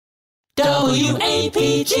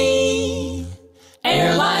WAPG,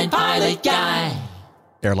 Airline Pilot Guy.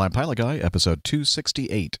 Airline Pilot Guy, episode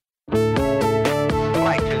 268. Flight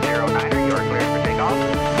 209er, you're cleared for takeoff.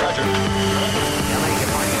 Roger. LA,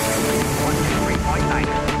 good morning.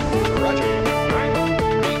 123.9. Roger.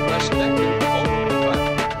 Request vector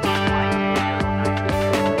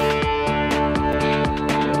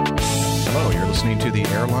Hello, you're listening to the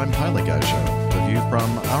Airline Pilot Guy Show, the view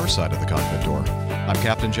from our side of the cockpit door. I'm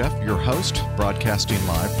Captain Jeff, your host, broadcasting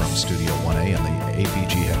live from Studio 1A in the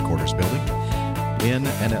APG headquarters building in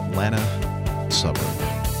an Atlanta suburb.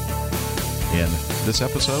 In this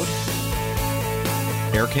episode,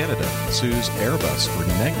 Air Canada sues Airbus for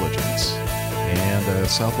negligence, and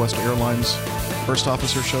Southwest Airlines first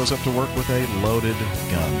officer shows up to work with a loaded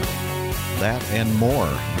gun. That and more,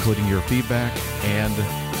 including your feedback and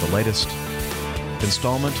the latest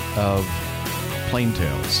installment of Plane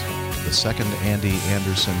Tales, the second Andy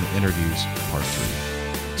Anderson interviews, part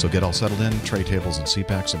 3. So get all settled in, tray tables and seat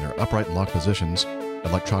backs in their upright and locked positions,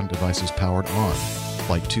 electronic devices powered on.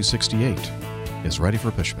 Flight 268 is ready for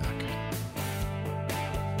pushback.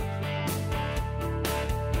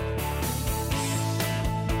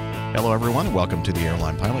 Hello everyone, welcome to the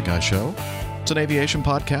Airline Pilot Guy Show. It's an aviation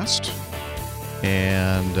podcast,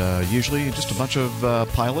 and usually just a bunch of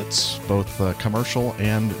pilots, both commercial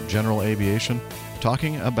and general aviation,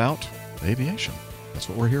 talking about aviation. That's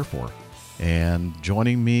what we're here for. And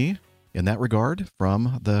joining me in that regard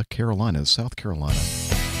from the Carolinas, South Carolina,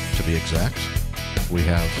 to be exact, we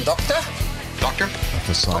have Doctor? a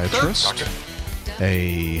physiatrist,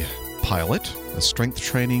 a pilot, a strength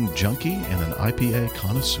training junkie, and an IPA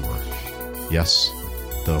connoisseur. Yes,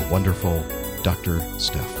 the wonderful Dr.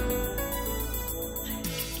 Steph.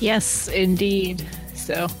 Yes, indeed.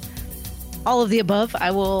 So, all of the above,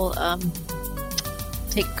 I will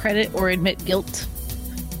take credit or admit guilt,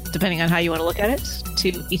 depending on how you want to look at it,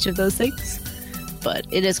 to each of those things. But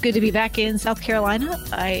it is good to be back in South Carolina.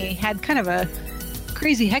 I had kind of a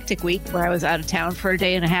crazy hectic week where I was out of town for a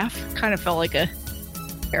day and a half. Kind of felt like a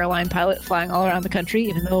airline pilot flying all around the country,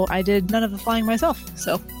 even though I did none of the flying myself.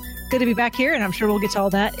 So, good to be back here, and I'm sure we'll get to all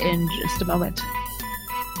that in just a moment.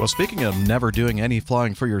 Well, speaking of never doing any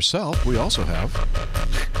flying for yourself, we also have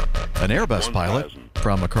an Airbus pilot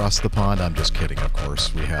from across the pond. I'm just kidding, of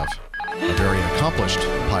course. We have a very accomplished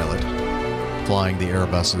pilot flying the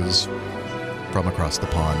Airbuses from across the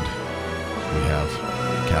pond. We have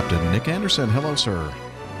Captain Nick Anderson. Hello, sir.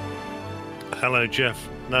 Hello, Jeff.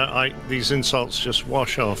 No, these insults just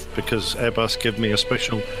wash off because Airbus give me a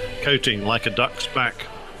special coating like a duck's back.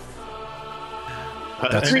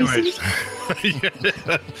 Anyway,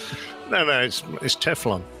 no, it's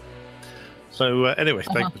Teflon. So anyway,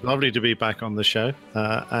 thank you. Lovely to be back on the show,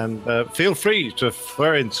 and feel free to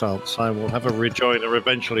throw insults. I will have a rejoinder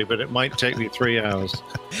eventually, but it might take me 3 hours.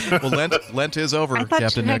 Well, Lent is over,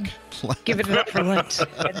 Captain Nick. Give it up for Lent.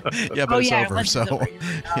 Yeah, but it's over, Lent is so over.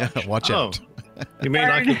 yeah, watch out. You mean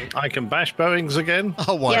I can bash Boeings again?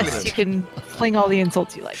 Oh, why Yes, not? you can fling all the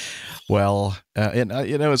insults you like. Well, and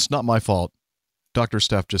it's not my fault. Dr.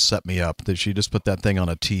 Steph just set me up. She just put that thing on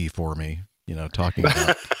a tee for me, talking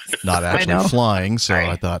about not actually flying. So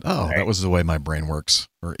I thought, that was the way my brain works,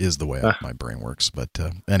 or is the way my brain works. But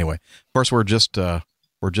anyway, of course, we're just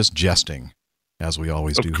jesting, as we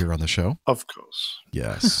always do here on the show. Of course.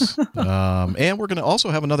 Yes. And we're going to also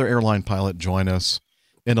have another airline pilot join us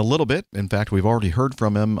in a little bit. In fact, we've already heard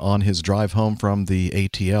from him on his drive home from the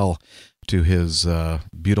ATL to his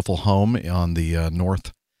beautiful home on the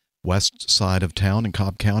northwest side of town in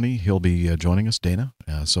Cobb County. He'll be joining us, Dana.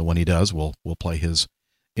 So when he does, we'll play his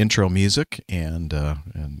intro music and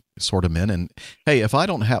sort him in. And hey, if I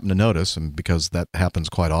don't happen to notice, and because that happens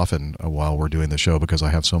quite often while we're doing the show, because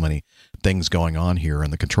I have so many things going on here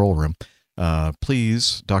in the control room,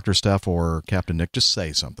 please, Dr. Steph or Captain Nick, just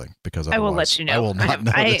say something, because I will let you know. I will not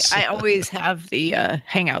notice. I always have the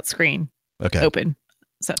Hangout screen open,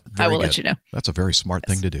 so I will let you know. That's a very smart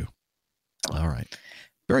thing to do. All right.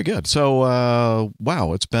 Very good. So,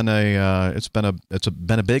 wow, it's been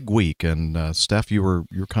a big week, and Steph, you're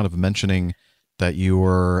kind of mentioning that you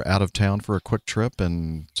were out of town for a quick trip,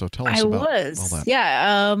 and so tell us about all that.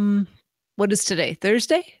 Yeah. What is today?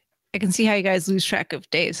 Thursday? I can see how you guys lose track of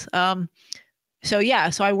days. So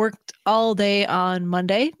I worked all day on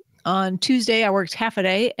Monday. On Tuesday, I worked half a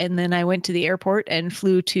day, and then I went to the airport and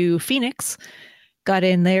flew to Phoenix. Got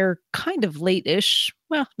in there kind of late-ish.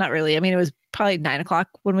 Well, not really. I mean, it was probably 9 o'clock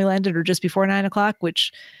when we landed, or just before 9 o'clock,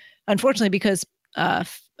 which unfortunately, because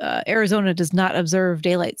Arizona does not observe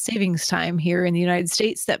daylight savings time here in the United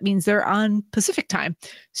States, that means they're on Pacific time.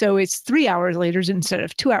 So it's 3 hours later instead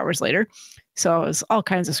of 2 hours later. So I was all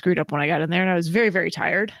kinds of screwed up when I got in there, and I was very, very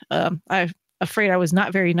tired. I'm afraid I was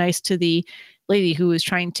not very nice to the lady who was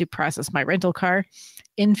trying to process my rental car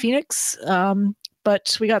in Phoenix.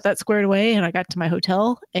 But we got that squared away, and I got to my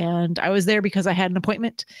hotel, and I was there because I had an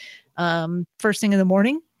appointment first thing in the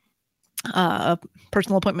morning. A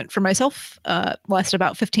personal appointment for myself, lasted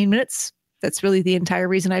about 15 minutes. That's really the entire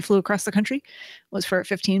reason I flew across the country, was for a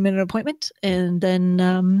 15-minute appointment. And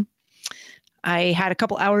then I had a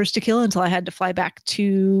couple hours to kill until I had to fly back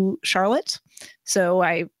to Charlotte. So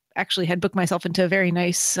I actually had booked myself into a very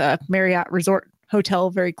nice Marriott resort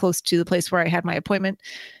hotel very close to the place where I had my appointment.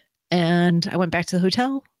 And I went back to the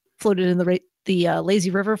hotel, floated in the lazy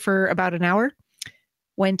river for about an hour.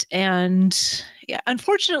 Went and,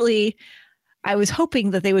 unfortunately, I was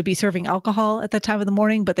hoping that they would be serving alcohol at that time of the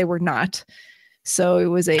morning, but they were not. So it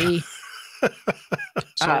was a So,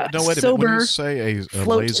 no, wait a minute. When sober you say a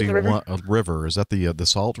float lazy in the river. river, is that the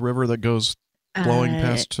Salt River that goes flowing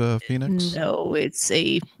past Phoenix? No, it's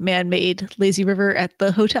a man-made lazy river at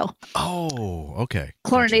the hotel. Oh, okay.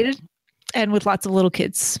 Chlorinated and with lots of little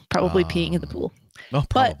kids probably peeing in the pool. No,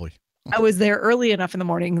 probably. I was there early enough in the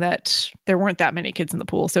morning that there weren't that many kids in the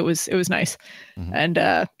pool, so it was nice. Mhm.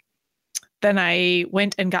 And then I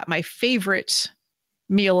went and got my favorite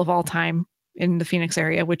meal of all time in the Phoenix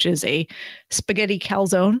area, which is a spaghetti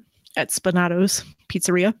calzone at Spanato's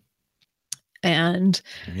Pizzeria, and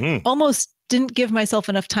almost didn't give myself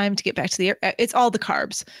enough time to get back to the air. It's all the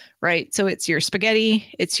carbs, right? So it's your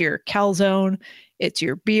spaghetti, it's your calzone, it's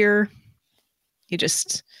your beer, you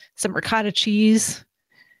just some ricotta cheese.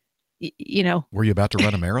 Were you about to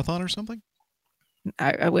run a marathon or something?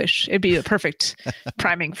 I wish it'd be a perfect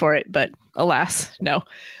priming for it, but alas, no.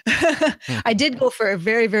 I did go for a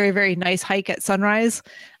very, very, very nice hike at sunrise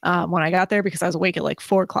when I got there because I was awake at like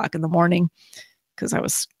 4:00 in the morning because I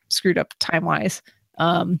was screwed up time wise.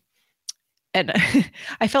 And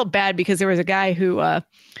I felt bad because there was a guy who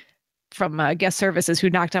from guest services who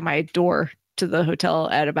knocked on my door to the hotel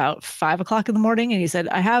at about 5:00 in the morning. And he said,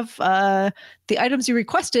 I have the items you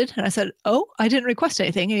requested. And I said, oh, I didn't request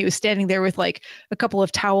anything. And he was standing there with like a couple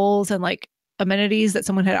of towels and like amenities that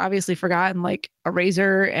someone had obviously forgotten, like a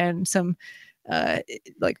razor and some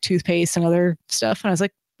like toothpaste and other stuff. And I was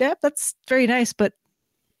like, yeah, that's very nice, but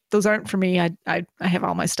those aren't for me. I have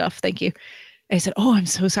all my stuff. Thank you. And he said, oh, I'm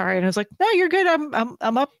so sorry. And I was like, no, you're good.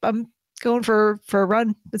 I'm up. I'm going for a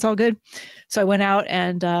run. It's all good. So I went out,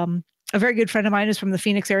 and a very good friend of mine is from the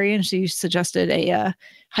Phoenix area, and she suggested a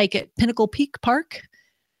hike at Pinnacle Peak Park,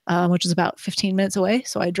 which is about 15 minutes away.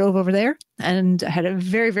 So I drove over there and had a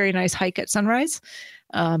very, very nice hike at sunrise.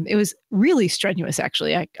 It was really strenuous,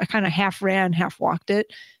 actually. I kind of half ran, half walked it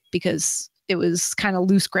because it was kind of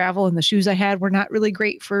loose gravel, and the shoes I had were not really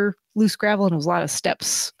great for loose gravel, and it was a lot of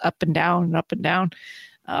steps up and down and up and down.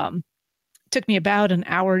 Took me about an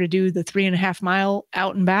hour to do the 3.5 mile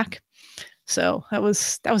out and back. So that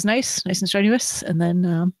was nice and strenuous. And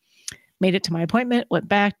then made it to my appointment, went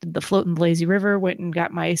back, did the float in the lazy river, went and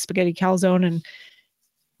got my spaghetti calzone, and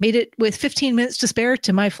made it with 15 minutes to spare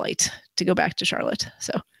to my flight to go back to Charlotte.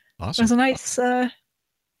 So Awesome. it was a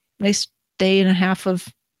nice day and a half of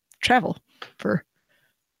travel for,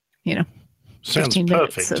 Sounds 15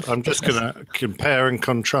 minutes perfect. of I'm just going to compare and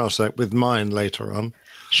contrast that with mine later on.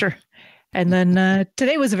 Sure. And then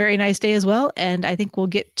today was a very nice day as well. And I think we'll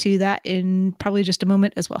get to that in probably just a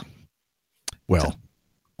moment as well. Well,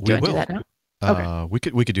 Do we you want to do will. that now? Okay.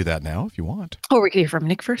 We could do that now if you want. Or we could hear from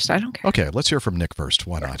Nick first. I don't care. Okay, let's hear from Nick first.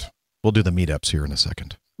 Why not? We'll do the meetups here in a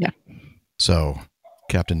second. Yeah. So,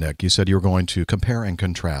 Captain Nick, you said you were going to compare and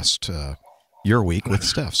contrast your week with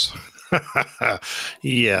Steph's.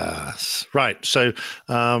 Yes. Right. So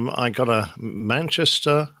I got a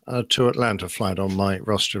Manchester to Atlanta flight on my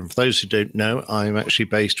roster. And for those who don't know, I'm actually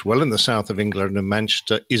based well in the south of England, and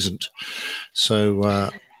Manchester isn't.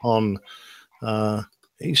 So on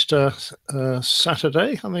Easter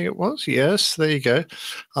Saturday, I think it was. Yes, there you go.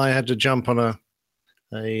 I had to jump on a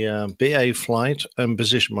BA flight and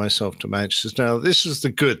position myself to Manchester. Now, this is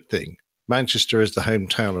the good thing. Manchester is the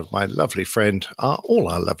hometown of my lovely friend, all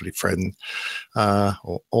our lovely friends,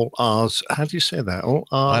 all ours. How do you say that? All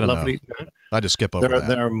our I don't lovely. know. I just skip over that.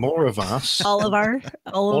 There are more of us. All of our.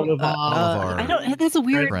 I don't. That's a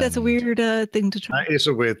weird. friends. That's a weird thing to try. That is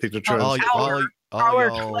a weird thing to try. all our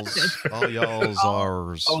y'all's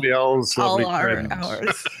ours. All y'all's lovely All our friends.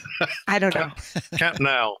 ours. I don't know. Captain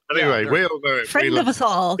Al. Anyway, we all know it. Friend of us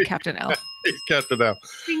all, Captain L. Captain Al.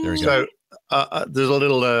 There you go. So there's a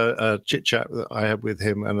little chit chat that I had with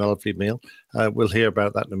him and a lovely meal. We'll hear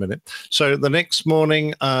about that in a minute. So the next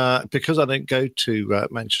morning, because I don't go to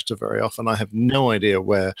Manchester very often, I have no idea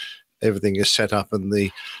where everything is set up and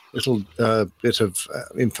the little bit of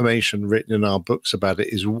information written in our books about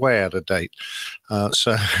it is way out of date.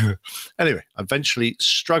 So anyway, I eventually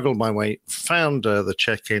struggled my way, found the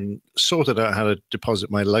check-in, sorted out how to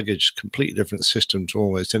deposit my luggage, completely different system to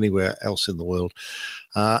almost anywhere else in the world,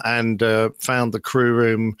 and found the crew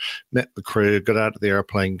room, met the crew, got out of the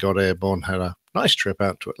airplane, got airborne, had a nice trip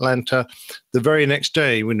out to Atlanta. The very next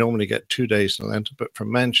day, we normally get 2 days in Atlanta, but from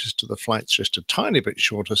Manchester, the flight's just a tiny bit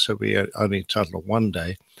shorter, so we only total 1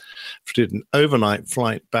 day. We did an overnight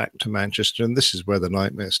flight back to Manchester, and this is where the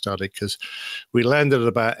nightmare started, because we landed at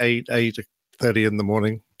about 8:30 in the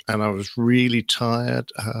morning, and I was really tired,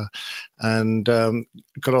 and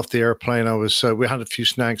got off the airplane. We had a few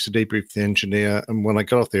snags to debrief the engineer, and when I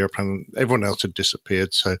got off the airplane, everyone else had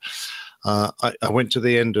disappeared, so I went to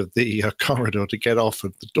the end of the corridor to get off,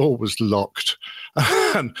 and the door was locked,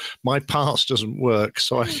 and my pass doesn't work.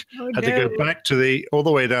 So I had to go back to all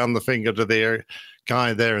the way down the finger to the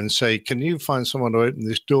guy there and say, "Can you find someone to open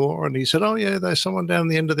this door?" And he said, "Oh yeah, there's someone down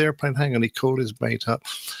the end of the airplane. Hang on." He called his mate up,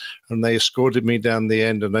 and they escorted me down the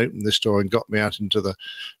end and opened this door and got me out into the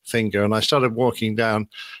finger. And I started walking down,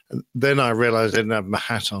 and then I realized I didn't have my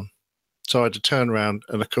hat on. So I had to turn around,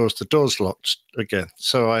 and of course the door's locked again.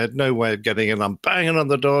 So I had no way of getting in. I'm banging on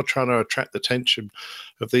the door, trying to attract the attention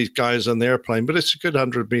of these guys on the airplane, but it's a good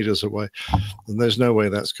 100 meters away, and there's no way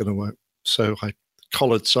that's going to work. So I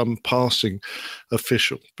collared some passing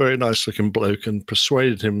official, very nice looking bloke, and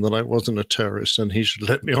persuaded him that I wasn't a terrorist and he should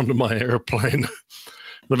let me onto my airplane.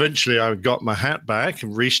 And eventually I got my hat back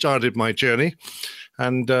and restarted my journey.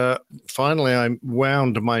 And finally I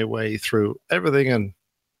wound my way through everything and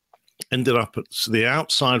ended up at the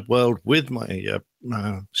outside world with my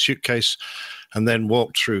suitcase, and then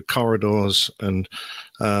walked through corridors and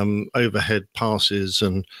overhead passes,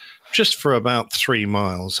 and just for about 3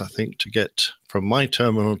 miles, I think, to get from my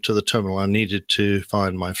terminal to the terminal I needed to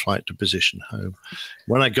find my flight to position home.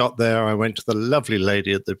 When I got there, I went to the lovely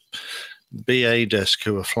lady at the BA desk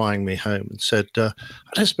who were flying me home and said, I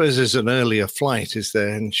don't suppose there's an earlier flight, is there?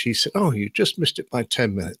 And she said, "Oh, you just missed it by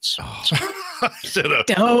 10 minutes. Oh. So I said,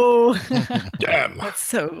 "Oh, damn. That's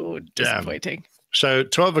so disappointing." So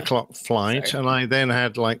 12 o'clock flight, and I then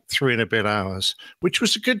had like 3 and a bit hours, which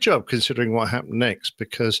was a good job considering what happened next,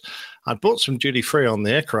 because I bought some duty free on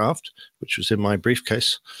the aircraft, which was in my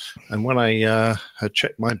briefcase. And when I had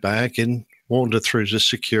checked my bag in, wandered through to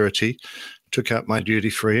security, took out my duty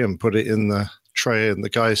free and put it in the tray, and the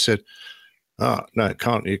guy said, "Oh, no,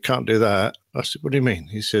 you can't do that." I said, "What do you mean?"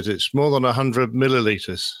 He said, "It's more than 100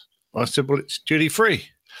 milliliters." I said, "Well, it's duty free."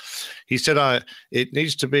 He said, "It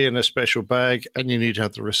needs to be in a special bag and you need to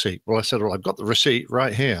have the receipt." Well, I said, "Well, I've got the receipt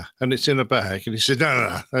right here and it's in a bag." And he said,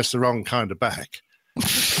 No, that's the wrong kind of bag.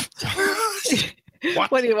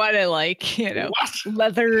 What do you want to,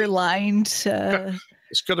 leather lined?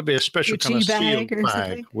 It's got to be a special kind of sealed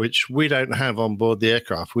bag, which we don't have on board the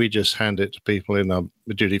aircraft. We just hand it to people in a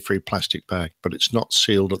duty-free plastic bag, but it's not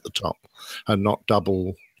sealed at the top and not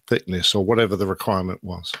double thickness or whatever the requirement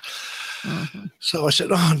was. Mm-hmm. So I said,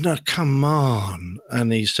 "Oh, no, come on."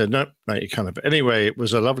 And he said, no, you can't have it. Anyway, it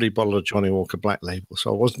was a lovely bottle of Johnny Walker Black Label,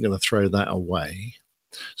 so I wasn't going to throw that away.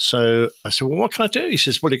 So I said, "Well, what can I do?" He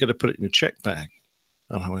says, "Well, you've got to put it in your check bag."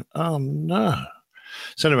 And I went, "Oh, no."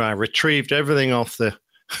 So anyway, I retrieved everything off the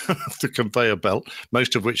conveyor belt,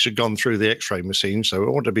 most of which had gone through the X-ray machine, so it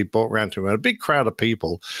ought to be brought around to a big crowd of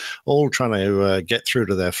people, all trying to get through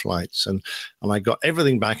to their flights. And I got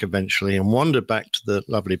everything back eventually, and wandered back to the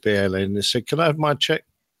lovely BA lady, and they said, "Can I have my check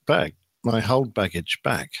bag, my hold baggage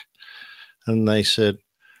back?" And they said,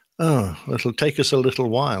 "Oh, it'll take us a little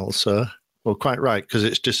while, sir." Well, quite right, because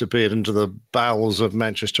it's disappeared into the bowels of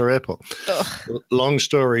Manchester Airport. Ugh. Long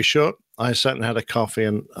story short, I sat and had a coffee,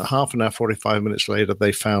 and half an hour, 45 minutes later,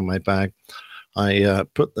 they found my bag. I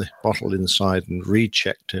put the bottle inside and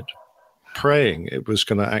rechecked it, praying it was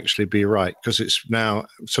going to actually be right, because it's now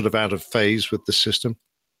sort of out of phase with the system.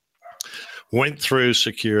 Went through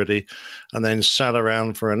security and then sat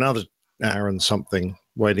around for another hour and something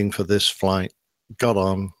waiting for this flight. Got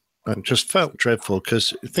on. And just felt dreadful,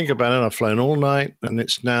 because think about it, I've flown all night and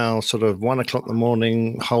it's now sort of 1 o'clock in the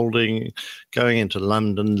morning, going into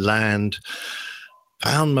London, land,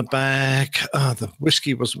 found my bag. The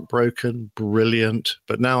whiskey wasn't broken, brilliant.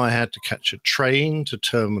 But now I had to catch a train to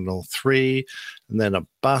Terminal 3 and then a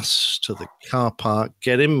bus to the car park,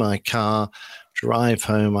 get in my car, drive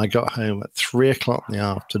home. I got home at 3 o'clock in the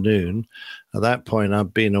afternoon. At that point,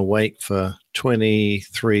 I'd been awake for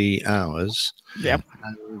 23 hours. Yep.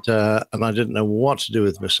 And I didn't know what to do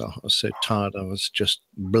with myself. I was so tired. I was just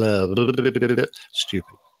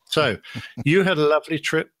stupid. So, you had a lovely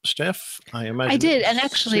trip, Steph, I imagine. I did. And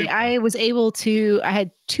actually, I was able to, I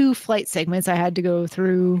had 2 flight segments I had to go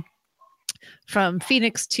through from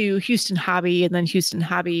Phoenix to Houston Hobby and then Houston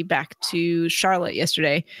Hobby back to Charlotte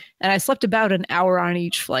yesterday. And I slept about an hour on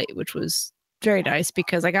each flight, which was very nice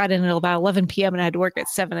because I got in at about 11 p.m. and I had to work at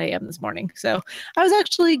 7 a.m. this morning. So I was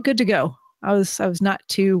actually good to go. I was not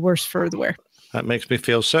too worse for the wear. That makes me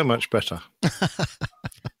feel so much better.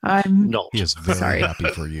 I'm not. He is very happy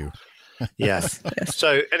for you. Yes.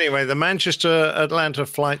 So anyway, the Manchester-Atlanta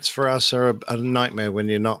flights for us are a nightmare when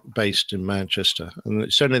you're not based in Manchester. And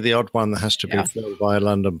it's only the odd one that has to be flown by a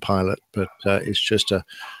London pilot. But it's just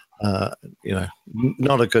not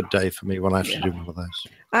a good day for me when I have to do one of those.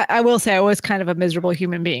 I will say I was kind of a miserable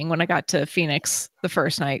human being when I got to Phoenix the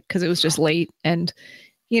first night because it was just late. And,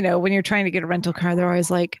 when you're trying to get a rental car, they're always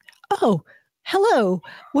like, oh, hello,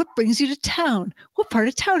 what brings you to town? What part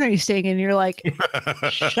of town are you staying in? And you're like,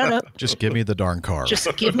 shut up. Just give me the darn car.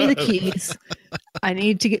 Just give me the keys. I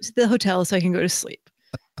need to get to the hotel so I can go to sleep.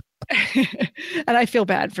 And I feel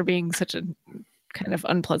bad for being such a kind of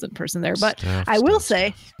unpleasant person there. But I will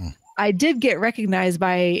say I did get recognized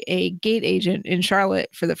by a gate agent in Charlotte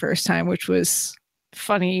for the first time, which was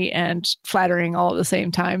funny and flattering all at the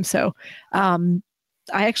same time. So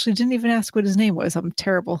I actually didn't even ask what his name was. I'm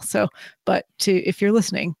terrible. So, but if you're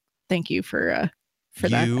listening, thank you for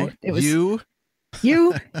that. It was you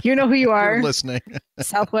know wwho you are. You're listening.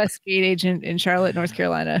 Southwest gate agent in Charlotte, North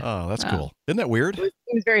Carolina. Oh, that's cool. Isn't that weird? It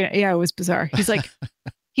was very, it was bizarre. He's like,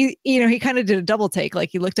 he kind of did a double take. Like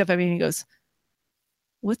he looked up at me and he goes,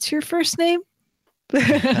 "What's your first name?"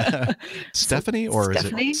 Stephanie, or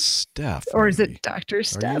Stephanie? Is it Steph? Or is it Dr.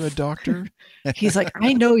 Steph? Are you a doctor? He's like,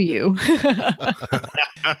 "I know you."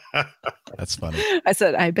 That's funny. I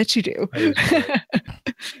said, "I bet you do."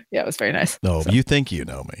 Yeah, it was very nice. No, you think you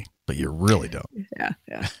know me, but you really don't.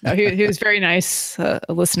 Yeah. No, he was very nice, a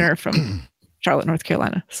listener from Charlotte, North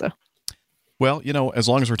Carolina. So. Well, as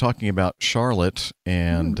long as we're talking about Charlotte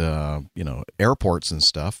and, airports and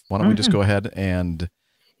stuff, why don't we just go ahead and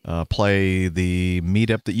play the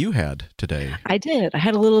meetup that you had today? I did. I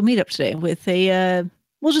had a little meetup today with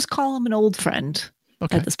we'll just call him an old friend.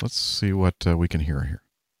 Okay, let's see what we can hear here.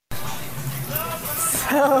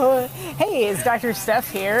 So, hey, it's Dr.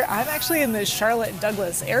 Steph here. I'm actually in the Charlotte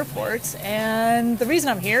Douglas Airport, and the reason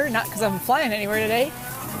I'm here, not because I'm flying anywhere today,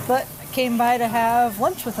 but came by to have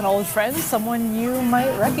lunch with an old friend, someone you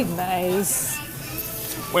might recognize.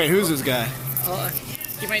 Wait, who's this guy?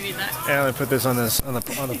 You might need that. Yeah, let me put this on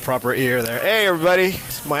the proper ear there. Hey, everybody,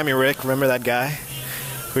 it's Miami Rick. Remember that guy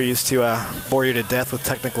who used to bore you to death with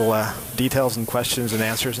technical details and questions and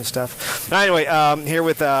answers and stuff? Anyway, here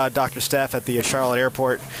with Dr. Steph at the Charlotte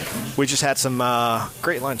Airport. We just had some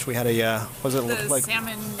great lunch. We had a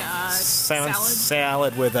salmon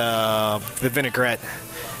salad with the vinaigrette.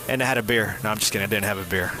 And I had a beer. No, I'm just kidding. I didn't have a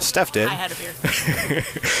beer. Steph did. I had a beer.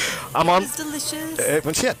 It was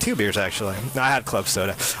delicious. She had 2 beers, actually. No, I had club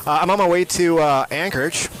soda. I'm on my way to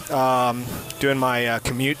Anchorage, doing my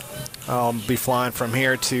commute. I'll be flying from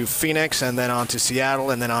here to Phoenix and then on to Seattle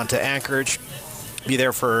and then on to Anchorage. Be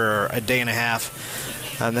there for a day and a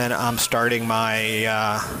half. And then I'm starting my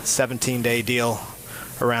 17-day deal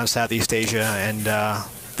around Southeast Asia. And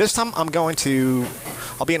this time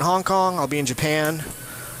I'll be in Hong Kong. I'll be in Japan.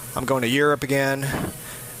 I'm going to Europe again,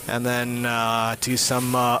 and then to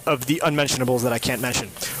some of the unmentionables that I can't mention.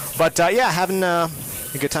 But having a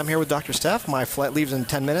good time here with Dr. Steph. My flight leaves in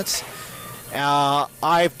 10 minutes.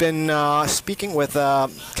 I've been speaking with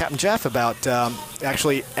Captain Jeff about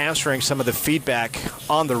actually answering some of the feedback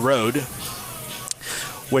on the road,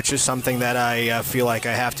 which is something that I feel like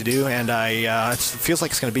I have to do, and it feels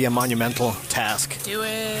like it's going to be a monumental task. Do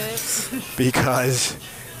it. Because...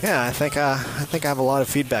 yeah, I think I have a lot of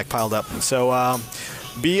feedback piled up. So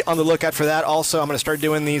be on the lookout for that. Also, I'm going to start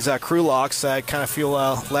doing these crew locks. I kind of feel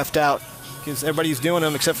left out because everybody's doing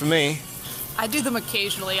them except for me. I do them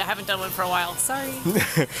occasionally. I haven't done one for a while. Sorry.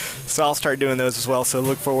 So I'll start doing those as well. So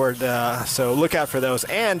look out for those.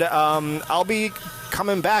 And I'll be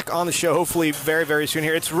coming back on the show hopefully very, very soon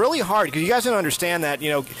here. It's really hard because you guys don't understand that,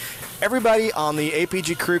 everybody on the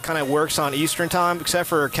APG crew kind of works on Eastern time, except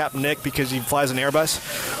for Captain Nick because he flies an Airbus.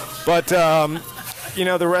 But,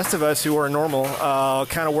 the rest of us who are normal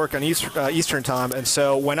kind of work on Eastern time. And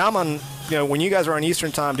so when I'm on, when you guys are on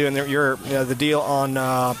Eastern time doing the deal on,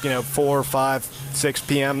 4, 5, 6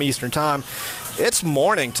 p.m. Eastern time, it's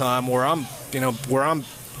morning time where I'm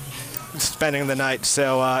spending the night.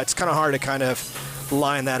 So it's kind of hard to kind of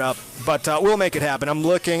line that up. But we'll make it happen. I'm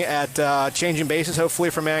looking at changing bases, hopefully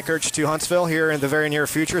from Anchorage to Huntsville here in the very near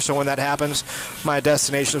future. So when that happens, my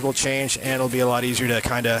destinations will change, and it'll be a lot easier to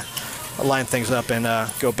kind of line things up and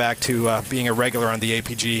go back to being a regular on the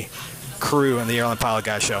APG crew and the Airline Pilot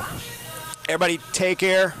Guy show. Everybody take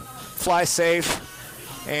care, fly safe,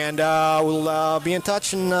 and we'll be in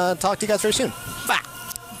touch and talk to you guys very soon. Bye.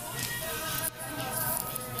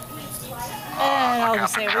 And I'll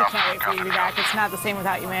just say, we can't wait for you to be back. It's not the same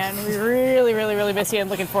without you, man. We really, really, really miss you, and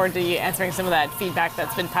looking forward to you answering some of that feedback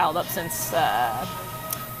that's been piled up since,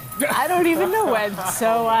 I don't even know when.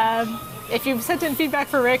 So if you've sent in feedback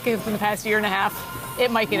for Rick in the past year and a half,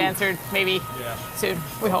 it might get answered maybe soon.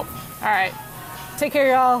 We hope. All right. Take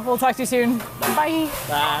care, y'all. We'll talk to you soon. Bye.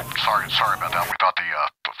 Sorry about that. We thought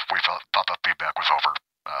thought the feedback was over.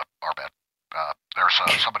 Our bad. There's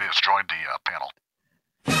somebody that's joined the panel.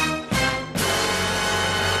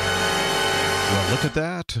 Well, look at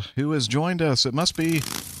that. Who has joined us? It must be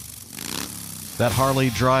that Harley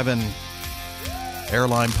driving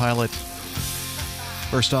airline pilot,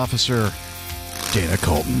 First Officer Dana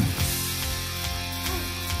Colton.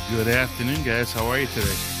 Good afternoon, guys. How are you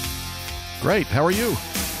today? Great. How are you?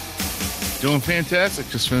 Doing fantastic.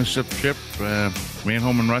 Just finished up the trip. Ran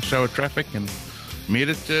home in rush hour traffic and made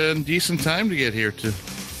it in decent time to get here to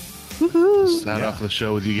start off the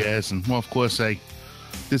show with you guys. And, well, of course, I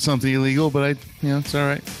did something illegal, but it's all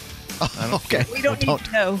right. Okay. We don't need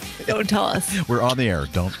to know. Don't tell us. We're on the air.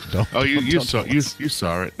 Don't. Oh, you don't saw you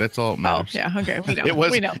saw it. That's all that matters. Oh, yeah. Okay. We know.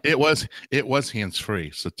 We know. It was hands free.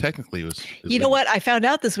 So technically, it was. You know what? I found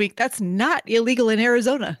out this week that's not illegal in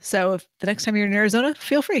Arizona. So if the next time you're in Arizona,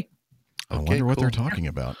 feel free. I wonder what they're talking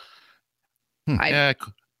about. Yeah,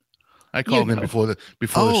 I called in before the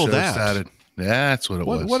show started. That's what it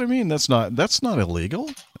was. What do you mean? That's not illegal.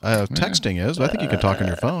 Texting is. I think you can talk on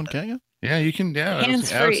your phone, can't you? Yeah, you can. Yeah,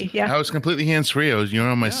 hands-free. I was completely hands-free. I was,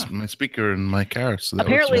 on my speaker in my car. So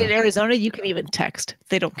apparently, in Arizona, you can even text.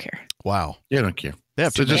 They don't care. Wow. They don't care. They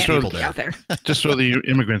have to just throw people out there. Just throw the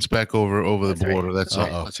immigrants back over the border. Right. That's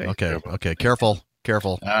all. That's right. Okay. Careful.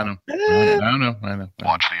 I know.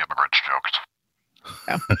 Watch the immigrants jokes.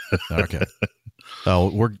 Yeah. Okay.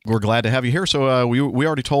 We're glad to have you here. So we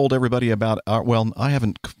already told everybody about I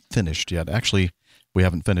haven't finished yet. Actually, we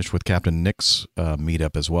haven't finished with Captain Nick's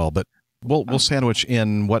meetup as well. But we'll sandwich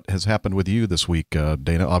in what has happened with you this week,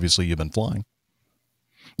 Dana. Obviously, you've been flying.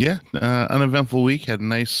 Yeah, uneventful week. Had a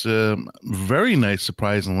nice, very nice,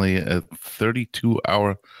 surprisingly, a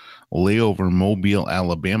 32-hour layover in Mobile,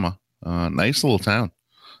 Alabama. Nice little town.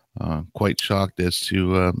 Quite shocked as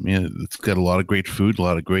to it's got a lot of great food, a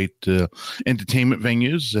lot of great entertainment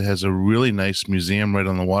venues. It has a really nice museum right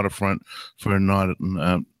on the waterfront for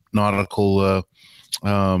nautical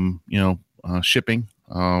shipping.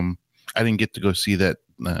 I didn't get to go see that.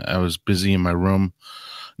 I was busy in my room.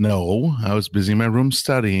 No, I was busy in my room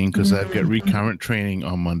studying because I've got recurrent training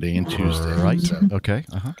on Monday and Tuesday. Right. Okay.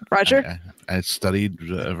 Roger. I studied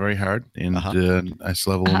very hard, and I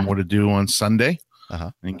still have a little more to do on Sunday.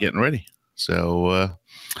 And getting ready. So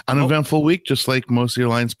uneventful week, just like most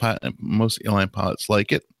airline pilots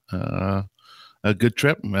like it. A good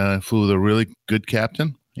trip. Flew with a really good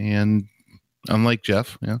captain, and unlike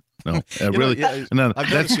Jeff, that's a great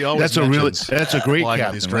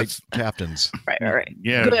captain. These great captains. Right.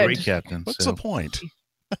 Yeah, great captain. What's the point?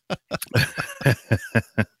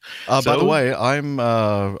 By the way,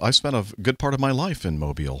 I spent a good part of my life in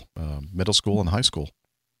Mobile, middle school and high school.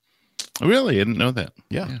 Really? I didn't know that.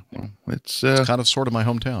 Yeah. Well, it's kind of sort of my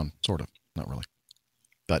hometown. Sort of. Not really.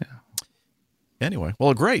 But anyway,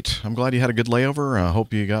 well, great. I'm glad you had a good layover. I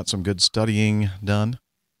hope you got some good studying done.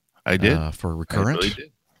 I did. For recurrent. I really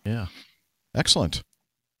did. Yeah. Excellent.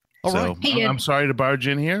 All right. Hey, I'm sorry to barge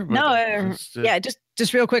in here. But no,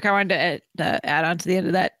 just real quick, I wanted to add on to the end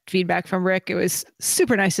of that feedback from Rick. It was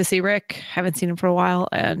super nice to see Rick. Haven't seen him for a while,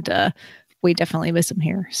 and we definitely miss him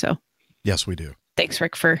here. So yes, we do. Thanks,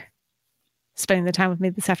 Rick, for spending the time with me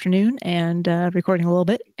this afternoon and recording a little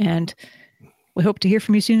bit, and we hope to hear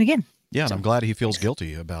from you soon again. Yeah, and I'm glad he feels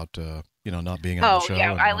guilty about not being on the show. Oh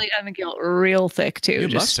yeah, I laid on the guilt real thick too. You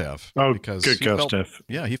must have. Oh, because good girl, Steph.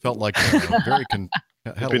 Yeah, he felt like very.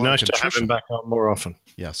 It'd be nice to have him back on more often.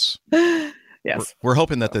 Yes. Yes. We're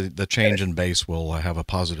hoping that the change in base will have a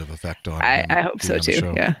positive effect on. I hope so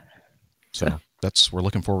too. Yeah. So we're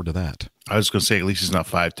looking forward to that. I was going to say at least he's not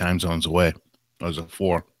 5 time zones away. I was at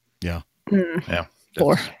 4. Yeah. Yeah.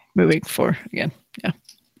 4. Moving 4 again. Yeah.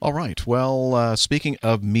 All right. Well, speaking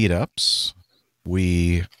of meetups,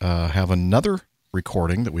 we have another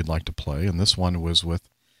recording that we'd like to play, and this one was with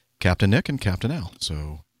Captain Nick and Captain Al.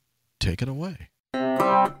 So take it away.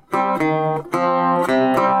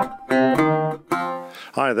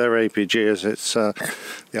 Hi there, APGers. It's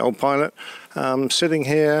the old pilot. Sitting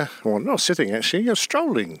here, well, not sitting actually, you're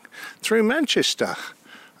strolling through Manchester.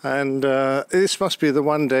 And this must be the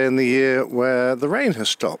one day in the year where the rain has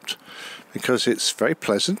stopped, because it's very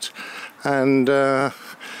pleasant and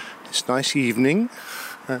it's a nice evening.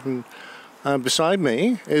 And beside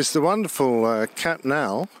me is the wonderful Cat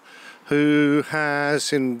Nal, who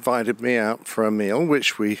has invited me out for a meal,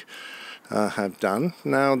 which we have done.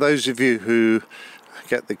 Now, those of you who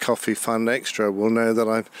get the Coffee Fund Extra will know that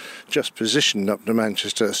I've just positioned up to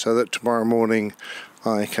Manchester so that tomorrow morning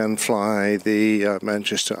I can fly the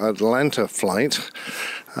Manchester-Atlanta flight.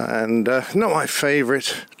 And not my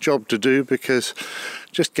favourite job to do, because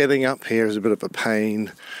just getting up here is a bit of a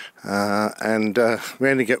pain. And we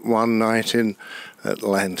only get one night in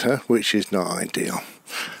Atlanta, which is not ideal.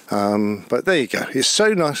 But there you go. It's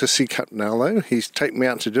so nice to see Captain Al, though. He's taken me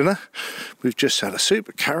out to dinner. We've just had a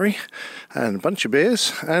super curry and a bunch of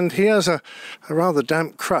beers, and he has a rather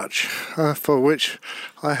damp crutch, for which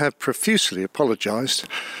I have profusely apologised.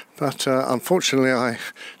 But unfortunately, I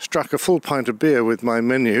struck a full pint of beer with my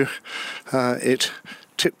menu. It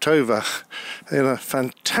tipped over in a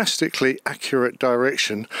fantastically accurate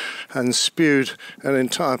direction and spewed an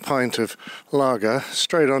entire pint of lager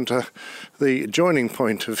straight onto the joining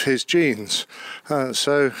point of his jeans.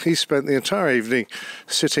 So he spent the entire evening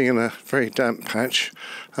sitting in a very damp patch,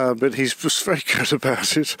 but he was very good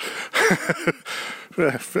about it.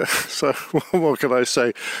 So what can I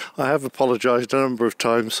say? I have apologised a number of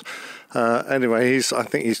times. Anyway, I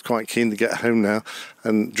think he's quite keen to get home now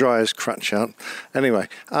and dry his crutch out. Anyway,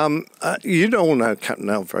 you all know Captain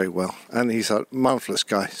Al very well, and he's a marvellous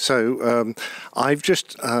guy. So I've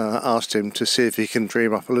just asked him to see if he can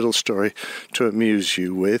dream up a little story to amuse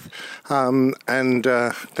you with, and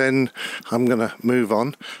then I'm going to move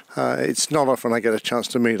on. It's not often I get a chance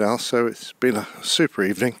to meet Al, so it's been a super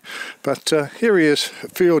evening. But here he is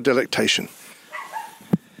for your delectation.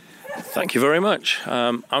 Thank you very much.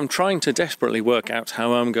 I'm trying to desperately work out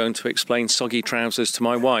how I'm going to explain soggy trousers to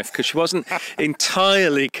my wife, because she wasn't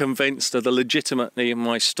entirely convinced of the legitimacy of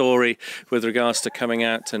my story with regards to coming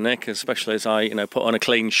out to Nick, especially as I, put on a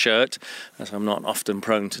clean shirt, as I'm not often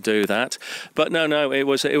prone to do that. But no, it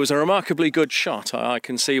was a remarkably good shot. I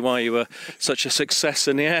can see why you were such a success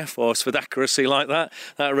in the Air Force with accuracy like that.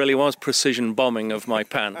 That really was precision bombing of my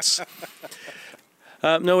pants.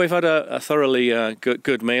 No, we've had a thoroughly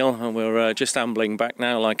good meal, and we're just ambling back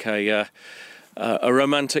now like a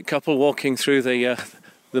romantic couple walking through the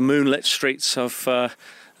moonlit streets of the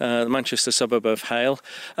Manchester suburb of Hale.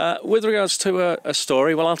 With regards to a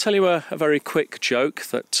story, well, I'll tell you a very quick joke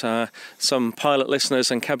that some pilot listeners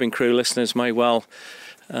and cabin crew listeners may well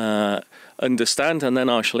understand, and then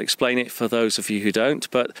I shall explain it for those of you who don't.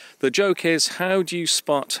 But the joke is, how do you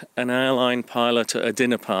spot an airline pilot at a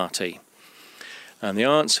dinner party? And the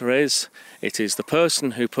answer is, it is the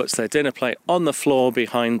person who puts their dinner plate on the floor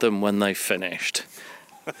behind them when they've finished.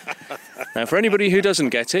 Now, for anybody who doesn't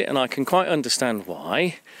get it, and I can quite understand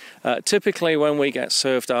why, typically when we get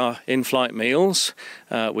served our in-flight meals,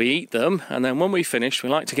 we eat them, and then when we finish, we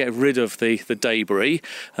like to get rid of the debris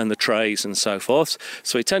and the trays and so forth.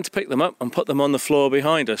 So we tend to pick them up and put them on the floor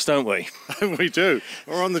behind us, don't we? We do.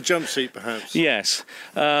 Or on the jump seat, perhaps. Yes.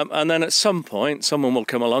 And then at some point, someone will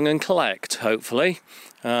come along and collect, hopefully,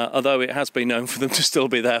 although it has been known for them to still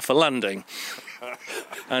be there for landing.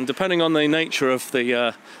 And depending on the nature of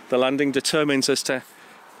the landing determines as to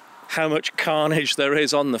how much carnage there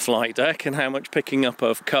is on the flight deck and how much picking up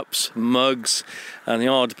of cups, mugs, and the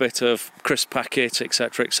odd bit of crisp packet,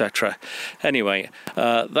 etc., etc. Anyway,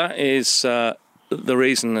 that is the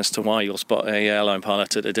reason as to why you'll spot a airline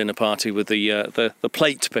pilot at a dinner party with the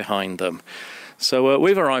plate behind them. So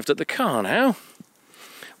we've arrived at the car now.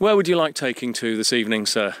 Where would you like taking to this evening,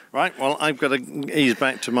 sir? Right, well, I've got to ease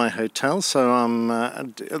back to my hotel, so I'm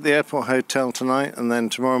at the airport hotel tonight, and then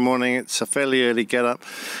tomorrow morning it's a fairly early get-up.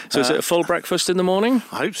 So is it a full breakfast in the morning?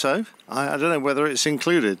 I hope so. I don't know whether it's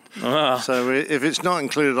included. So if it's not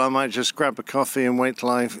included, I might just grab a coffee and wait till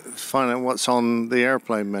I find out what's on the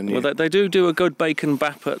airplane menu. Well, they do a good bacon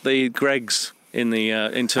bap at the Greggs in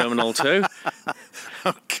Terminal 2.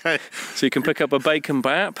 Okay. So you can pick up a bacon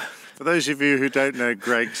bap. For those of you who don't know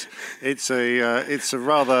Greggs, it's a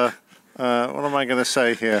rather what am I going to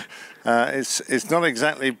say here? It's not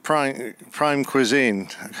exactly prime cuisine,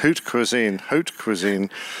 haute cuisine.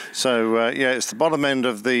 So yeah, it's the bottom end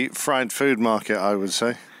of the fried food market, I would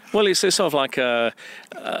say. Well, it's sort of like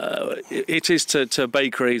it is to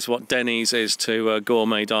bakeries what Denny's is to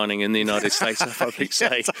gourmet dining in the United States, I'd probably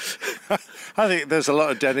say. I think there's a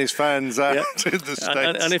lot of Denny's fans out in the States.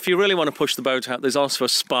 And if you really want to push the boat out, there's also a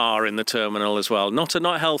spa in the terminal as well. Not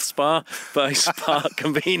a health spa, but a spa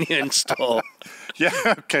convenience store. Yeah,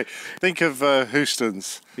 okay. Think of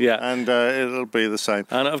Houston's. Yeah. And it'll be the same.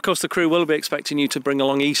 And, of course, the crew will be expecting you to bring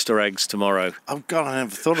along Easter eggs tomorrow. Oh, God, I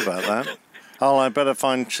never thought about that. Oh, I better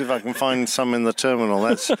see if I can find some in the terminal.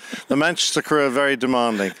 The Manchester crew are very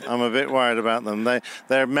demanding. I'm a bit worried about them.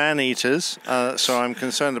 They're man-eaters, so I'm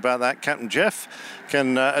concerned about that. Captain Jeff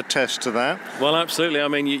can attest to that. Well, absolutely. I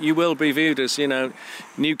mean, you will be viewed as,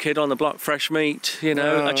 new kid on the block, fresh meat,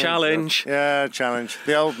 a challenge. Yeah, a challenge.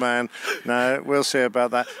 The old man. No, we'll see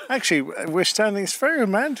about that. Actually, it's very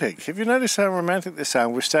romantic. Have you noticed how romantic this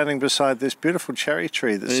sounds? We're standing beside this beautiful cherry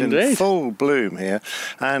tree that's in full bloom here.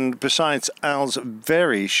 And besides Al's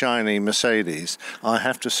very shiny Mercedes, I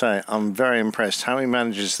have to say, I'm very impressed. How he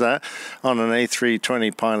manages that on an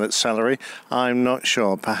A320 pilot's salary, I'm not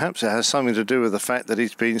sure. Perhaps it has something to do with the fact that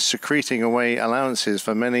he's been secreting away allowances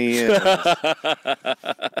for many years.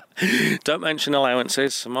 Don't mention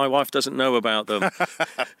allowances. My wife doesn't know about them.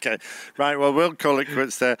 Okay. Right, well, we'll call it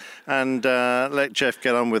quits there and let Jeff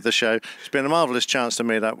get on with the show. It's been a marvellous chance to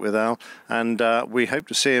meet up with Al, and we hope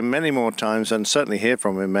to see him many more times and certainly hear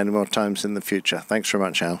from him many more times in the future. Thanks very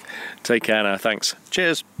much, Al. Take care now. Thanks.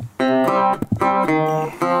 Cheers.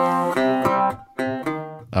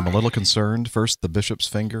 I'm a little concerned. First the Bishop's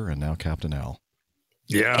Finger, and now Captain Al.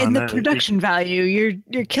 Yeah, and the production value,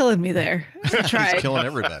 you're killing me there. I tried. He's killing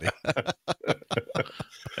everybody. That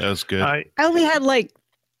was good. I only had like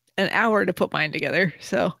an hour to put mine together,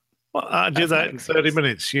 so. Well, I do that in 30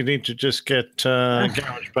 minutes. You need to just get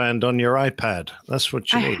GarageBand on your iPad. That's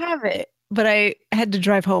what you need. I have it, but I had to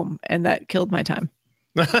drive home, and that killed my time.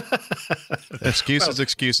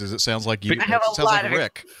 Excuses. It sounds like you. I have a lot of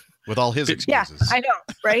Rick with all his excuses. Yeah, I know,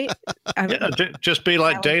 right? Just be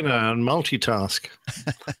like Dana and multitask.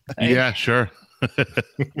 Yeah, sure.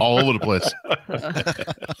 All over the place.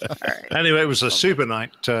 Anyway, it was a super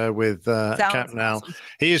night with Captain Al. Awesome.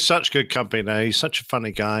 He is such good company now. He's such a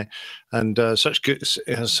funny guy and has such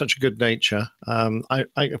a good nature. I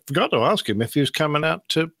forgot to ask him if he was coming out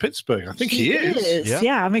to Pittsburgh. I think he is.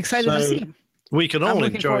 Yeah, I'm excited to see him. We can all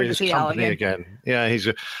enjoy his company again. Yeah,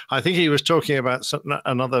 I think he was talking about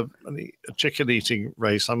another chicken eating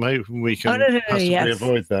race. I'm hoping we can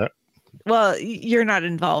avoid that. Well, you're not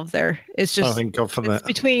involved there. It's just thank God for that.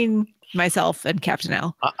 Between myself and Captain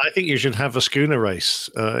Al. I think you should have a schooner race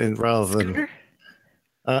rather than.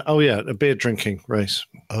 A beer drinking race.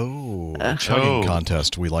 Chugging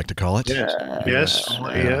contest, we like to call it. Yes.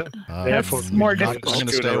 That's more difficult. I'm going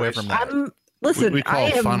to stay away from that. Listen, we call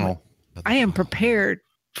it funnel. I am prepared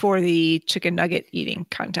for the chicken nugget eating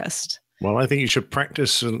contest. Well, I think you should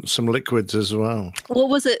practice some liquids as well. What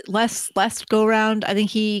was it last go round? I think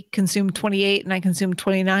he consumed 28 and I consumed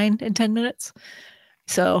 29 in 10 minutes.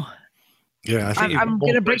 So yeah, I think I'm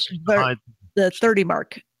going to break the 30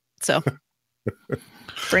 mark. So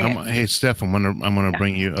bring it. Hey, Steph, I'm gonna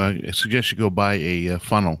bring you. I suggest you go buy a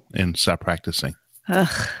funnel and start practicing.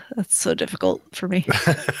 That's so difficult for me.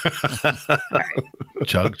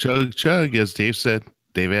 Chug, chug, chug, as Dave said.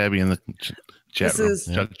 Dave Abbey in the chat room.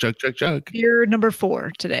 Chug, chug, chug, chug. You're number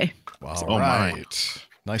 4 today. Wow. So, right.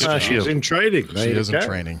 Nice job. She's in training. She is in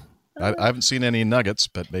training. I haven't seen any nuggets,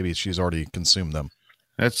 but maybe she's already consumed them.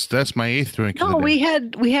 That's my 8th drink. No, we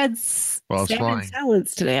had salmon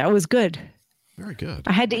salads today. I was good. Very good.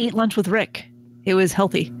 I had to eat lunch with Rick. It was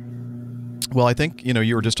healthy. Well, I think,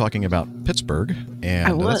 you were just talking about Pittsburgh,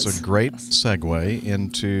 and that's a great segue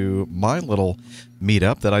into my little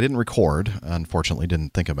meetup that I didn't record. Unfortunately,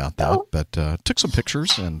 didn't think about that, but took some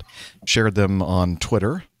pictures and shared them on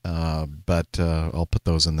Twitter, but I'll put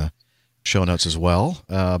those in the show notes as well.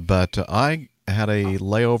 But I had a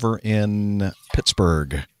layover in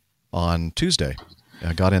Pittsburgh on Tuesday.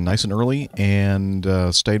 I got in nice and early and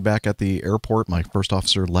stayed back at the airport. My first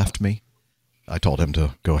officer left me. I told him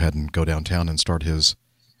to go ahead and go downtown and start his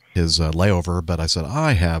layover, but I said,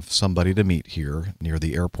 I have somebody to meet here near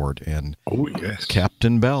the airport. And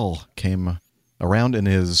Captain Bell came around in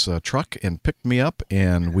his truck and picked me up,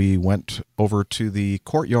 and we went over to the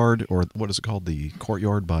Courtyard, or what is it called? The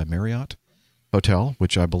Courtyard by Marriott Hotel,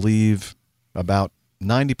 which I believe about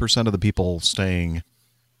 90% of the people staying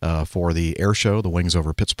for the air show, the Wings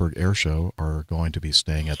Over Pittsburgh air show, are going to be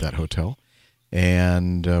staying at that hotel.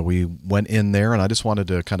 And we went in there, and I just wanted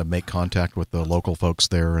to kind of make contact with the local folks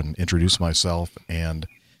there and introduce myself and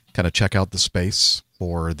kind of check out the space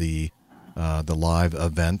for the the live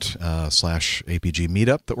event / APG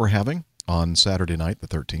meetup that we're having on Saturday night, the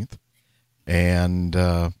 13th. And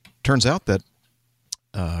turns out that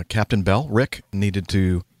Captain Bell, Rick, needed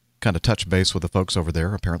to kind of touch base with the folks over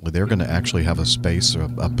there. Apparently, they're going to actually have a space,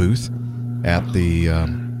 a booth at the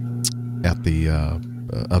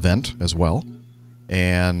event as well.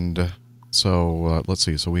 And so let's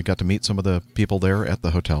see. So we got to meet some of the people there at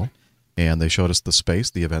the hotel, and they showed us the space,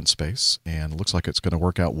 the event space, and it looks like it's going to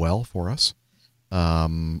work out well for us.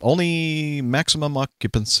 Only maximum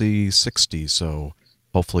occupancy 60, so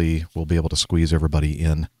hopefully we'll be able to squeeze everybody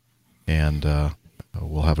in, and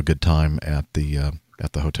we'll have a good time at the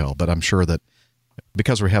hotel. But I'm sure that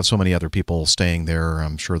because we have so many other people staying there,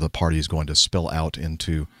 I'm sure the party is going to spill out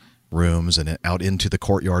into rooms and out into the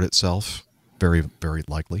courtyard itself. Very, very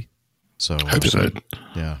likely. So,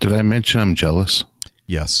 yeah. Did I mention I'm jealous?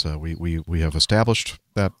 Yes, we have established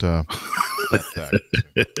that. I think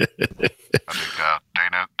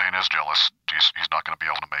Dana's jealous. He's not going to be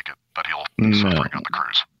able to make it, but he'll bring on the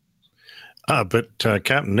cruise. But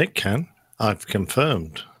Captain Nick can. I've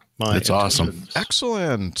confirmed. That's awesome.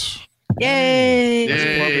 Excellent.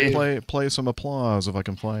 Yay! Let's play some applause if I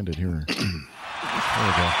can find it here. There we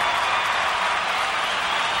go.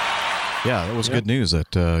 Yeah, that was good news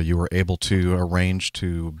that you were able to arrange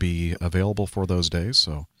to be available for those days.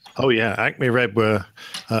 So. Oh yeah, Acme Red were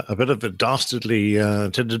a bit of a dastardly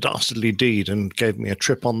deed and gave me a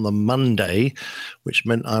trip on the Monday, which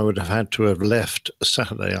meant I would have had to have left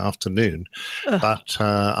Saturday afternoon. But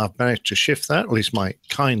I've managed to shift that. At least my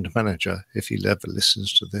kind manager, if he ever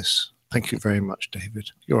listens to this, thank you very much,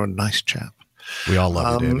 David. You're a nice chap. We all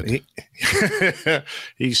love you, David.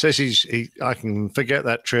 He says I can forget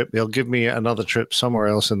that trip. He'll give me another trip somewhere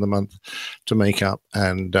else in the month to make up,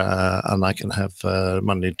 and I can have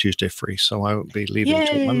Monday and Tuesday free, so I won't be leaving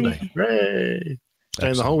until Monday. Hooray!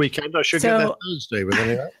 Staying the whole weekend. I should get there Thursday with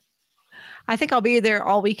any of that. I think I'll be there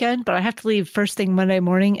all weekend, but I have to leave first thing Monday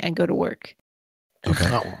morning and go to work.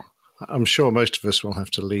 Okay. I'm sure most of us will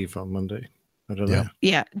have to leave on Monday. I don't know.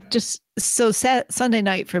 Yeah, just so Sunday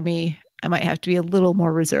night for me, I might have to be a little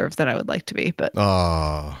more reserved than I would like to be, but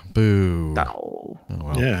boo. No. Oh,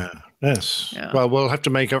 well. Yes. Yeah. Well, we'll have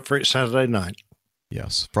to make up for it Saturday night.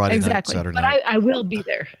 Yes, Friday night, Saturday but night. I will be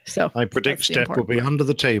there. So I predict Steph will be under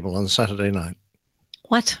the table on Saturday night.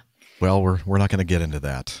 What? Well, we're not going to get into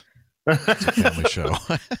that. It's a family show.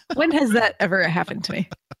 When has that ever happened to me?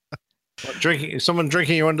 Someone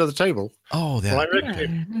drinking you under the table? Oh, that. Well, I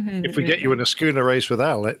reckon if we get you in a schooner race with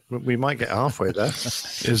Al, we might get halfway there.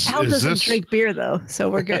 Al doesn't drink beer, though,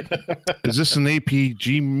 so we're good. Is this an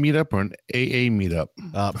APG meetup or an AA meetup?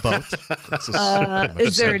 Both.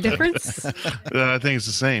 Is there a difference? I think it's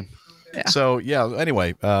the same. Yeah. So,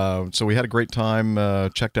 anyway, so we had a great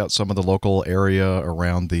time, checked out some of the local area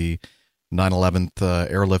around the 9/11th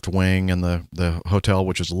airlift wing and the hotel,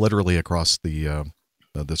 which is literally across the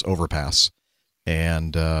this overpass,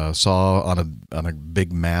 and saw on a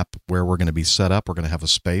big map where we're going to be set up. We're going to have a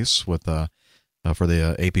space with for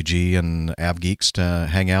the APG and Av Geeks to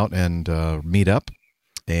hang out and meet up,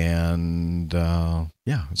 and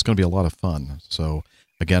it's going to be a lot of fun. So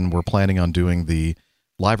again, we're planning on doing the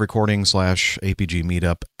live recording / APG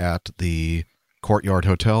meetup at the Courtyard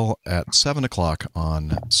Hotel at 7:00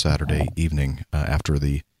 on Saturday evening after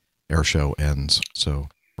the air show ends. So.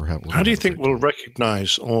 How do you think we'll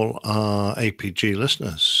recognize all our APG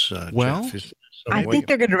listeners? Jeff? I think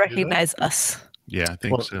they're going to recognize us. Yeah, I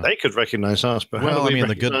think so. They could recognize us, but how do we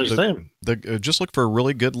recognize them? Just look for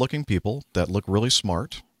really good-looking people that look really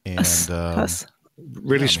smart and us.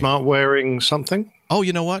 Really smart wearing something. Oh,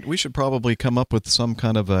 you know what? We should probably come up with some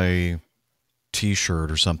kind of a T-shirt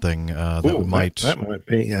or something that might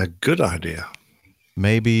be a good idea.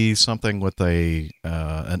 Maybe something with an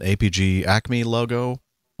APG Acme logo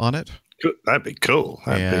on it. That'd be cool.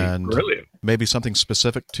 That'd be brilliant. Maybe something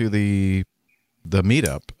specific to the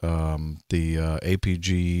meetup. The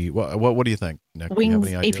APG. What do you think, Nick? Wings. Do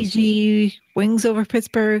you have any ideas? APG Wings over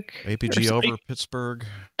Pittsburgh. APG over Pittsburgh.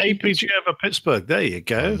 APG over Pittsburgh. There you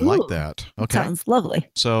go. I like that. Okay. Sounds lovely.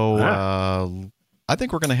 So I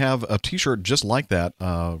think we're going to have a T-shirt just like that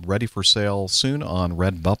ready for sale soon on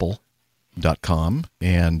Redbubble.com.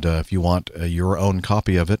 And if you want your own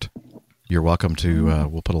copy of it, you're welcome to,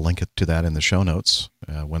 we'll put a link to that in the show notes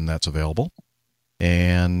when that's available.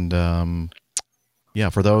 And,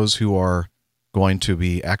 for those who are going to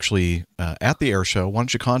be actually at the air show, why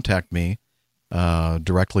don't you contact me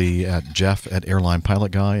directly at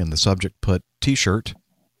Jeff@AirlinePilotGuy, and the subject put T-shirt,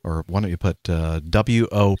 or why don't you put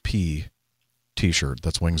WOP T-shirt,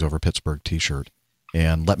 that's Wings Over Pittsburgh T-shirt,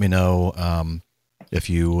 and let me know if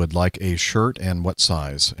you would like a shirt and what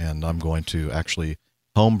size. And I'm going to actually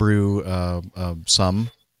homebrew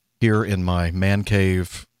some here in my man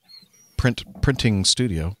cave printing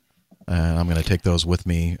studio. And I'm going to take those with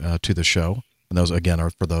me to the show. And those, again, are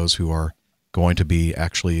for those who are going to be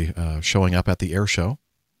actually showing up at the air show.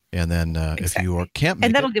 And then if you can't make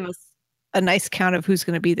and that'll give us a nice count of who's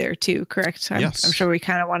going to be there too, correct? Yes. I'm sure we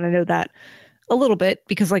kind of want to know that a little bit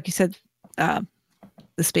because, like you said,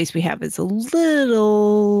 the space we have is a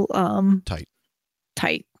little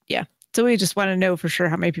tight. Yeah. So we just want to know for sure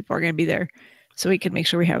how many people are going to be there so we can make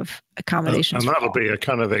sure we have accommodations. And that'll be a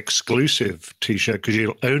kind of exclusive T-shirt because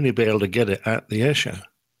you'll only be able to get it at the air show.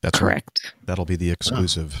 That's correct. Right. That'll be the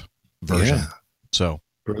exclusive version. Yeah. So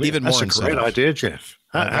brilliant. Even more That's a great idea, Jeff.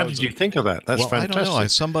 How did you think of that? That's fantastic. I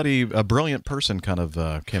don't know. A brilliant person kind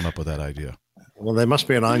of came up with that idea. Well, there must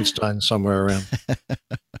be an Einstein somewhere around.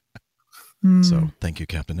 So thank you,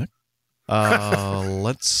 Captain Nick.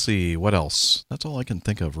 Let's see what else. That's all I can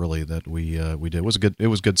think of really that we did. It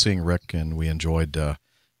was good seeing Rick, and we enjoyed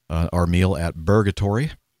our meal at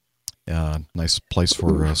Burgatory. Nice place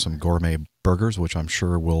for some gourmet burgers, which I'm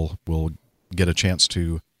sure we'll get a chance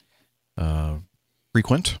to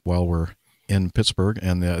frequent while we're in Pittsburgh.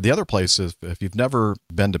 And the other place is, if you've never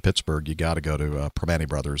been to Pittsburgh, you got to go to Primanti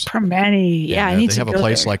Brothers. Primanti, yeah, I need to go there. They have a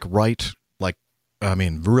place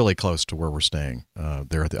really close to where we're staying.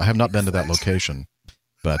 There, I have not been to that location,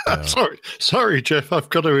 but sorry, Jeff, I've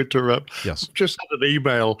got to interrupt. Yes, I've just had an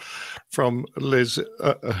email from Liz,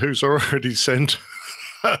 who's already sent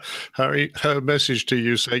her message to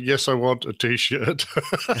you saying, "Yes, I want a T-shirt."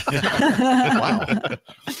 Wow,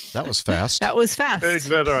 that was fast. That was fast. Is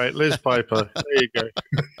that all right, Liz Piper? There you go.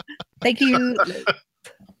 Thank you.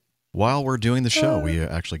 While we're doing the show, we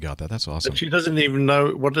actually got that. That's awesome. But she doesn't even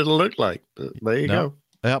know what it'll look like. There you go.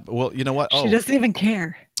 Yeah. Well, you know what? She doesn't even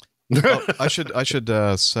care. I should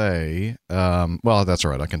say. Well, that's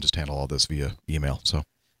all right. I can just handle all this via email. So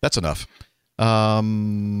that's enough.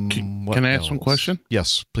 Can I ask one question?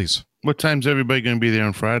 Yes, please. What time's everybody going to be there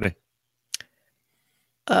on Friday?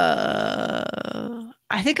 I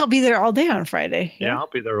think I'll be there all day on Friday. Yeah, I'll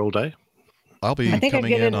be there all day. I'll be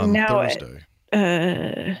coming in on Thursday.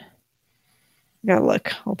 Gotta look.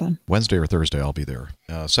 Hold on. Wednesday or Thursday, I'll be there.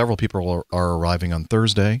 Several people are arriving on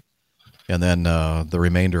Thursday, and then the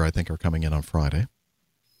remainder, I think, are coming in on Friday.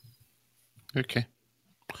 Okay.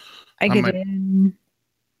 I get in.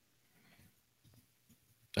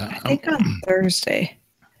 I think on Thursday.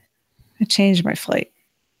 I changed my flight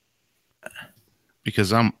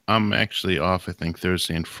because I'm actually off. I think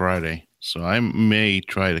Thursday and Friday, so I may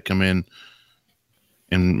try to come in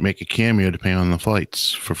and make a cameo depending on the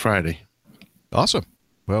flights for Friday. Awesome.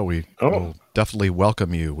 Well, we will definitely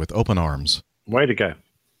welcome you with open arms. Way to go.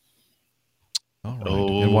 All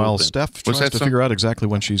right. And while Steph tries to figure out exactly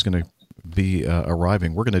when she's going to be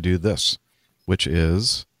arriving, we're going to do this, which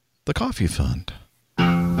is the Coffee Fund.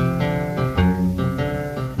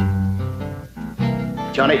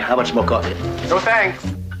 Johnny, how much more coffee? No thanks.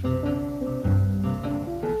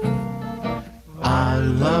 I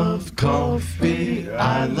love coffee.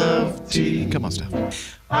 I love tea. Come on,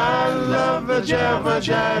 Steph. I love the Java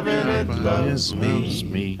Jive and it loves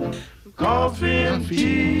me. Coffee and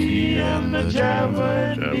tea and the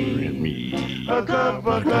Java and me. A cup,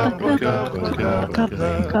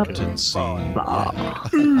 Captain C. All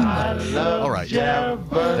right.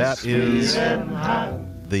 That is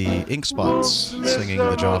the Ink Spots singing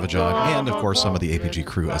the Java Jive, and of course some of the APG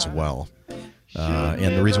crew as well.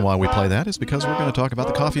 And the reason why we play that is because we're going to talk about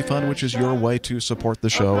the Coffee Fund, which is your way to support the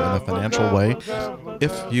show in a financial way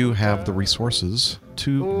if you have the resources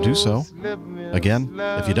to do so. Again,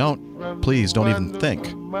 if you don't, please don't even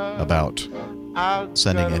think about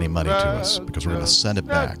sending any money to us, because we're going to send it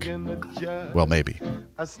back. Well, maybe.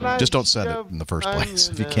 Just don't send it in the first place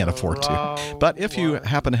if you can't afford to. But if you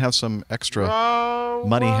happen to have some extra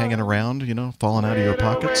money hanging around, falling out of your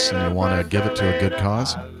pockets, and you want to give it to a good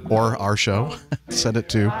cause, or our show, send it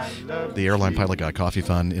to the Airline Pilot Guy Coffee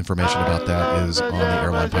Fund. Information about that is on the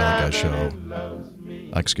Airline Pilot Guy show.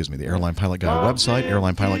 Excuse me, the Airline Pilot Guy website,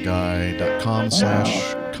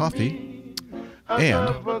 airlinepilotguy.com/coffee.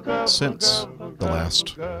 And since the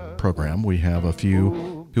last program, we have a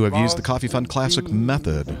few who have used the Coffee Fund Classic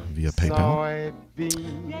method via PayPal.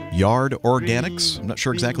 Yard Organics. I'm not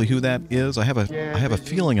sure exactly who that is. I have a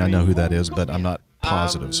feeling I know who that is, but I'm not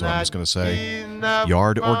positive, so I'm just going to say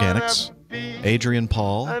Yard Organics, Adrian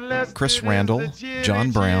Paul, Chris Randall,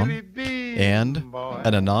 John Brown, and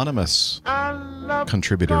an anonymous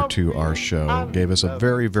contributor to our show gave us a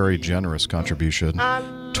very, very generous contribution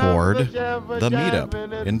toward the meetup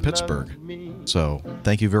in Pittsburgh. So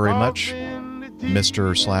thank you very much.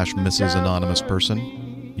 Mr./Mrs. Anonymous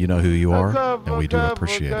Person. You know who you are, and we do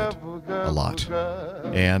appreciate it a lot.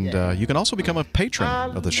 And you can also become a patron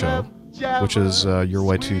of the show, which is your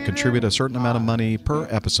way to contribute a certain amount of money per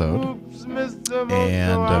episode.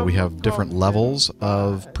 And we have different levels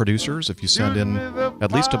of producers. If you send in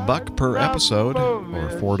at least $1 per episode,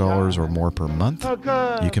 or $4 or more per month,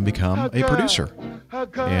 you can become a producer.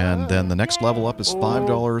 And then the next level up is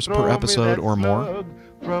 $5 per episode or more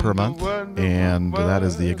per month, and that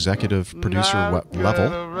is the executive producer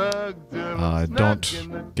level. I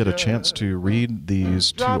don't get a chance to read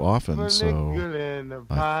these too often, so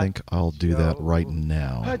I think I'll do that right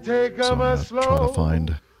now. So I'm going to try to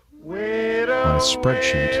find my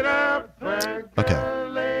spreadsheet.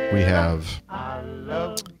 Okay, we have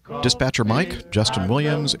Dispatcher Mike, Justin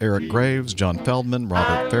Williams, Eric Graves, John Feldman,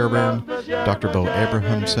 Robert Fairbairn, Dr. Bo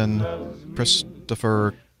Abrahamson,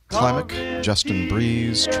 Christopher Klimek, Justin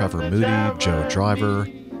Breeze, Trevor Moody, Joe Driver,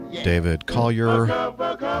 David Collier,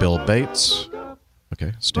 Bill Bates.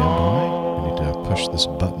 Okay, stand by. We need to push this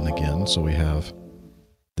button again so we have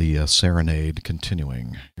the serenade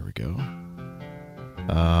continuing. Here we go.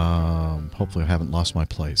 Hopefully I haven't lost my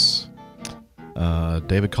place.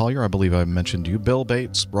 David Collier, I believe I mentioned you. Bill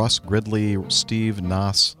Bates, Russ Gridley, Steve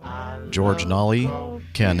Nass, George Nolly,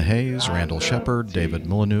 Ken Hayes, Randall Shepard, David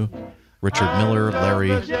Molyneux, Richard Miller, Larry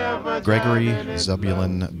Gregory,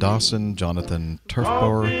 Zebulon Dawson, Jonathan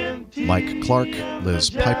Turfbauer, Mike Clark,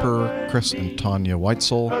 Liz Piper, Chris and Tanya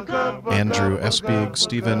Weitzel, Andrew Espig,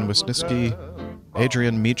 Stephen Wisniewski,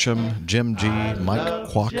 Adrian Meacham, Jim G., Mike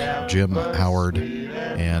Kwok, Jim Howard,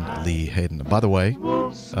 and Lee Hayden. By the way,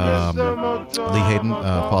 Lee Hayden,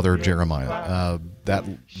 Father Jeremiah. That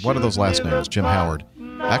one of those last names, Jim Howard,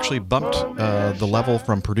 actually bumped the level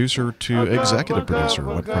from producer to executive producer.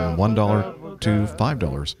 Went from $1 to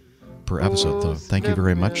 $5 per episode. So thank you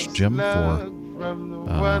very much, Jim, for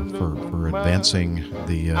advancing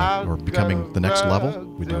or becoming the next level.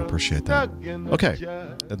 We do appreciate that. Okay,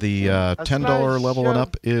 the $10 level and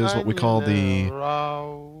up is what we call the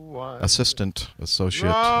associate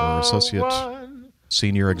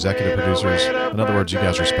senior executive producers. In other words, you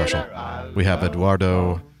guys are special. We have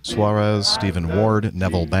Eduardo Suarez, Stephen Ward,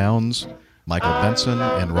 Neville Bounds, Michael Benson,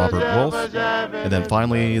 and Robert Wolf. And then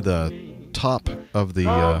finally, the top of the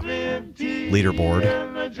leaderboard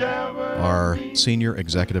are senior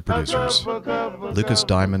executive producers, Lucas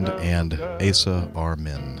Diamond and Asa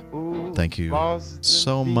Armin. Thank you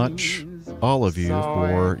so much, all of you,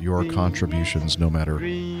 for your contributions, no matter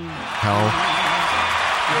how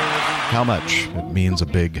much. It means a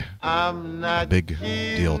big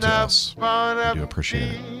deal to us. I do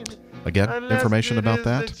appreciate it. Again, information about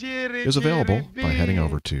that is available by heading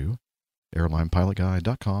over to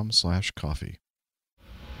airlinepilotguy.com/coffee.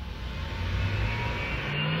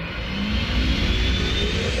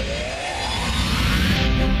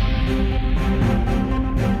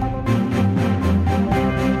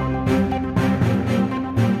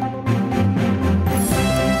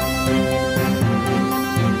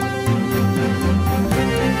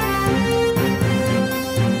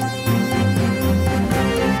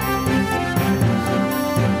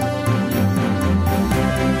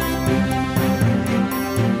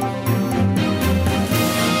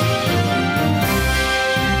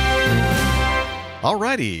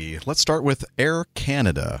 Alrighty, let's start with Air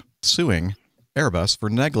Canada suing Airbus for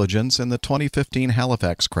negligence in the 2015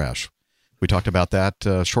 Halifax crash. We talked about that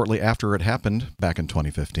shortly after it happened back in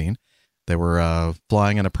 2015. They were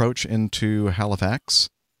flying an approach into Halifax,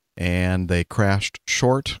 and they crashed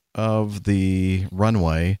short of the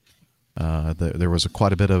runway. There was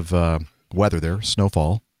quite a bit of weather there,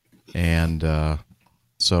 snowfall, and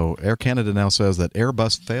so Air Canada now says that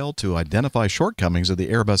Airbus failed to identify shortcomings of the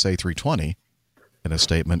Airbus A320 in a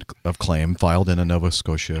statement of claim filed in a Nova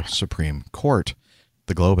Scotia Supreme Court.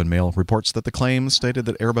 The Globe and Mail reports that the claims stated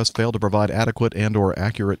that Airbus failed to provide adequate and or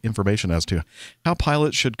accurate information as to how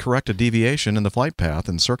pilots should correct a deviation in the flight path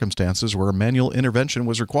in circumstances where manual intervention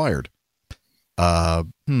was required.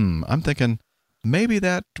 I'm thinking maybe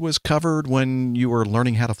that was covered when you were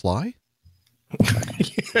learning how to fly?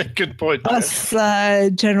 Yeah, good point. Us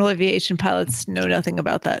general aviation pilots know nothing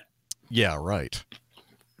about that. Yeah, right.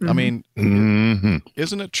 I mean,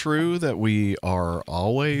 isn't it true that we are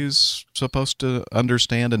always supposed to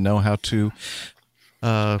understand and know how to,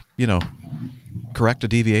 correct a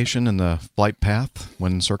deviation in the flight path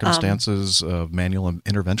when circumstances of manual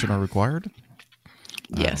intervention are required?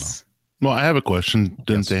 Yes. Well, I have a question.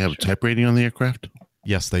 Didn't they have a type rating on the aircraft?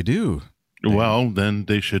 Yes, they do. Well, then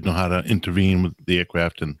they should know how to intervene with the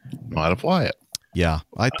aircraft and know how to fly it. Yeah,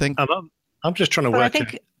 I think... I'm just trying to work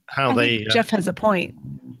out how they... Jeff has a point.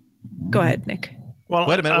 Go ahead, Nick. Well,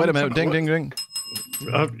 wait a minute. Ding, ding, ding.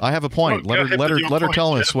 I have a point. Let her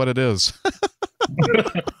tell us what it is.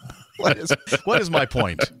 What is my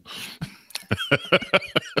point?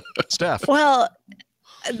 Steph. Well,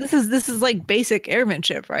 this is like basic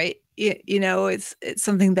airmanship, right? It's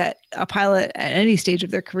something that a pilot at any stage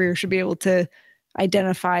of their career should be able to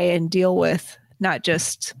identify and deal with, not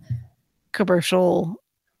just commercial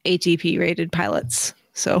ATP rated pilots.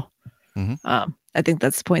 So I think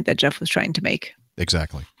that's the point that Jeff was trying to make.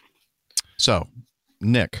 Exactly. So,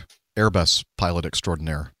 Nick, Airbus pilot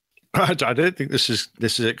extraordinaire. I don't think this is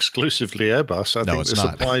exclusively Airbus. I think this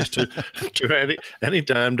applies to any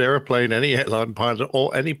damned airplane, any airline pilot,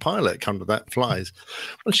 or any pilot come to that flies.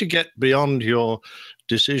 Once you get beyond your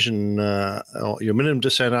decision, or your minimum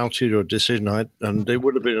descent altitude or decision height, and there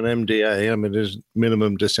would have been an MDA. I mean, there's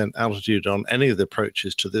minimum descent altitude on any of the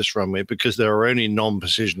approaches to this runway because there are only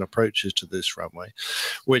non-precision approaches to this runway,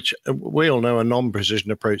 which we all know a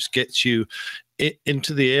non-precision approach gets you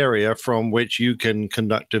into the area from which you can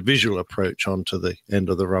conduct a visual approach onto the end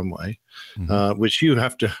of the runway, which you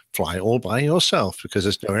have to fly all by yourself because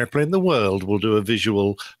there's no airplane in the world will do a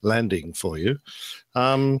visual landing for you.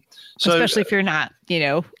 Especially if you're not,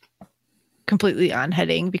 completely on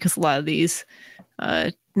heading, because a lot of these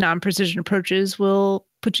non-precision approaches will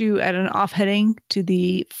put you at an off heading to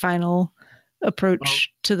the final approach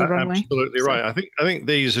to the runway. Absolutely right. I think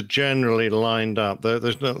these are generally lined up. They're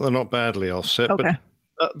not badly offset, okay.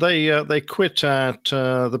 But they quit at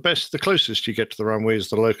the closest you get to the runway is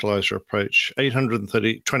the localizer approach,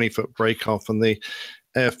 20-foot break off, and the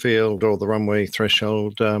airfield or the runway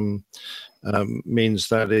threshold means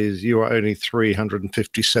that is you are only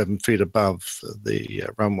 357 feet above the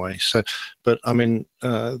runway. So, but I mean,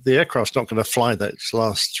 the aircraft's not going to fly that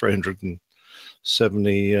last 57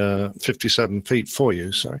 feet for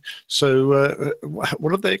you. Sorry. So, what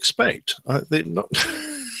do they expect? They're not.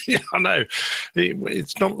 Yeah, I know.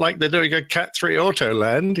 It's not like they're doing a Cat 3 auto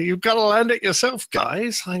land. You've got to land it yourself,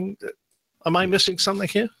 guys. Am I missing something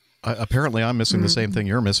here? Apparently, I'm missing the same thing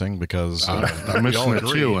you're missing because I'm missing it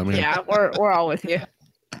too. I mean, yeah, we're all with you.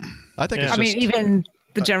 I think. I mean, even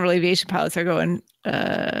the general aviation pilots are going.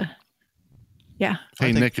 Yeah.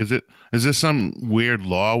 Hey, Nick, is this some weird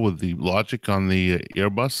law with the logic on the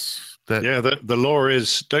Airbus? The law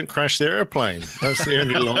is don't crash the airplane. That's the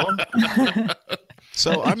only law.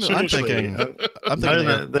 So I'm thinking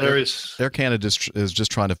Air Canada is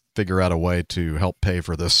just trying to figure out a way to help pay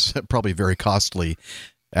for this probably very costly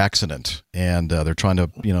accident, and they're trying to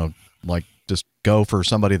just go for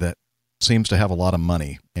somebody that seems to have a lot of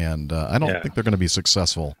money, and I don't think they're going to be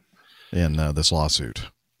successful in this lawsuit.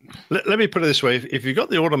 Let me put it this way. If you've got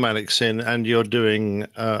the automatics in and you're doing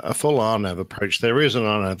a full RNAV approach, there is an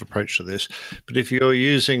RNAV approach to this, but if you're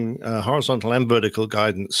using horizontal and vertical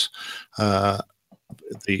guidance,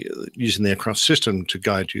 using the aircraft system to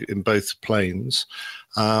guide you in both planes,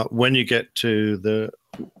 when you get to the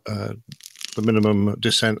minimum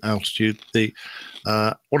descent altitude, the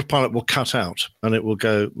autopilot will cut out and it will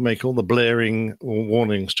make all the blaring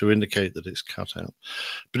warnings to indicate that it's cut out.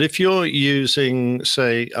 But if you're using,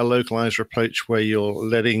 say, a localizer approach where you're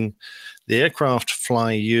letting the aircraft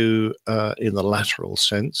fly you in the lateral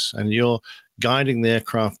sense and you're guiding the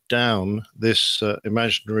aircraft down this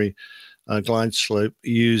imaginary glide slope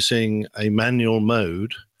using a manual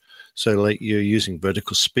mode, so like you're using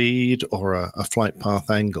vertical speed or a flight path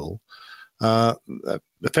angle,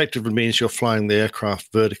 effectively means you're flying the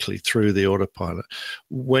aircraft vertically through the autopilot.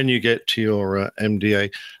 When you get to your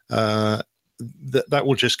MDA, that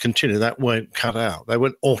will just continue. That won't cut out. They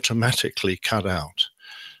won't automatically cut out.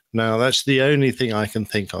 Now, that's the only thing I can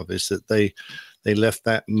think of is that they left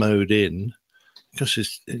that mode in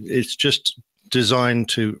because it's just designed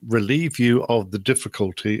to relieve you of the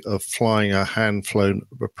difficulty of flying a hand-flown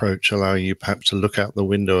approach, allowing you perhaps to look out the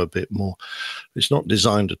window a bit more. It's not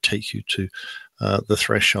designed to take you to the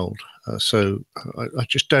threshold. So I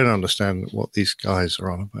just don't understand what these guys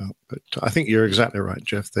are on about. But I think you're exactly right,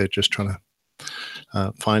 Jeff. They're just trying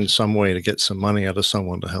to find some way to get some money out of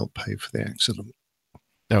someone to help pay for the accident.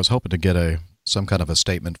 I was hoping to get some kind of a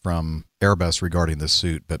statement from Airbus regarding this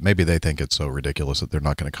suit, but maybe they think it's so ridiculous that they're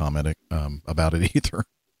not going to comment about it either.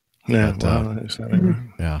 Yeah, but,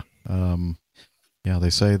 they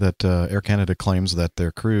say that Air Canada claims that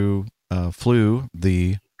their crew flew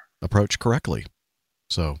the approach correctly.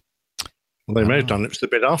 So, well, they may have done it a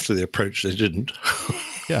bit after the approach. They didn't.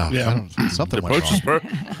 Something.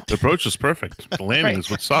 The approach is perfect. The landing is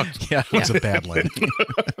what sucked. Yeah, it was a bad landing.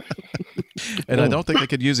 And I don't think they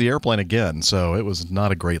could use the airplane again, so it was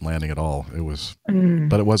not a great landing at all. It was,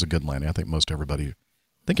 but it was a good landing. I think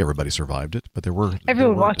think everybody survived it, but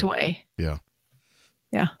everyone walked away. Yeah.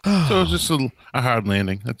 Yeah. So it was just a hard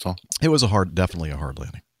landing. That's all. It was definitely a hard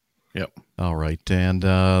landing. Yep. All right. And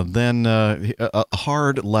then a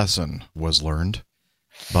hard lesson was learned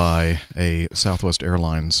by a Southwest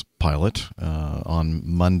Airlines pilot on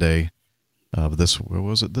Monday of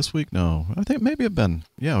was it this week? No, I think maybe it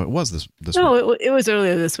was this week. No, it was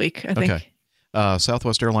earlier this week, I think. Okay.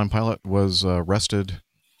 Southwest airline pilot was arrested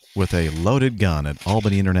with a loaded gun at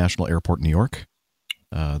Albany International Airport, New York.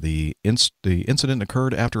 The incident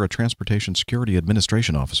occurred after a Transportation Security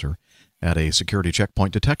Administration officer at a security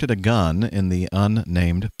checkpoint detected a gun in the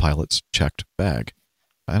unnamed pilot's checked bag.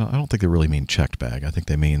 I don't think they really mean checked bag. I think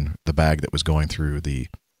they mean the bag that was going through the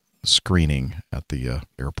screening at the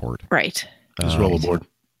airport. Right. His rollerboard.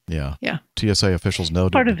 Yeah. Yeah. TSA officials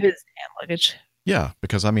noted. Part of his hand luggage. Yeah,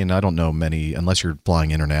 because, I don't know many, unless you're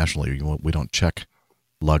flying internationally, we don't check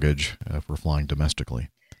luggage if we're flying domestically.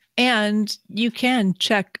 And you can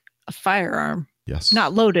check a firearm. Yes.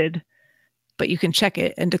 Not loaded, but you can check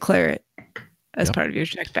it and declare it as part of your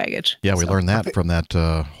checked baggage. Yeah, we learned that from that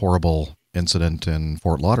horrible incident in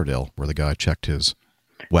Fort Lauderdale where the guy checked his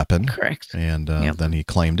weapon. Correct. And then he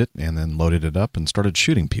claimed it and then loaded it up and started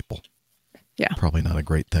shooting people. Yeah. Probably not a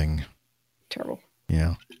great thing. Terrible.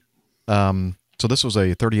 Yeah. So this was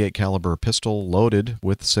a .38 caliber pistol loaded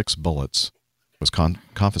with 6 bullets. It was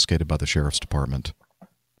confiscated by the sheriff's department.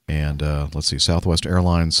 And let's see, Southwest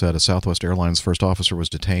Airlines said a Southwest Airlines first officer was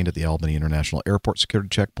detained at the Albany International Airport security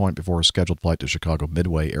checkpoint before a scheduled flight to Chicago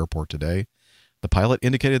Midway Airport today. The pilot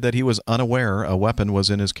indicated that he was unaware a weapon was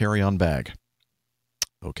in his carry-on bag.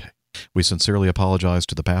 Okay. We sincerely apologize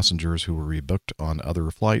to the passengers who were rebooked on other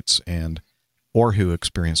flights or who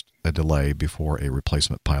experienced a delay before a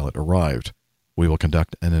replacement pilot arrived. We will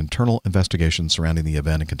conduct an internal investigation surrounding the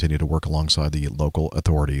event and continue to work alongside the local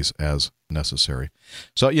authorities as necessary.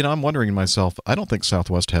 So, I'm wondering to myself, I don't think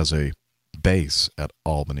Southwest has a base at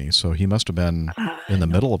Albany, so he must have been in the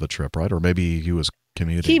middle of a trip, right? Or maybe he was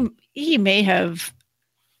commuting. He may have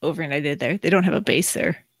overnighted there. They don't have a base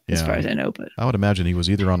there, as far as I know. But I would imagine he was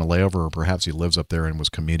either on a layover or perhaps he lives up there and was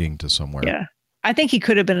commuting to somewhere. Yeah. I think he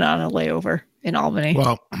could have been on a layover in Albany.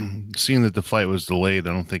 Well, seeing that the flight was delayed,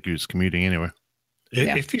 I don't think he was commuting anywhere.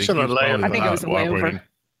 Yeah. If he's on a layover, I think it was a layover.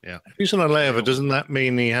 Yeah. If he's on a layover, doesn't that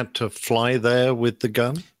mean he had to fly there with the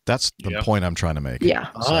gun? That's the point I'm trying to make. Yeah,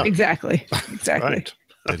 exactly. Right.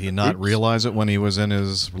 Did he not realize it when he was in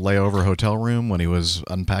his layover hotel room, when he was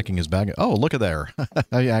unpacking his bag? Oh, look at there.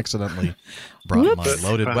 I accidentally brought my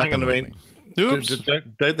loaded weapon with me. Oops.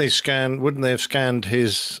 Don't they scan? Wouldn't they have scanned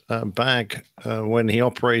his bag when he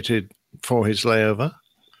operated for his layover?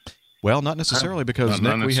 Well, not necessarily, because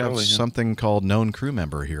not Nick, we have necessarily, something called known crew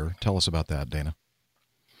member here. Tell us about that, Dana.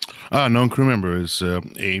 Known crew member is a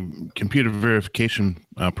computer verification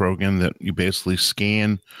program that you basically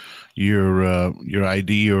scan your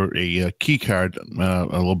ID or a key card, a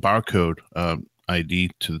little barcode ID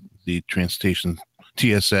to the transportation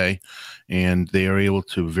TSA, and they are able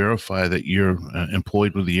to verify that you're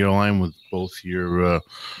employed with the airline with both your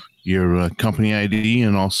company ID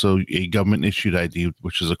and also a government issued ID,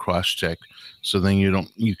 which is a cross check. So then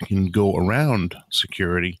you can go around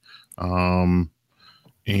security and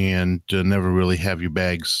never really have your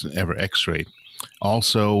bags ever x-rayed.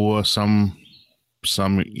 Also, some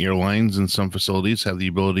airlines and some facilities have the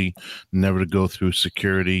ability never to go through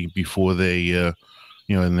security before they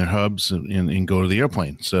in their hubs and go to the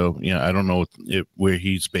airplane. So, I don't know where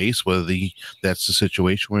he's based, whether that's the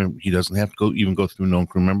situation where he doesn't have to go through known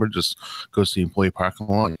crew member, just goes to the employee parking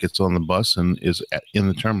lot, gets on the bus, and is in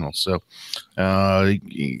the terminal. So, it's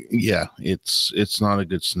not a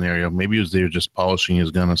good scenario. Maybe he was there just polishing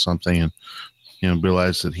his gun or something and,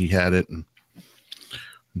 realized that he had it, and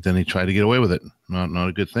then he tried to get away with it. Not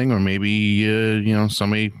a good thing. Or maybe,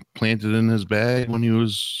 somebody planted it in his bag when he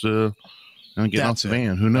was, getting off the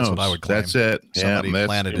van. Who knows? That's what I would claim. That's it. Somebody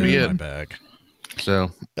planted it in my bag.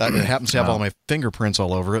 So it happens to have all my fingerprints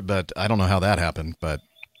all over it, but I don't know how that happened. But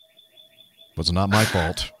it was not my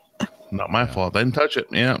fault. Not my fault. I didn't touch it.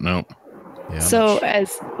 Yeah, no. Yeah, so ooh,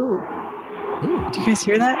 do you guys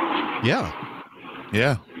hear that? Yeah.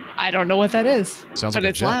 I don't know what that is. Sounds but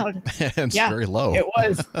like it's a jet. loud. It's very low. It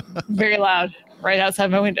was very loud right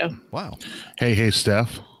outside my window. Wow. Hey,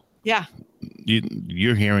 Steph. Yeah.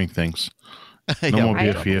 You're hearing things. No Yeah, more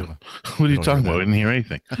beer right. for you. What are you talking about? I didn't hear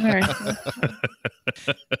anything. All right.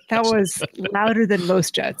 That was louder than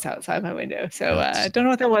most jets outside my window. So I don't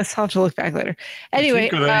know what that was. I'll have to look back later. Anyway.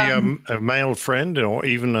 If you've got a male friend or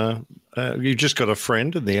even a You just got a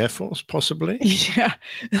friend in the Air Force, possibly? Yeah,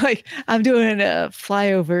 like I'm doing a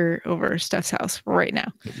flyover over Steph's house right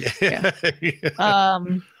now. Yeah. Yeah.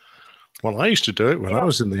 Well, I used to do it when I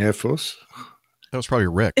was in the Air Force. That was probably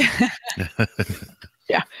Rick.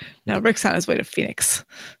 Yeah. Now Rick's on his way to Phoenix.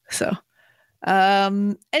 So,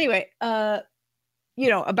 anyway,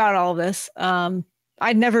 about all of this,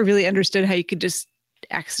 I never really understood how you could just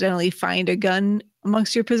accidentally find a gun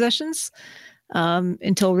amongst your possessions.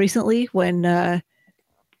 Until recently when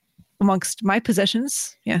amongst my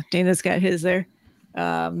possessions, Dana's got his there.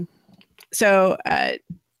 So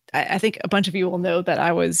I think a bunch of you will know that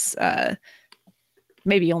I was,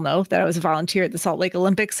 maybe you'll know that I was a volunteer at the Salt Lake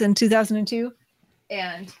Olympics in 2002.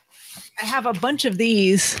 And I have a bunch of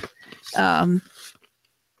these. I don't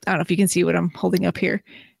know if you can see what I'm holding up here.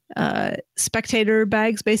 Spectator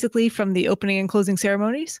bags, basically, from the opening and closing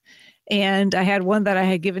ceremonies. And I had one that I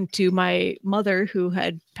had given to my mother who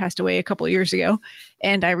had passed away a couple of years ago.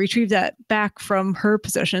 And I retrieved that back from her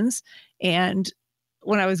possessions. And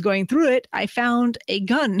when I was going through it, I found a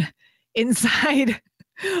gun inside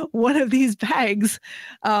one of these bags,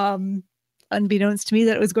 unbeknownst to me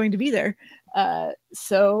that it was going to be there.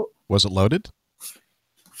 So was it loaded?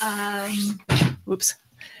 Whoops.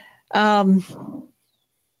 I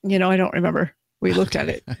don't remember. We looked at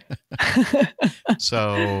it.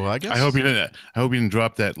 So I guess I hope you didn't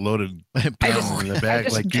drop that loaded barrel in the bag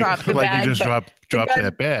you just dropped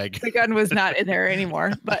that bag. The gun was not in there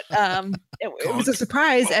anymore, but it was a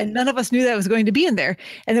surprise, and none of us knew that it was going to be in there.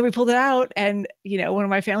 And then we pulled it out, and one of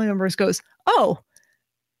my family members goes, "Oh,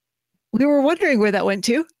 we were wondering where that went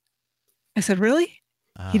to." I said, "Really?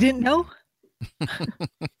 You didn't know?"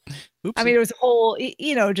 I mean, it was a whole,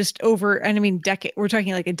 just over, and I mean, decade. We're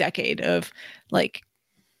talking like a decade of like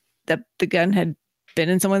the gun had been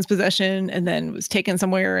in someone's possession and then was taken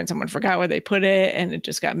somewhere and someone forgot where they put it and it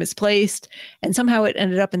just got misplaced and somehow it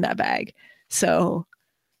ended up in that bag. So,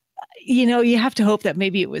 you have to hope that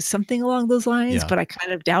maybe it was something along those lines, but I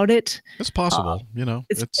kind of doubt it. It's possible,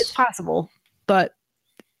 it's possible, but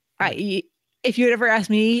if you had ever asked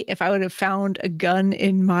me if I would have found a gun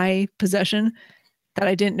in my possession that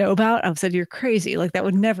I didn't know about, I would have said, you're crazy. Like that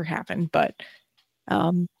would never happen. But,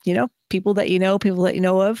 people that you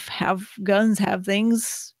know of have guns, have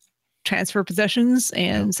things, transfer possessions.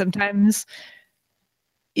 And sometimes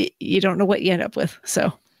you don't know what you end up with.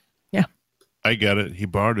 So, yeah. I got it. He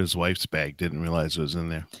borrowed his wife's bag. Didn't realize it was in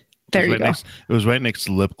there. There you go. It was right next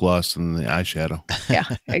to the lip gloss and the eyeshadow. Yeah,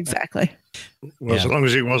 exactly. Well, as long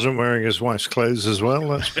as he wasn't wearing his wife's clothes as well,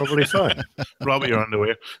 that's probably fine. Probably your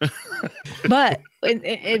underwear. But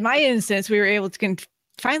in my instance, we were able to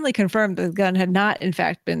finally confirm that the gun had not, in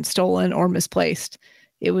fact, been stolen or misplaced.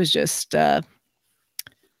 It was just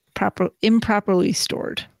improperly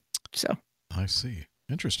stored. So I see.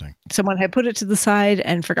 Interesting. Someone had put it to the side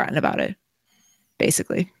and forgotten about it,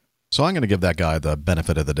 basically. So I'm going to give that guy the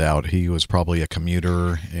benefit of the doubt. He was probably a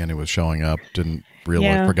commuter and he was showing up, didn't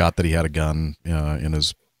realize, forgot that he had a gun in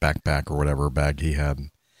his backpack or whatever bag he had.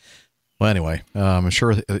 Well, anyway, I'm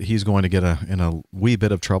sure he's going to get in a wee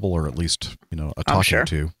bit of trouble, or at least, a talking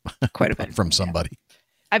to quite a bit from somebody.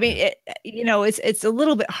 I mean, it's a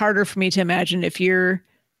little bit harder for me to imagine if you're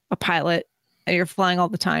a pilot and you're flying all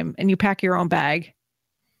the time and you pack your own bag,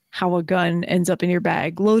 how a gun ends up in your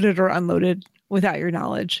bag, loaded or unloaded, without your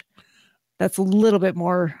knowledge. That's a little bit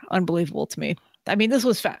more unbelievable to me. I mean,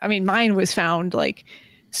 mine was found like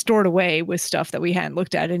stored away with stuff that we hadn't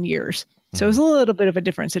looked at in years. So it was a little bit of a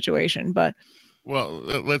different situation, but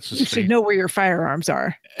let's just you should know where your firearms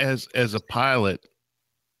are. As a pilot,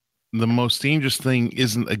 the most dangerous thing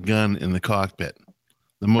isn't a gun in the cockpit.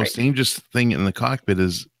 The most dangerous thing in the cockpit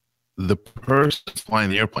is the person flying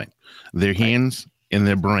the airplane, their hands and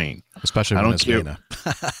their brain. Especially when it's Dana.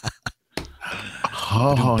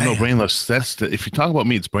 Oh no, brainless. If you talk about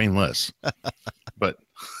me, it's brainless. But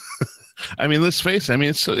I mean, let's face it. I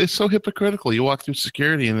mean, it's so hypocritical. You walk through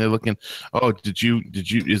security and they're looking. Oh, did you?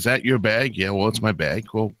 Is that your bag? Yeah, well, it's my bag.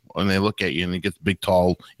 Well, and they look at you and they get the big,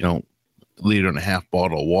 tall, 1.5-liter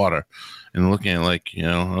bottle of water, and looking at it like,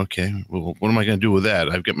 okay, well, what am I going to do with that?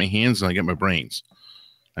 I've got my hands and I got my brains.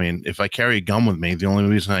 I mean, if I carry a gun with me, the only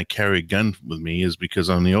reason I carry a gun with me is because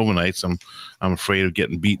on the overnights, I'm afraid of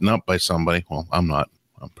getting beaten up by somebody. Well, I'm not.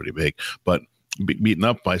 I'm pretty big, but beaten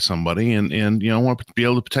up by somebody, and I want to be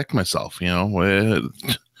able to protect myself.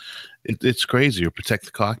 It's crazy to protect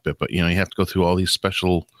the cockpit, but you have to go through all these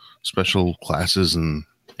special classes and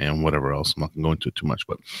whatever else. I'm not going to go into it too much,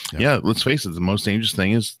 but yeah, let's face it. The most dangerous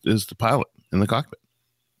thing is the pilot in the cockpit.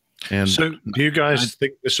 And so, do you guys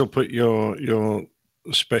think this will put your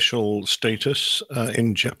special status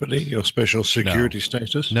in jeopardy, your special security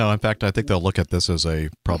status? No, in fact, I think they'll look at this as a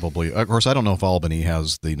probably, of course, I don't know if Albany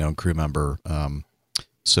has the known crew member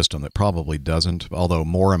system. That probably doesn't, although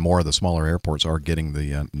more and more of the smaller airports are getting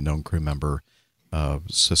the known crew member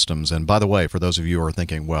systems. And by the way, for those of you who are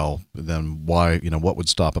thinking, well, then why, what would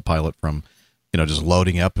stop a pilot from, just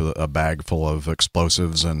loading up a bag full of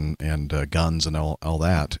explosives and guns and all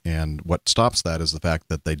that? And what stops that is the fact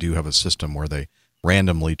that they do have a system where they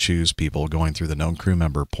randomly choose people going through the known crew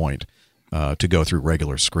member point to go through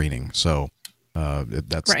regular screening. So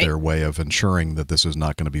that's their way of ensuring that this is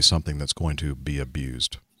not going to be something that's going to be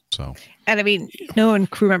abused. So, and I mean, known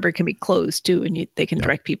crew member can be closed too, and they can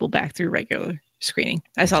direct people back through regular screening.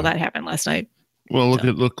 I saw that happen last night. Well, look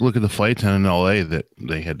at the flight attendant in L.A. that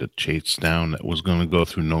they had to chase down that was going to go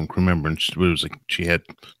through known crew member, and she had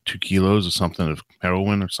 2 kilos or something of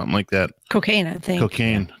heroin or something like that. Cocaine, I think.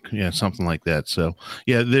 Cocaine, yeah, something like that. So,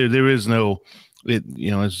 yeah, there is no,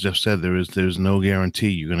 as Jeff said, there's no guarantee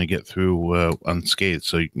you're going to get through unscathed.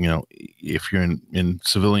 So, if you're in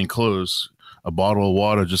civilian clothes, a bottle of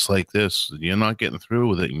water just like this, you're not getting through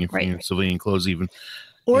with it. If you're in civilian clothes, even.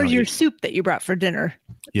 Or your soup that you brought for dinner.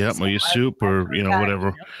 Yeah, or your soup, or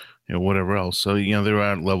whatever, whatever else. So there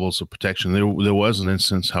are levels of protection. There was an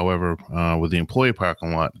instance, however, with the employee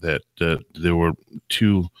parking lot that there were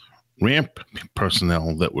 2 ramp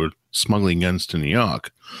personnel that were smuggling guns to New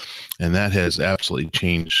York, and that has absolutely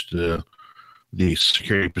changed the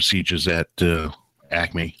security procedures at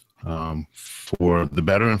Acme for the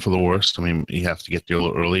better and for the worse. I mean, you have to get there a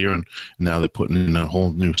little earlier, and now they're putting in a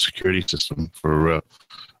whole new security system for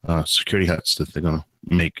security huts that they're going to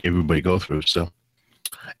make everybody go through. So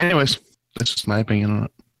anyways, that's just my opinion on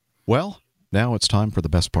it. Well, now it's time for the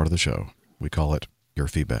best part of the show. We call it Your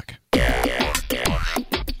Feedback.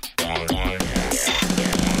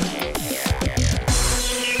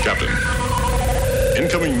 Captain,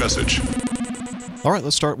 incoming message. All right,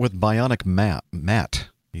 let's start with Bionic Matt.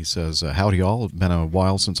 He says, howdy all. It's been a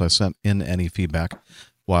while since I sent in any feedback.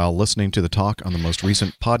 While listening to the talk on the most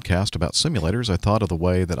recent podcast about simulators, I thought of the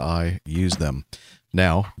way that I use them.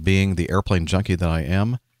 Now, being the airplane junkie that I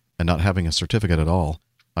am, and not having a certificate at all,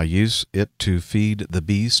 I use it to feed the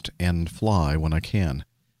beast and fly when I can.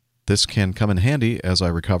 This can come in handy as I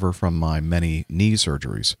recover from my many knee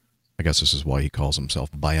surgeries. I guess this is why he calls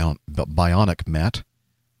himself Bionic Matt.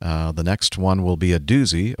 The next one will be a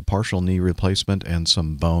doozy, a partial knee replacement, and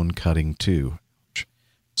some bone cutting too.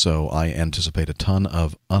 So I anticipate a ton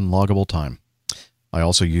of unloggable time. I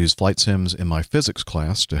also use flight sims in my physics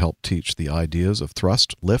class to help teach the ideas of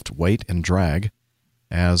thrust, lift, weight, and drag.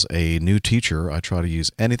 As a new teacher, I try to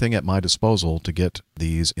use anything at my disposal to get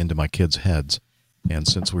these into my kids' heads. And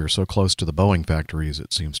since we are so close to the Boeing factories,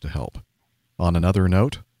 it seems to help. On another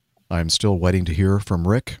note, I'm still waiting to hear from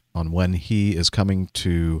Rick on when he is coming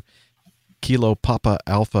to Kilo Papa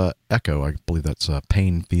Alpha Echo. I believe that's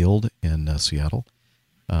Payne Field in Seattle.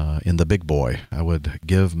 In the big boy, I would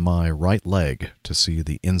give my right leg to see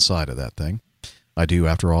the inside of that thing. I do,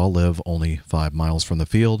 after all, live only 5 miles from the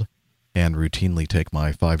field and routinely take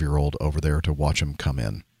my 5-year-old over there to watch him come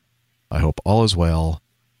in. I hope all is well,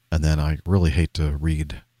 and then I really hate to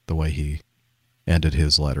read the way he ended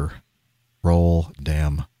his letter. Roll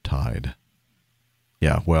damn Tide.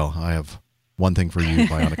 Yeah, well, I have one thing for you,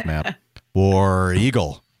 Bionic Matt. War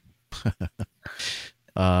Eagle.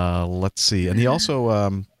 Let's see. And he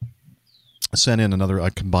also sent in I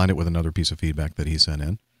combined it with another piece of feedback that he sent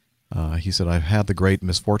in. He said, I've had the great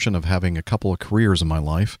misfortune of having a couple of careers in my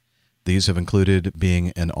life. These have included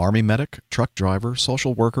being an Army medic, truck driver,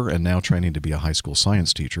 social worker, and now training to be a high school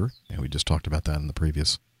science teacher. And we just talked about that in the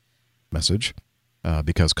previous message.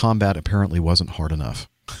 Because combat apparently wasn't hard enough.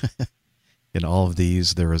 In all of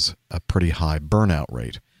these, there is a pretty high burnout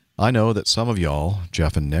rate. I know that some of y'all,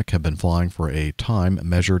 Jeff and Nick, have been flying for a time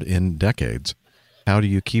measured in decades. How do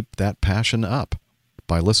you keep that passion up?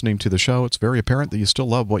 By listening to the show, it's very apparent that you still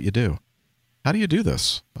love what you do. How do you do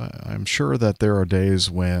this? I'm sure that there are days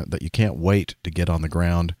that you can't wait to get on the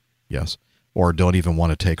ground, yes, or don't even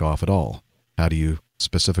want to take off at all. How do you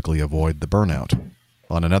specifically avoid the burnout?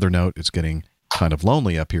 On another note, it's getting kind of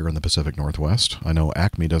lonely up here in the Pacific Northwest. I know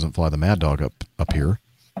Acme doesn't fly the Mad Dog up here.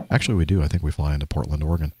 Actually, we do. I think we fly into Portland,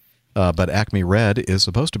 Oregon. But Acme Red is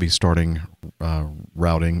supposed to be starting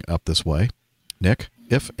routing up this way. Nick,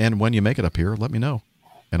 if and when you make it up here, let me know,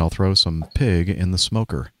 and I'll throw some pig in the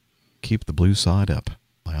smoker. Keep the blue side up.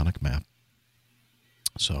 Bionic Map.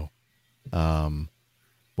 So,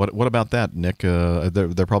 what about that, Nick?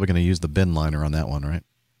 They're probably going to use the bin liner on that one, right?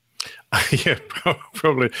 Yeah,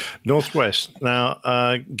 probably northwest.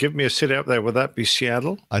 Now, give me a city up there. Would that be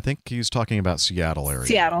Seattle? I think he's talking about Seattle area.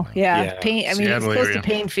 Seattle, yeah. Payne, I mean, Seattle it's close area. to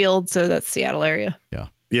Payne Field, so that's Seattle area. Yeah.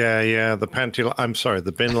 Yeah.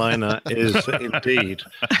 The bin liner is indeed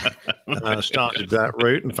started that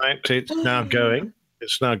route. In fact, it's now going.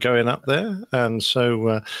 It's now going up there, and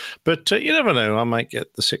so, but you never know. I might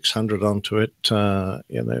get the 600 onto it,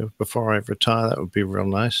 before I retire. That would be real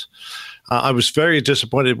nice. I was very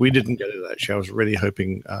disappointed we didn't get it actually. I was really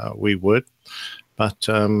hoping we would, but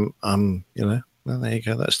well, there you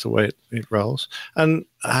go. That's the way it rolls. And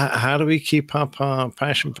how do we keep up our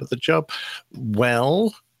passion for the job?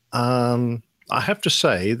 Well, I have to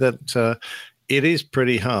say that. It is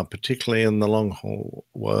pretty hard, particularly in the long haul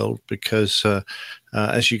world, because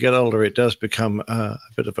as you get older, it does become a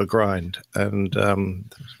bit of a grind, and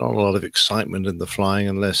there's not a lot of excitement in the flying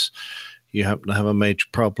unless you happen to have a major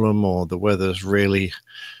problem or the weather's really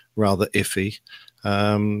rather iffy.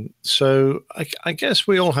 So I guess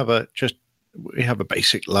we all have a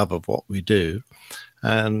basic love of what we do,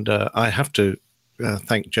 and I have to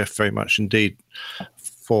thank Jeff very much indeed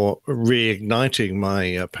for reigniting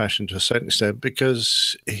my passion to a certain extent,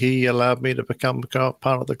 because he allowed me to become part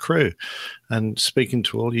of the crew. And speaking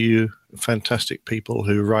to all you fantastic people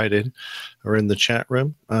who write in, are in the chat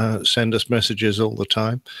room, send us messages all the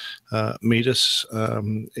time, meet us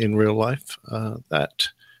in real life,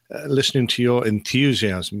 listening to your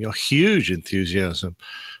enthusiasm, your huge enthusiasm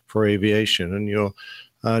for aviation, and your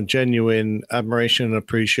genuine admiration and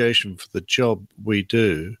appreciation for the job we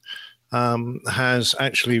do, has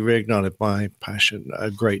actually reignited my passion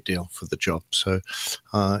a great deal for the job. So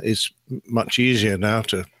it's much easier now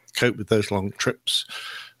to cope with those long trips.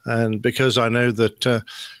 And because I know that, at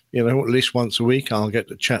least once a week, I'll get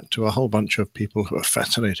to chat to a whole bunch of people who are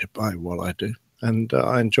fascinated by what I do. And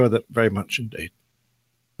I enjoy that very much indeed.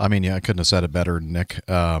 I mean, yeah, I couldn't have said it better, Nick.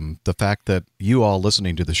 The fact that you all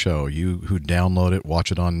listening to the show, you who download it,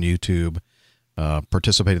 watch it on YouTube,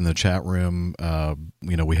 participate in the chat room.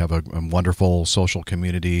 We have a wonderful social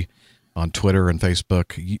community on Twitter and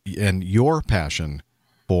Facebook, and your passion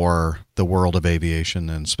for the world of aviation,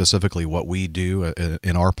 and specifically what we do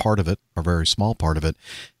in our part of it, our very small part of it,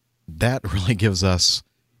 that really gives us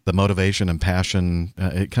the motivation and passion.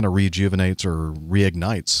 It kind of rejuvenates or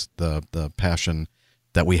reignites the passion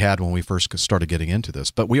that we had when we first started getting into this.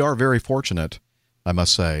 But we are very fortunate, I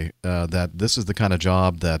must say, that this is the kind of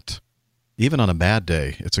job that, even on a bad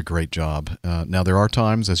day, it's a great job. Now, there are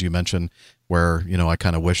times, as you mentioned, where, I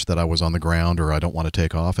kind of wish that I was on the ground or I don't want to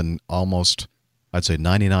take off. And almost, I'd say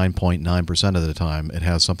 99.9% of the time, it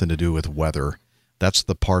has something to do with weather. That's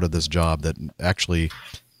the part of this job that actually,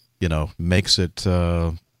 makes it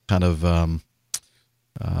kind of, well,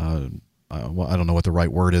 I don't know what the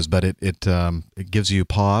right word is, but it gives you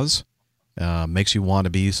pause, makes you want to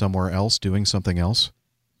be somewhere else, doing something else.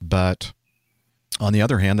 But on the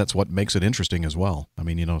other hand, that's what makes it interesting as well. I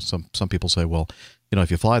mean, some people say, well,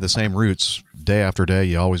 if you fly the same routes day after day,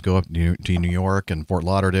 you always go up to New York and Fort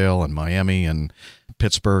Lauderdale and Miami and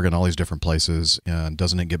Pittsburgh and all these different places, and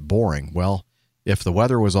doesn't it get boring? Well, if the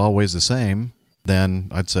weather was always the same, then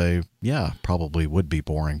I'd say, yeah, probably would be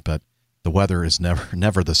boring. But the weather is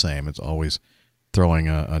never the same. It's always throwing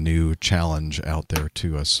a new challenge out there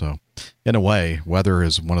to us. So in a way, weather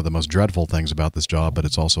is one of the most dreadful things about this job, but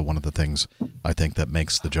it's also one of the things I think that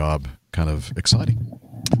makes the job kind of exciting.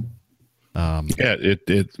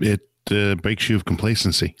 It breaks you of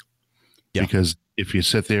complacency. Yeah. Because if you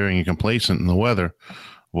sit there and you're complacent in the weather,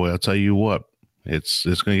 boy, I'll tell you what, it's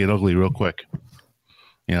going to get ugly real quick.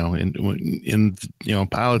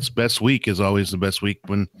 Pilot's best week is always the best week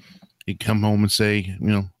when you come home and say,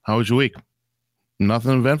 how was your week?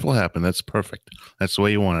 Nothing eventful happened. That's perfect. That's the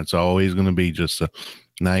way you want it. It's always going to be just a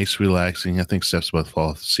nice, relaxing. I think Steph's about to fall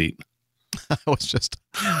off the seat. I was just,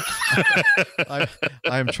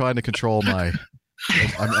 I'm trying to control my,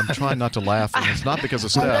 I'm trying not to laugh, and it's not because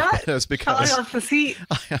of Steph. It's because falling off the seat.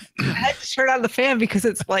 I had to turn on the fan because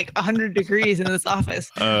it's like 100 degrees in this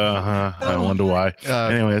office. I wonder why.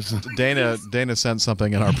 Anyways, Dana sent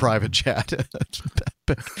something in our private chat.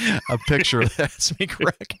 A picture that's me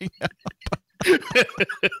cracking up.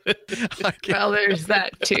 Well, there's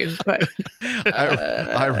that too, but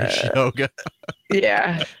Irish yoga.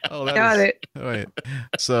 Yeah, got it. Wait,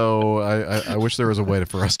 so I wish there was a way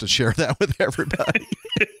for us to share that with everybody.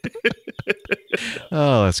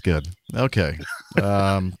 Oh, that's good. Okay,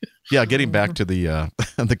 getting back to the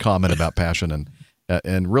comment about passion,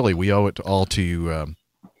 and really we owe it all to you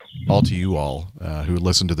all who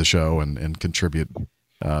listen to the show and contribute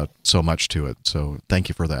so much to it. So thank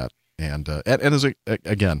you for that. And as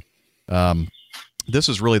again, this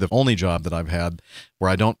is really the only job that I've had where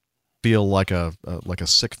I don't feel like a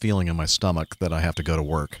sick feeling in my stomach that I have to go to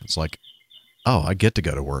work. It's like, oh, I get to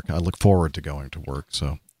go to work. I look forward to going to work.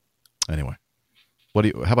 So anyway,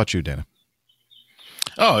 how about you, Dana?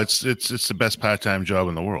 Oh, it's the best part-time job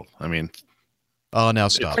in the world. I mean, oh, now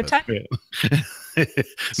stop it.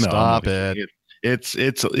 Stop it.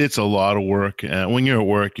 It's a lot of work. When you're at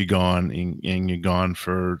work, you're gone, and you're gone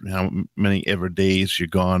for how many ever days you're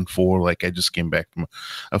gone for. Like I just came back from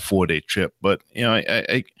a 4-day trip, but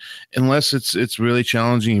I unless it's really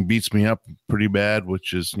challenging and beats me up pretty bad,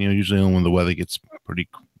 which is usually when the weather gets pretty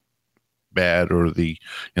bad or the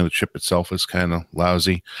trip itself is kind of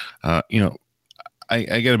lousy.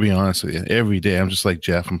 I got to be honest with you. Every day, I'm just like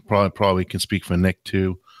Jeff. I'm probably can speak for Nick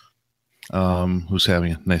too. Who's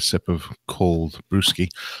having a nice sip of cold brewski.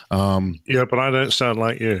 Yeah, but I don't sound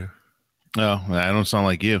like you. No, I don't sound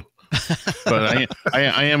like you. But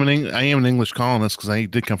I am an English colonist because I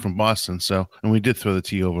did come from Boston. So, and we did throw the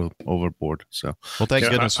tea overboard. So, well, thank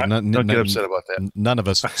goodness. Don't get upset about that. None of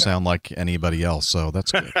us sound like anybody else, so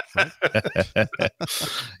that's good. Right?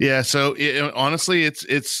 Yeah. So honestly, it's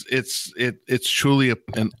truly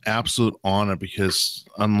an absolute honor because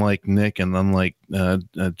unlike Nick and unlike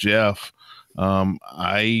Jeff,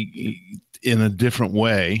 in a different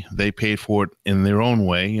way, they paid for it in their own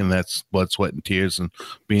way, and that's blood, sweat, and tears, and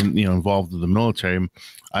being involved in the military.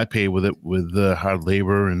 I pay with it with hard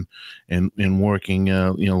labor and working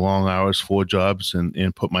long hours, 4 jobs,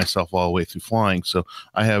 and put myself all the way through flying. So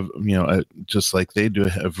I have just like they do,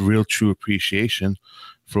 have real true appreciation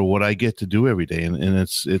for what I get to do every day, and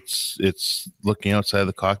it's looking outside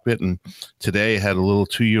the cockpit. And today I had a little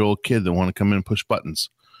 2-year-old kid that wanted to come in and push buttons.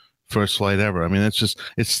 First flight ever. I mean, it's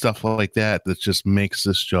stuff like that just makes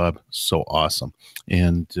this job so awesome.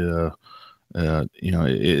 And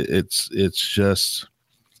it's just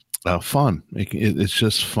fun. It's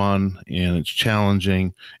just fun, and it's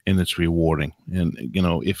challenging, and it's rewarding. And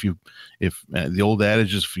if the old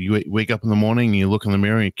adage is, if you wake up in the morning and you look in the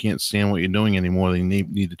mirror and you can't stand what you're doing anymore, then you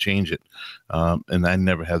need to change it. And I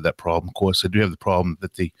never had that problem. Of course, I do have the problem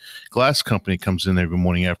that the glass company comes in every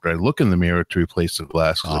morning after I look in the mirror to replace the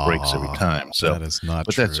glass because it breaks every time. So that is not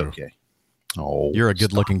but true. That's okay. Oh, you're a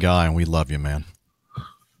good-looking guy, and we love you, man.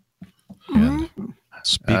 And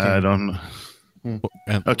speaking, I don't.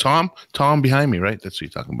 Tom behind me, right? That's what you're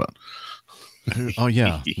talking about. Oh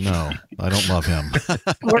yeah, no, I don't love him.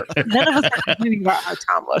 None of us are complaining about how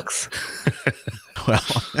Tom looks. Well,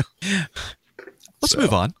 let's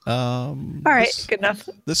move on. All right, good enough.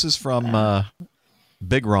 This is from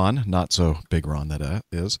Big Ron, not so Big Ron that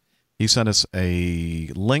is. He sent us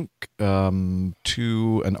a link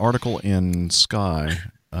to an article in Sky,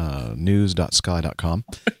 news.sky.com.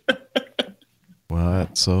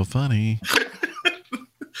 What's so funny?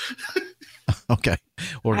 Okay.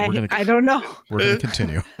 I don't know. We're going to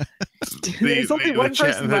continue. There's only one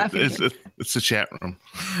person laughing. It's the chat room.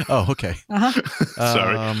 Oh, okay.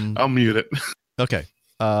 Sorry. I'll mute it. Okay.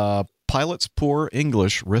 Pilot's poor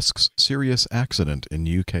English risks serious accident in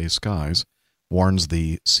UK skies, warns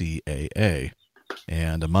the CAA.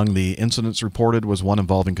 And among the incidents reported was one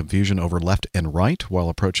involving confusion over left and right while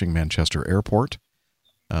approaching Manchester Airport.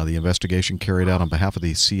 The investigation carried out on behalf of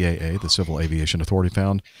the CAA, the Civil Aviation Authority,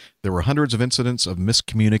 found there were hundreds of incidents of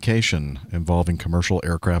miscommunication involving commercial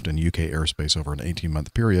aircraft in UK airspace over an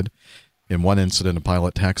 18-month period. In one incident, a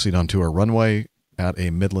pilot taxied onto a runway at a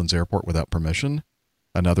Midlands airport without permission.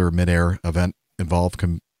 Another mid-air event involved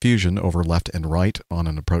confusion over left and right on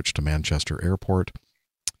an approach to Manchester Airport.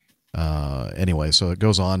 Anyway, so it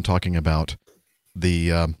goes on talking about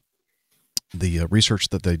the research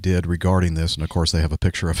that they did regarding this, and of course they have a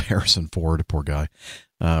picture of Harrison Ford, poor guy,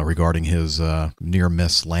 regarding his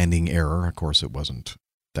near-miss landing error. Of course, it wasn't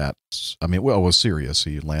that. I mean, well, it was serious.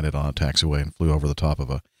 He landed on a taxiway and flew over the top of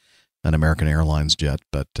an American Airlines jet,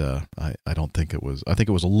 but I don't think it was. I think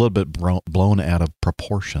it was a little bit blown out of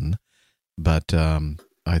proportion. But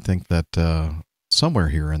I think that somewhere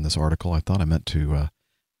here in this article, I thought I meant to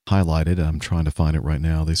highlight it. I'm trying to find it right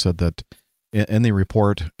now. They said that in the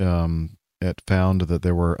report. It found that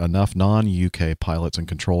there were enough non-UK pilots and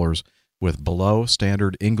controllers with below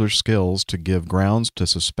standard English skills to give grounds to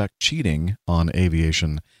suspect cheating on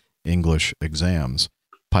aviation English exams.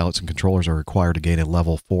 Pilots and controllers are required to gain a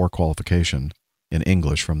level 4 qualification in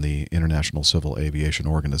English from the International Civil Aviation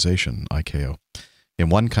Organization, ICAO. In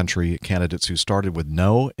one country, candidates who started with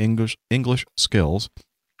no English skills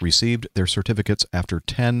received their certificates after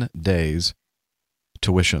 10 days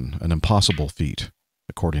tuition, an impossible feat,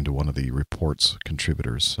 according to one of the report's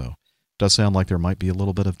contributors. So it does sound like there might be a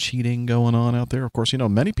little bit of cheating going on out there. Of course,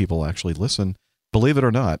 many people actually listen, believe it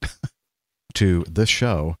or not. to this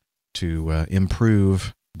show to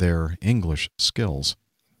improve their English skills.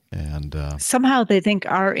 And somehow they think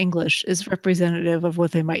our English is representative of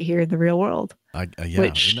what they might hear in the real world.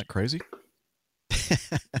 Isn't that crazy?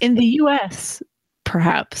 In the U.S.,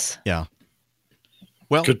 perhaps. Yeah.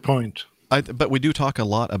 Well, good point. But we do talk a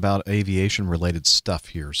lot about aviation-related stuff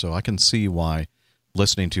here, so I can see why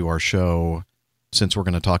listening to our show, since we're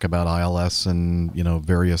going to talk about ILS and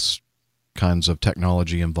various kinds of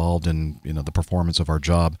technology involved in the performance of our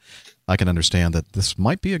job, I can understand that this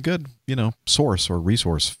might be a good source or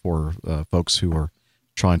resource for folks who are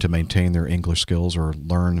trying to maintain their English skills or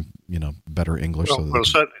learn better English.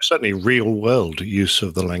 Certainly real world use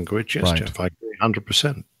of the language. Yes, right. Jeff, I agree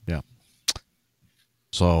 100%. Yeah.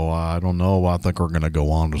 So I don't know. I think we're going to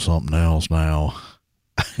go on to something else now.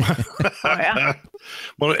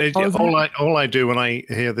 Well, all I do when I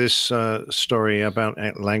hear this story about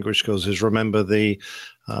language skills is remember the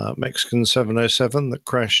Mexican 707 that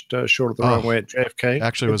crashed short of the runway at JFK.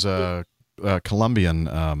 Actually, it was a Colombian.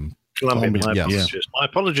 Colombian. My yes. apologies. My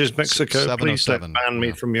apologies, Mexico. Please don't ban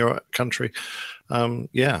me from your country.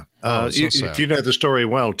 If you know the story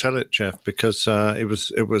well, tell it, Jeff, because it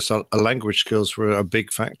was a language skills were a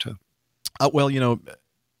big factor.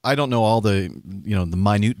 I don't know all the the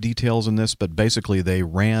minute details in this, but basically they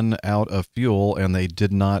ran out of fuel and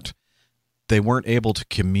they weren't able to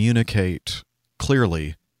communicate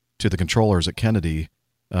clearly to the controllers at Kennedy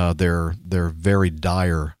their very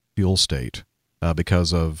dire fuel state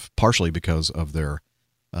partially because of their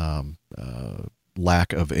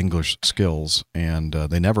lack of English skills, and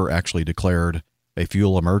they never actually declared a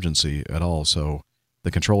fuel emergency at all. So the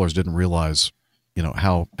controllers didn't realize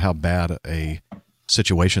how bad a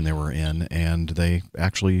situation they were in, and they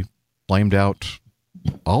actually flamed out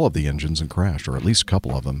all of the engines and crashed, or at least a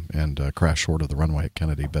couple of them, and crashed short of the runway at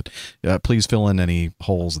Kennedy. But please fill in any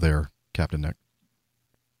holes there, Captain Nick.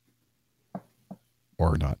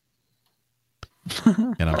 Or not.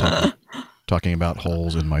 And I'm talking about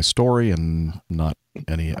holes in my story and not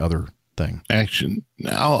any other thing. Action.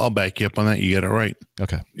 I'll back you up on that. You get it right.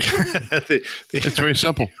 Okay. It's very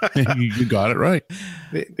simple. You got it right.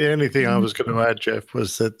 The only thing I was going to add, Jeff,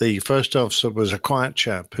 was that the first officer was a quiet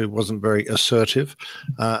chap who wasn't very assertive.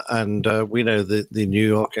 And we know that the New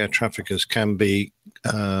York air traffickers can be,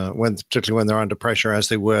 particularly when they're under pressure, as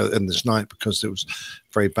they were in this night because it was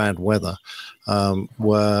very bad weather,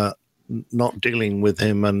 were not dealing with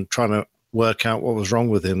him and trying to work out what was wrong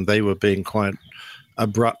with him. They were being quite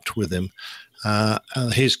abrupt with him.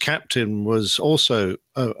 His captain was also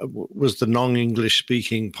was the non-English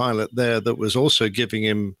speaking pilot there that was also giving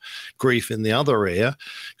him grief in the other ear,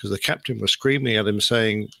 because the captain was screaming at him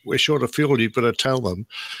saying, "We're short of fuel, you've got to tell them."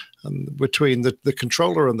 And between the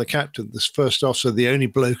controller and the captain, this first officer, the only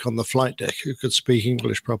bloke on the flight deck who could speak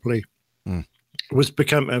English properly, was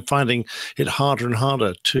finding it harder and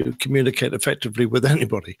harder to communicate effectively with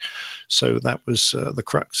anybody. So that was the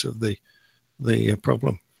crux of the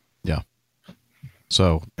problem. Yeah.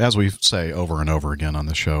 So as we say over and over again on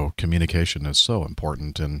the show, communication is so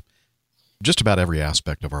important in just about every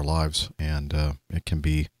aspect of our lives, and it can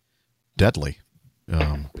be deadly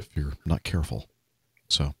if you're not careful.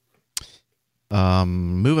 So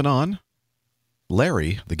moving on,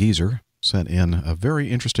 Larry, the geezer, sent in a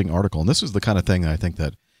very interesting article, and this is the kind of thing I think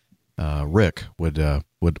that Rick would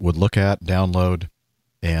look at, download,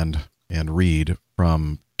 and read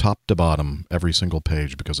from top to bottom, every single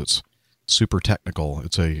page, because it's super technical.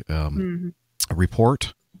 It's a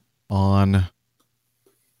report on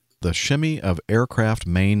the shimmy of aircraft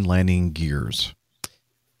main landing gears,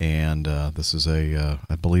 and this is I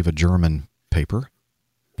believe a German paper.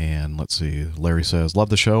 And let's see, Larry says, "Love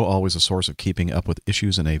the show, always a source of keeping up with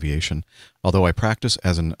issues in aviation. Although I practice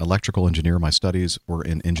as an electrical engineer, my studies were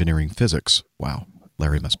in engineering physics." Wow,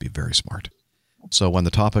 Larry must be very smart. So when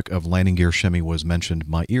the topic of landing gear shimmy was mentioned,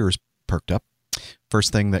 my ears perked up.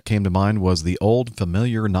 First thing that came to mind was the old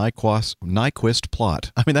familiar Nyquist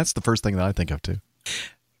plot. I mean, that's the first thing that I think of, too.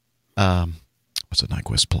 What's a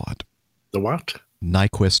Nyquist plot? The what?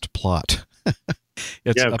 Nyquist plot.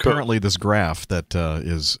 It's apparently this graph that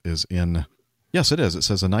is in... Yes, it is. It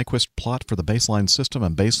says a Nyquist plot for the baseline system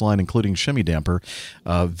and baseline including shimmy damper.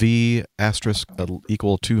 V asterisk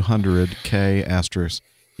equal 200, K asterisk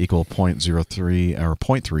equal 0.03 or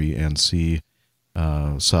 0.3, and C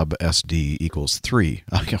sub SD equals 3.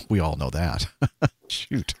 We all know that.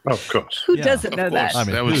 Shoot. Of course. Who doesn't know that? I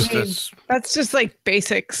mean, that's just like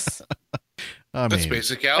basics. That's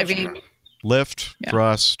basic algebra. Lift,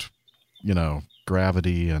 thrust,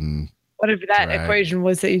 gravity, and whatever that drag. equation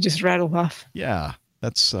was that you just rattled off. Yeah,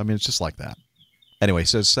 it's just like that. Anyway, it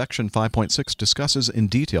says Section 5.6 discusses in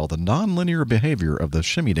detail the nonlinear behavior of the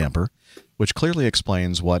shimmy damper, which clearly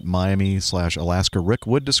explains what Miami/Alaska Rick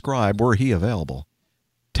would describe were he available.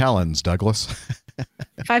 Talons, Douglas.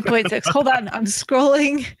 5.6. Hold on. I'm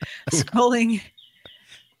scrolling.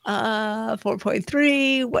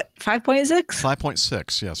 4.3. What? 5.6?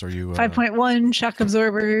 5.6. Yes. Are you? 5.1 shock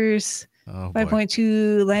absorbers. Oh,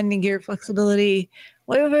 5.2 landing gear flexibility.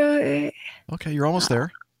 Wait. Okay, you're almost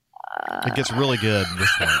there. It gets really good at this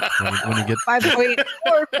point. When you get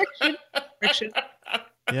 5.4 friction.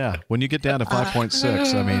 Yeah, when you get down to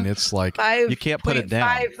 5.6, I mean, it's like you can't put it down.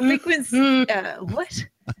 5 frequency. What?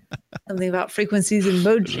 Something about frequencies and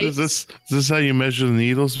mode shapes. Is this how you measure the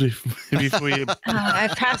needles before you?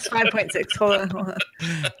 I've passed 5.6. Hold on.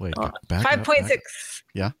 Wait, back 5.6.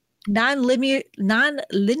 Yeah. Non-linear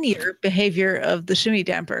behavior of the shimmy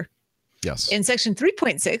damper. Yes. In section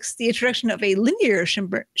 3.6, the introduction of a linear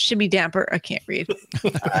shimmy damper. I can't read.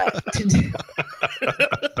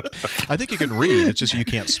 I think you can read. It's just you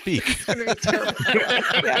can't speak.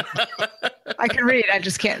 Yeah. I can read. I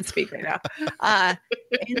just can't speak right now.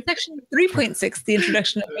 In section 3.6, the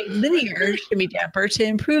introduction of a linear shimmy damper to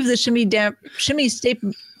improve the shimmy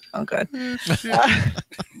staple. Oh, God.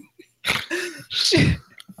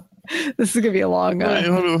 This is going to be a long.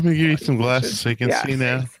 Let me give you some glasses so you can see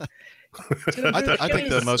now. I think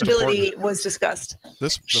the most important was discussed.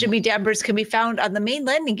 Shimmy dampers can be found on the main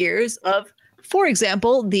landing gears of, for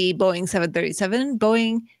example, the Boeing 737,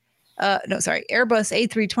 Airbus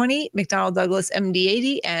A320, McDonnell Douglas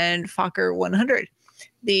MD-80, and Fokker 100.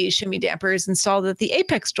 The shimmy damper is installed at the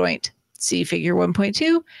apex joint, see Figure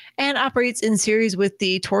 1.2, and operates in series with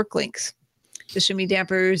the torque links. The shimmy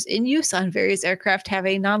dampers in use on various aircraft have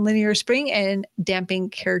a nonlinear spring and damping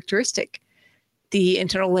characteristic. The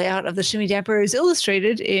internal layout of the shimmy damper is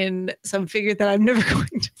illustrated in some figure that I'm never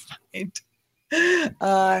going to find.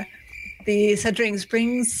 The centering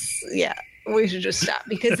springs, we should just stop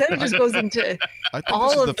because then it just goes into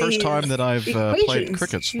all of the first time that I've played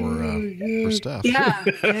crickets for Steph.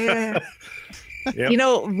 Yeah. Yep. You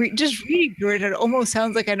know, just reading through it, it almost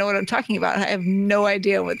sounds like I know what I'm talking about. I have no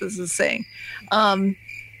idea what this is saying. Well,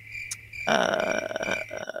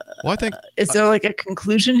 I think is there like a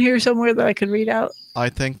conclusion here somewhere that I could read out? I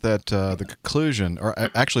think that the conclusion, or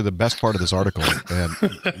actually the best part of this article, was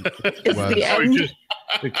the end.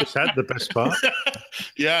 We just had the best part.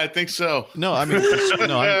 Yeah, I think so. No, I mean,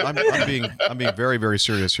 I'm being very, very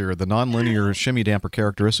serious here. The nonlinear shimmy damper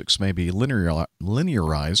characteristics may be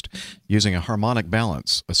linearized using a harmonic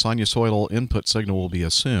balance. A sinusoidal input signal will be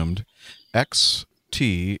assumed. Xt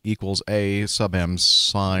equals A sub m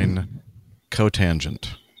sine cotangent.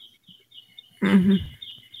 Mm-hmm.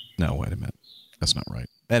 No, wait a minute. That's not right.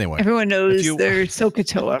 Anyway. Everyone knows there's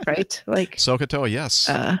SOHCAHTOA, right? Like SOHCAHTOA,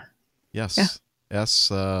 yes. Yes. Yeah.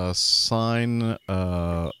 S sine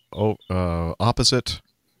opposite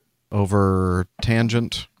over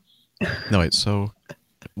tangent. No, wait.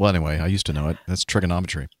 Well, anyway, I used to know it. That's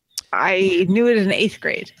trigonometry. I knew it in 8th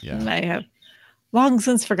grade. Yeah. And I have long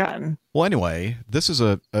since forgotten. Well, anyway, this is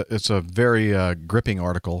it's a very gripping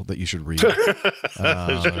article that you should read.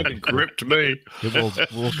 It gripped me.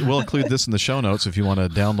 We'll include this in the show notes if you want to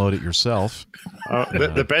download it yourself.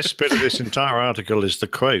 The best bit of this entire article is the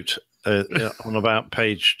quote on about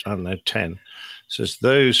page 10. It says,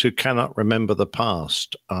 "Those who cannot remember the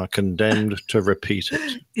past are condemned to repeat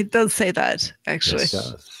it." It does say that, actually. Yes,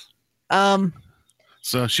 it does.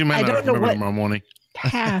 So she might not remember tomorrow morning.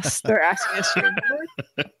 Past they're asking us to remember.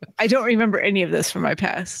 I don't remember any of this from my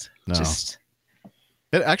past. No.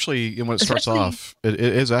 It actually, when it starts off, it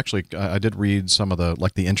is actually, I did read some of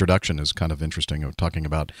the introduction is kind of interesting of talking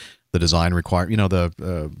about the design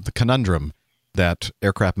the conundrum that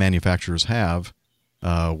aircraft manufacturers have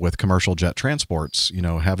with commercial jet transports,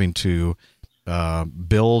 having to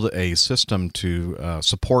build a system to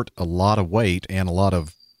support a lot of weight and a lot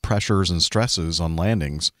of pressures and stresses on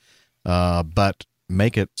landings, but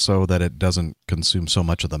make it so that it doesn't consume so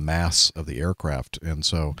much of the mass of the aircraft. And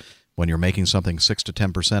so when you're making something 6 to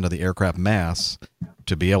 10% of the aircraft mass,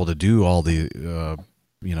 to be able to do all the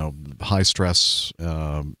high stress,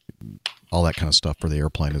 all that kind of stuff for the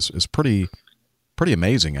airplane is pretty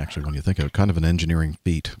amazing, actually, when you think of it. Kind of an engineering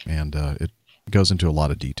feat, and it goes into a lot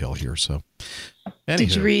of detail here. So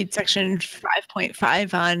did you read section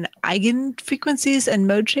 5.5 on eigenfrequencies and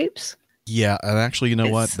mode shapes? Yeah, and actually, you know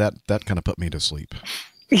what? That kind of put me to sleep.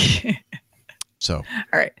 So, all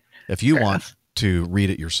right. If you want to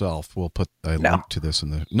read it yourself, we'll put a link to this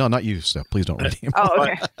in the. No, not you, Steph. Please don't read it. Oh,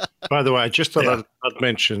 okay. By the way, I just thought I'd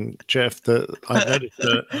mention, Jeff, that I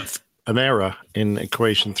noticed an error in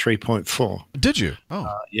equation 3.4. Did you?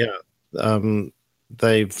 Oh, yeah.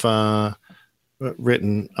 they've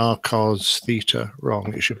written R cos theta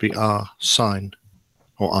wrong. It should be R sine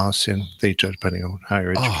or R sin theta, depending on how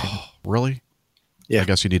you're educated. Oh, really? Yeah. I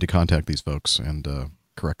guess you need to contact these folks and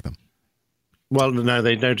correct them. Well, no,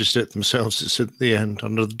 they noticed it themselves. It's at the end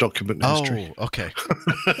under the document history. Oh, okay.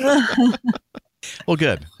 Well,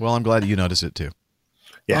 good. Well, I'm glad you noticed it too.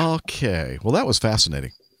 Yeah. Okay. Well, that was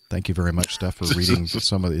fascinating. Thank you very much, Steph, for reading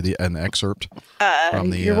some of an excerpt from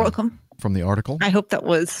the. You're welcome. From the article. I hope that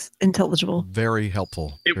was intelligible. Very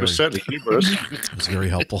helpful. It was certainly humorous. It was very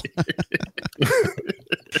helpful.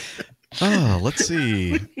 Let's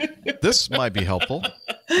see. This might be helpful.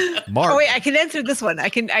 Mark. Oh wait, I can answer this one. I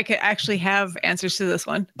can actually have answers to this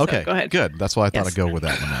one. So Okay, go ahead. good. That's why I thought I'd go with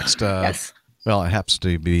that one next. Yes. Well, it happens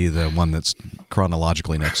to be the one that's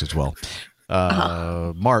chronologically next as well.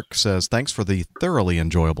 Mark says, thanks for the thoroughly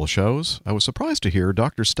enjoyable shows. I was surprised to hear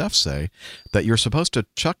Dr. Steph say that you're supposed to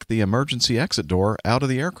chuck the emergency exit door out of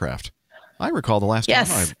the aircraft. I recall the last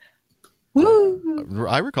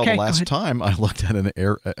time I looked at an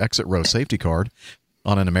exit row safety card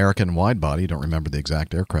on an American wide body, don't remember the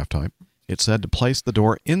exact aircraft type. It said to place the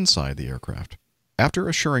door inside the aircraft. After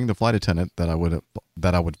assuring the flight attendant that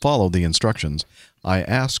I would follow the instructions, I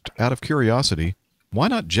asked out of curiosity, why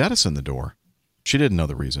not jettison the door? She didn't know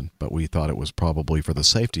the reason, but we thought it was probably for the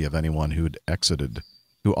safety of anyone who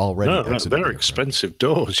already exited. They're expensive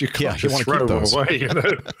doors. You can't you want throw to keep them those away. You know?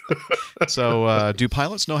 So, do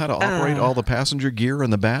pilots know how to operate all the passenger gear in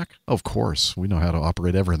the back? Of course, we know how to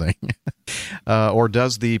operate everything. Or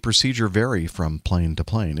does the procedure vary from plane to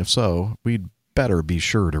plane? If so, we'd better be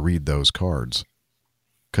sure to read those cards.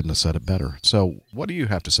 Couldn't have said it better. So, what do you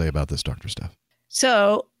have to say about this, Dr. Steph?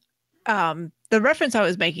 So, the reference I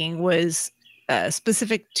was making was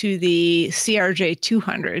specific to the CRJ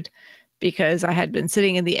 200 because I had been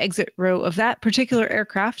sitting in the exit row of that particular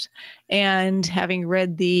aircraft and having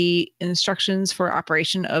read the instructions for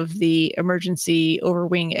operation of the emergency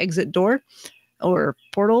overwing exit door or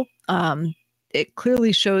portal. It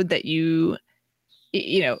clearly showed that you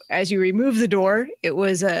know, as you remove the door, it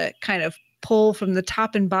was a kind of pull from the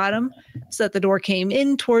top and bottom so that the door came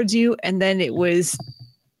in towards you, and then it was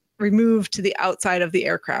removed to the outside of the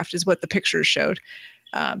aircraft is what the pictures showed.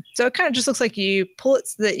 So it kind of just looks like you pull it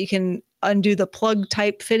so that you can undo the plug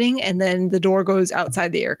type fitting, and then the door goes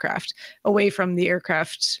outside the aircraft, away from the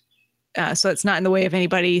aircraft, so it's not in the way of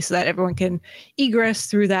anybody, so that everyone can egress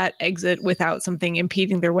through that exit without something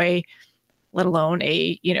impeding their way, let alone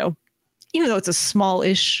even though it's a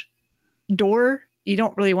small-ish door, you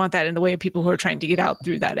don't really want that in the way of people who are trying to get out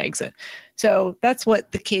through that exit. So that's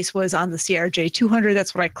what the case was on the CRJ 200.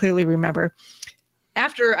 That's what I clearly remember.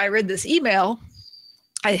 After I read this email,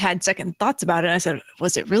 I had second thoughts about it. I said,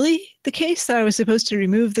 was it really the case that I was supposed to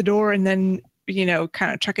remove the door and then,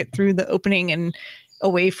 kind of chuck it through the opening and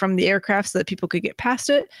away from the aircraft so that people could get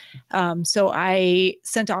past it? So I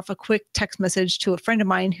sent off a quick text message to a friend of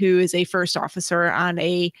mine who is a first officer on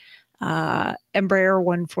a Embraer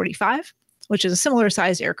 145, which is a similar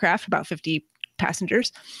sized aircraft, about 50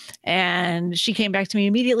 passengers. And she came back to me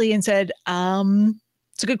immediately and said,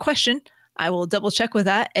 it's a good question. I will double check with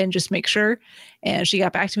that and just make sure. And she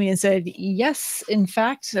got back to me and said, yes, in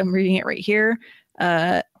fact, I'm reading it right here.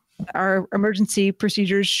 Our emergency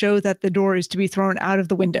procedures show that the door is to be thrown out of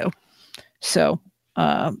the window. So,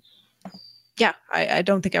 I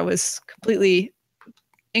don't think I was completely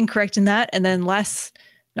incorrect in that. And then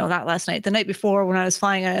not last night, the night before, when I was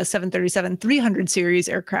flying a 737-300 series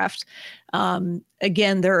aircraft,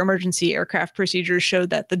 again, their emergency aircraft procedures showed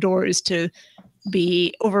that the door is to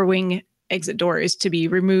be overwing exit door is to be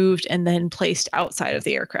removed and then placed outside of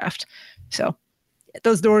the aircraft. So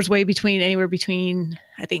those doors weigh anywhere between,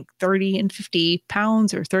 I think, 30 and 50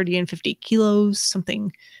 pounds or 30 and 50 kilos,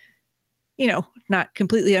 something, not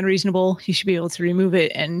completely unreasonable. You should be able to remove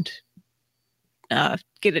it and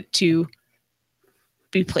get it to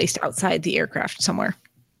be placed outside the aircraft somewhere.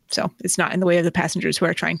 So it's not in the way of the passengers who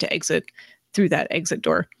are trying to exit through that exit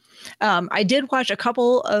door. I did watch a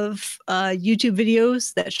couple of YouTube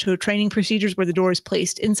videos that show training procedures where the door is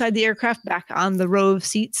placed inside the aircraft back on the row of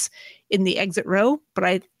seats in the exit row. But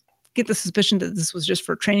I get the suspicion that this was just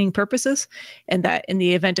for training purposes, and that in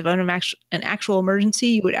the event of an actual emergency,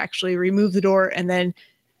 you would actually remove the door and then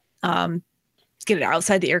get it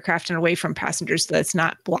outside the aircraft and away from passengers so that's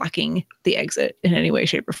not blocking the exit in any way,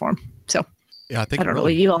 shape, or form. So yeah, I don't know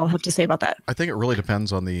what you all have to say about that. I think it really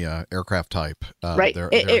depends on the aircraft type. Right.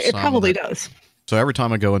 It probably does. So every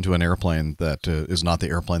time I go into an airplane that is not the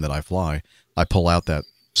airplane that I fly, I pull out that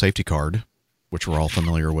safety card, which we're all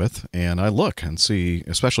familiar with, and I look and see,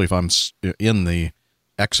 especially if I'm in the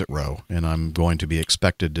exit row and I'm going to be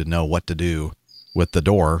expected to know what to do with the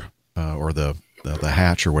door or the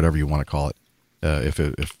hatch or whatever you want to call it,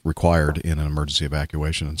 if required in an emergency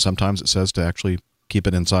evacuation. And sometimes it says to actually keep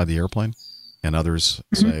it inside the airplane, and others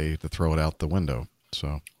say to throw it out the window.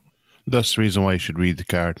 So that's the reason why you should read the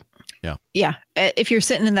card. Yeah. Yeah. If you're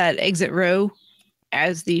sitting in that exit row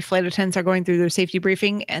as the flight attendants are going through their safety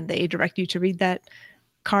briefing and they direct you to read that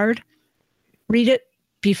card, read it,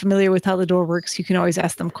 be familiar with how the door works. You can always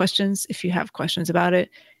ask them questions if you have questions about it.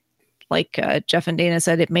 Like Jeff and Dana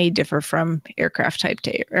said, it may differ from aircraft type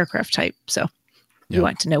to aircraft type. So you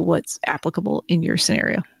want to know what's applicable in your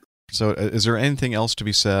scenario. So is there anything else to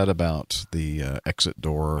be said about the exit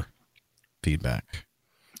door feedback?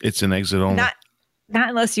 It's an exit only. Not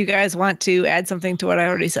unless you guys want to add something to what I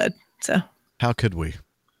already said. So how could we?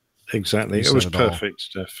 Exactly. It was perfect,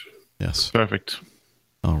 Steph. Yes. Perfect.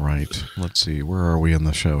 All right. Let's see. Where are we in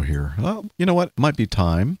the show here? Well, you know what? It might be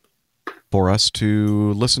time for us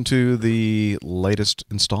to listen to the latest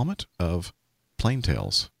installment of Plane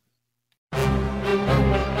Tales.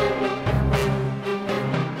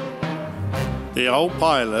 The Old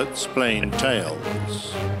Pilot's Plane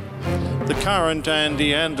Tales. The current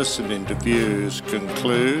Andy Anderson interviews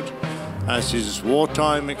conclude as his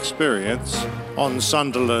wartime experience on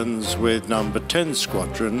Sunderland's with No. 10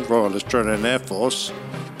 Squadron, Royal Australian Air Force,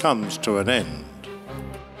 comes to an end.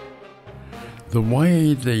 The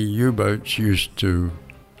way the U-boats used to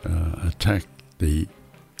attack the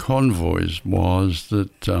convoys was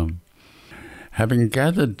that having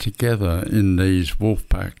gathered together in these wolf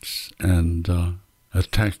packs and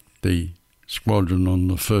attacked the squadron on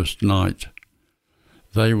the first night,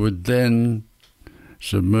 they would then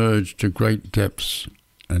submerge to great depths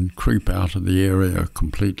and creep out of the area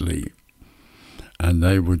completely. And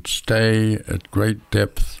they would stay at great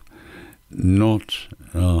depth, not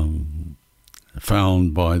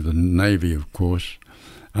found by the Navy, of course,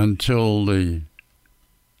 until the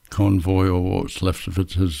convoy or what's left of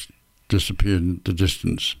it has disappeared in the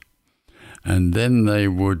distance. And then they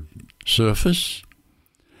would surface.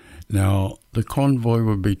 Now, the convoy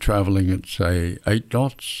would be travelling at, say, 8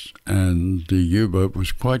 knots, and the U-boat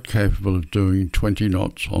was quite capable of doing 20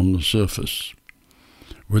 knots on the surface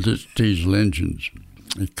with its diesel engines.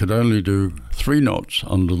 It could only do 3 knots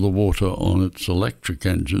under the water on its electric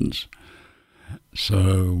engines.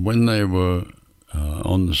 So when they were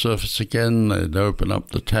on the surface again, they'd open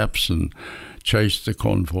up the taps and chase the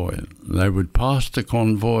convoy. They would pass the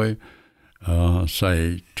convoy,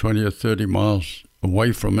 say, 20 or 30 miles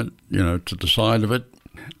away from it, to the side of it,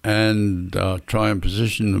 and try and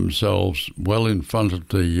position themselves well in front of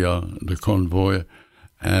the convoy,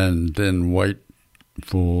 and then wait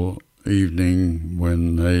for evening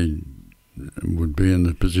when they would be in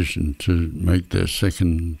the position to make their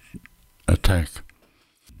second attack.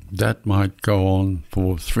 That might go on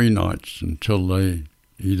for 3 nights until they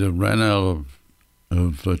either ran out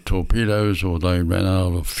of torpedoes or they ran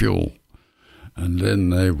out of fuel. And then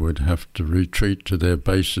they would have to retreat to their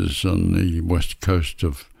bases on the west coast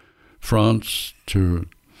of France to,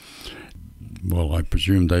 well, I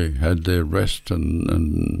presume they had their rest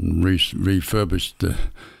and refurbished the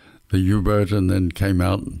U-boat and then came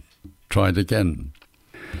out and tried again.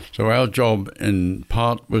 So our job in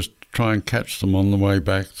part was to try and catch them on the way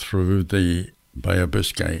back through the Bay of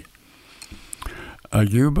Biscay. A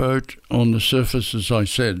U-boat on the surface, as I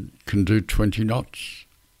said, can do 20 knots.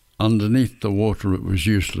 Underneath the water, it was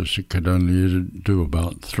useless. It could only do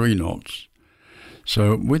about 3 knots.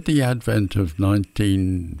 So with the advent of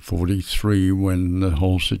 1943, when the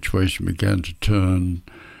whole situation began to turn,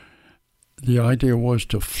 the idea was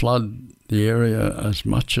to flood the area as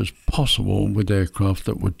much as possible with aircraft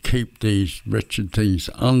that would keep these wretched things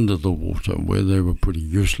under the water where they were pretty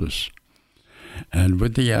useless. And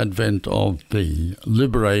with the advent of the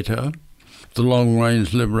Liberator, the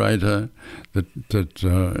long-range Liberator that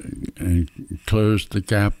closed the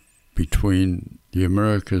gap between the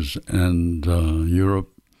Americas and Europe,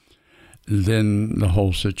 then the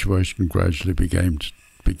whole situation gradually began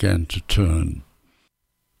to turn.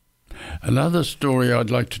 Another story I'd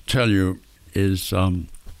like to tell you is when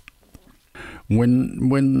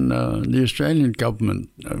the Australian government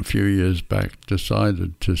a few years back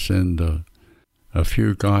decided to send a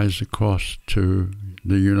few guys across to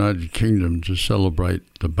the United Kingdom to celebrate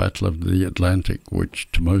the Battle of the Atlantic,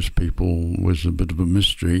 which to most people was a bit of a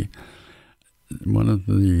mystery. One of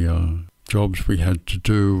the jobs we had to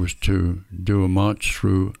do was to do a march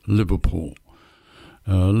through Liverpool.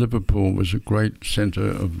 Liverpool was a great centre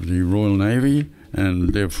of the Royal Navy,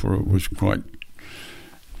 and therefore it was quite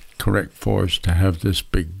correct for us to have this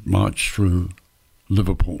big march through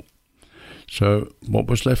Liverpool. So what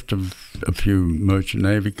was left of a few merchant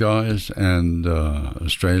navy guys and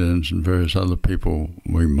Australians and various other people,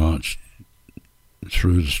 we marched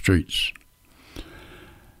through the streets.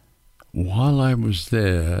 While I was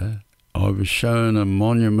there, I was shown a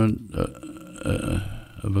monument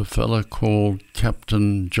of a fella called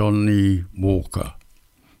Captain Johnny Walker.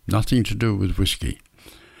 Nothing to do with whiskey.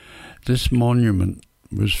 This monument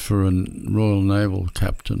was for a Royal Naval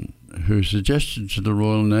captain who suggested to the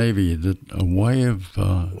Royal Navy that a way of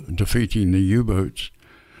defeating the U-boats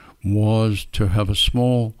was to have a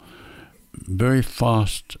small, very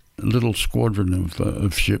fast little squadron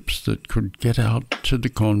of ships that could get out to the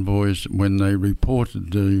convoys when they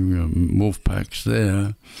reported the wolf packs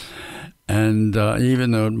there. And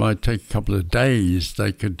even though it might take a couple of days,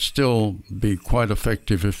 they could still be quite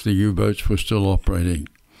effective if the U-boats were still operating.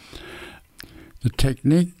 The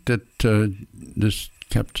technique that this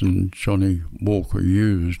Captain Johnny Walker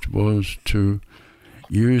used was to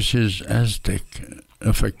use his ASDIC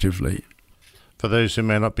effectively. For those who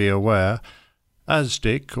may not be aware,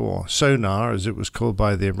 ASDIC, or sonar as it was called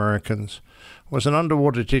by the Americans, was an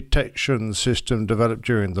underwater detection system developed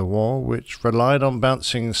during the war which relied on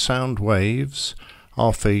bouncing sound waves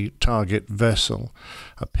off a target vessel.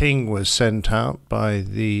 A ping was sent out by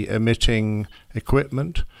the emitting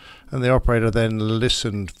equipment, and the operator then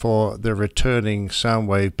listened for the returning sound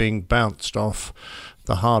wave being bounced off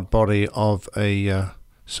the hard body of a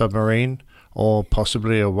submarine, or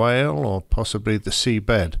possibly a whale, or possibly the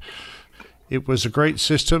seabed. It was a great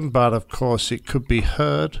system, but of course it could be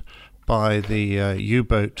heard by the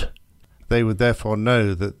U-boat. They would therefore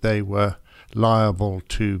know that they were liable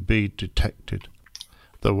to be detected.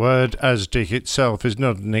 The word ASDIC itself is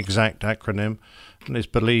not an exact acronym, and is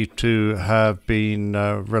believed to have been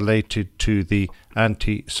related to the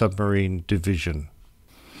anti-submarine division.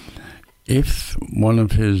 If one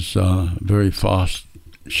of his very fast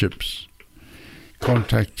ships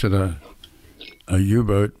contacted a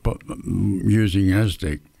U-boat using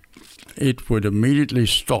ASDIC, it would immediately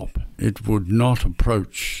stop. It would not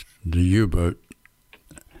approach the U-boat.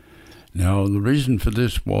 Now, the reason for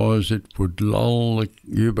this was it would lull the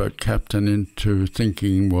U-boat captain into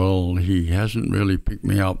thinking, well, he hasn't really picked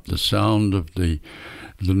me up. The sound of the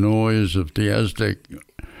noise of the ASDIC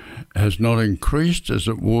has not increased as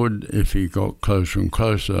it would if he got closer and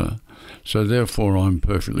closer, so therefore I'm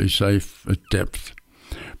perfectly safe at depth.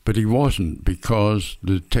 But he wasn't, because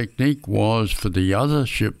the technique was for the other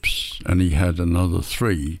ships, and he had another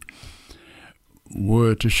 3,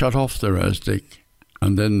 were to shut off their ASDIC,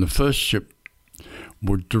 and then the first ship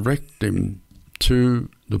would direct him to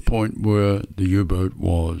the point where the U-boat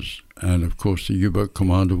was. And of course the U-boat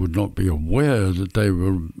commander would not be aware that they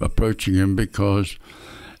were approaching him, because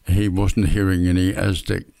he wasn't hearing any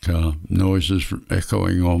ASDIC noises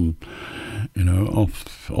echoing on,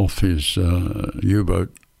 off his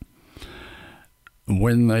U-boat.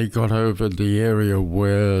 When they got over the area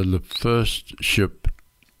where the first ship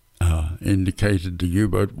indicated the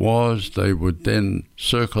U-boat was, they would then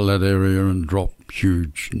circle that area and drop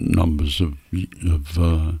huge numbers of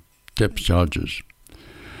depth charges.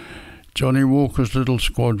 Johnny Walker's little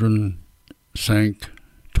squadron sank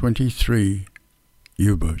 23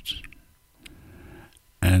 U-boats,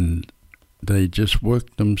 and they just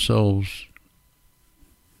worked themselves,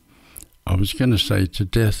 I was going to say to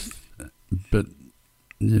death, but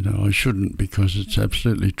I shouldn't, because it's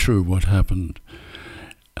absolutely true what happened.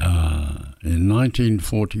 In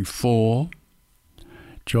 1944,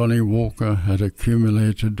 Johnny Walker had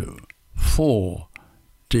accumulated 4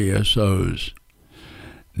 DSOs.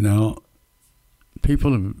 Now,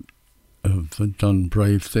 people have done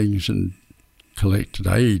brave things and collected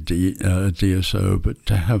a DSO, but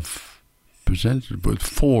to have presented with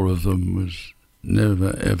 4 of them was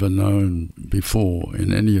never ever known before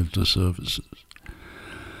in any of the services.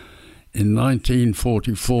 In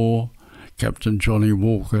 1944, Captain Johnny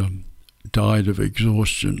Walker died of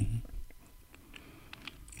exhaustion.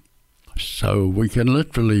 So we can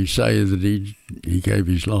literally say that he gave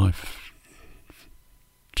his life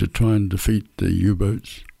to try and defeat the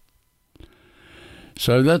U-boats.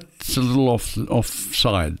 So that's a little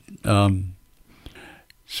offside.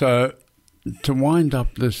 So to wind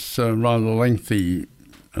up this rather lengthy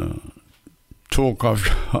talk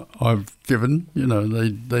I've given,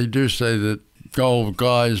 they do say that old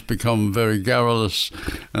guys become very garrulous,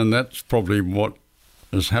 and that's probably what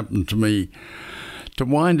has happened to me. To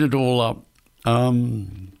wind it all up,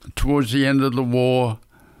 towards the end of the war,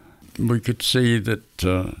 we could see that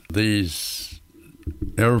these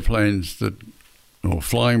aeroplanes or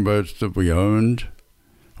flying boats that we owned,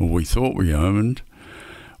 or we thought we owned,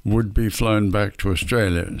 would be flown back to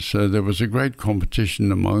Australia. So there was a great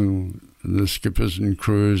competition among the skippers and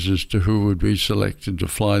crews as to who would be selected to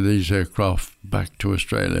fly these aircraft back to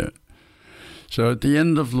Australia. So at the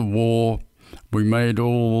end of the war, we made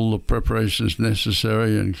all the preparations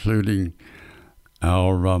necessary, including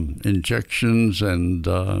our injections and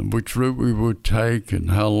which route we would take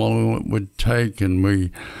and how long it would take, and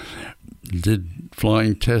we did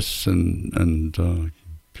flying tests and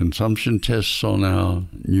consumption tests on our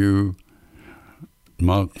new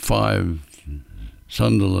Mark V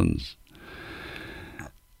Sunderlands,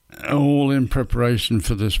 all in preparation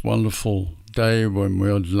for this wonderful day when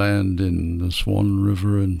we would land in the Swan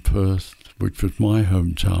River in Perth, which was my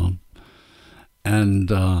hometown, and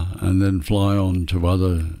then fly on to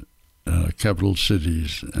other capital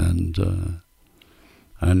cities, and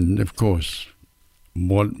of course,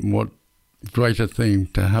 what greater thing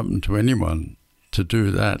to happen to anyone to do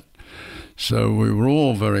that. So we were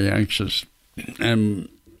all very anxious, and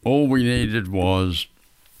all we needed was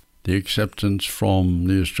the acceptance from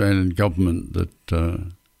the Australian government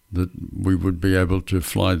that we would be able to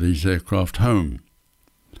fly these aircraft home.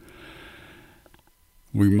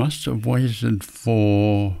 We must have waited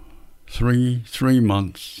for three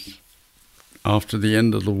months after the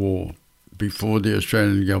end of the war before the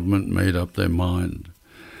Australian government made up their mind.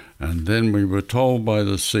 And then we were told by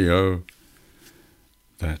the CO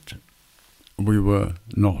that we were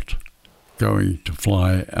not going to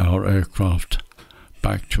fly our aircraft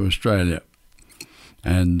back to Australia.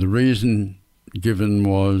 And the reason given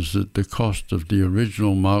was that the cost of the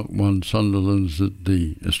original Mark I Sunderlands that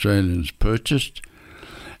the Australians purchased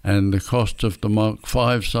and the cost of the Mark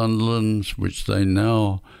V Sunderlands, which they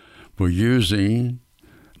now were using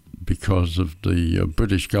because of the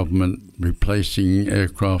British government replacing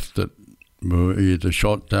aircraft that were either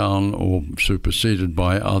shot down or superseded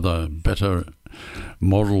by other better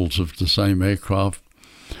models of the same aircraft.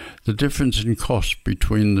 The difference in cost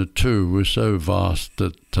between the two was so vast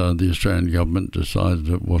that the Australian government decided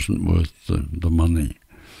it wasn't worth the money.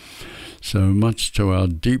 So much to our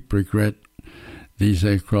deep regret, these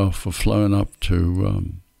aircraft were flown up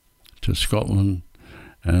to Scotland,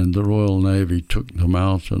 and the Royal Navy took them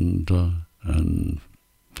out and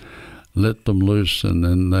let them loose, and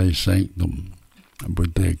then they sank them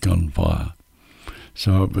with their gunfire.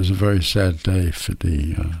 So it was a very sad day for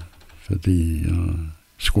the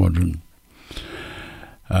squadron.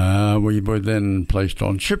 We were then placed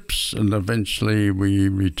on ships, and eventually we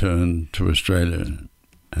returned to Australia.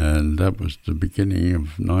 And that was the beginning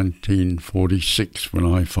of 1946 when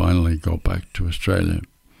I finally got back to Australia.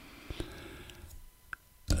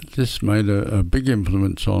 This made a big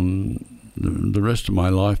influence on the rest of my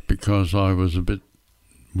life because I was a bit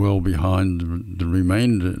well behind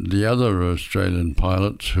the other Australian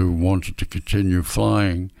pilots who wanted to continue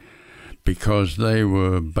flying because they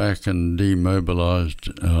were back and demobilised,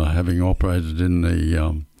 having operated in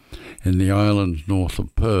the islands north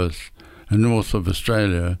of Perth and north of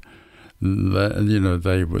Australia.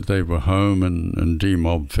 They were home and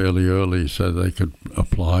demobbed fairly early so they could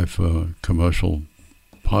apply for commercial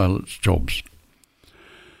pilots' jobs.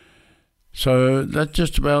 So that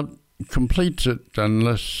just about completes it,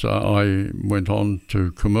 unless I went on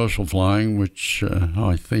to commercial flying, which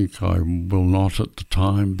I think I will not at the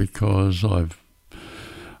time because I've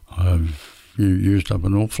used up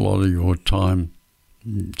an awful lot of your time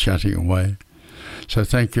chatting away. So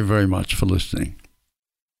thank you very much for listening.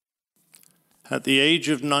 At the age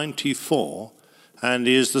of 94,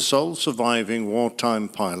 Andy is the sole surviving wartime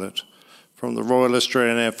pilot from the Royal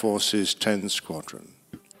Australian Air Force's 10 Squadron.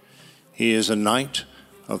 He is a Knight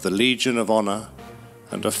of the Legion of Honour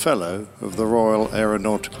and a Fellow of the Royal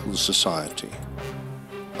Aeronautical Society.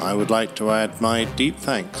 I would like to add my deep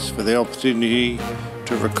thanks for the opportunity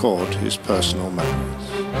to record his personal memories.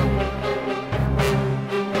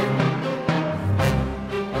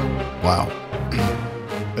 Wow.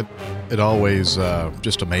 It always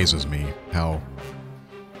just amazes me how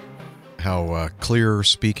clear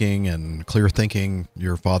speaking and clear thinking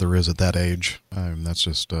your father is at that age. That's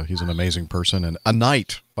just, he's an amazing person and a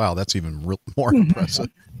knight. Wow, that's even more impressive.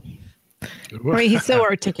 Right, he's so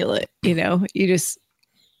articulate, you just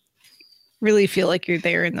really feel like you're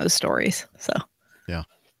there in those stories. So yeah,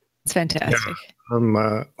 it's fantastic.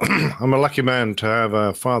 Yeah, I'm a lucky man to have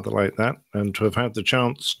a father like that and to have had the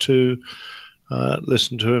chance to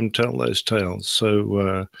listen to him tell those tales.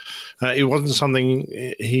 So it wasn't something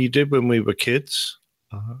he did when we were kids.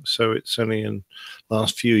 So it's only in the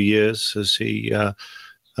last few years has he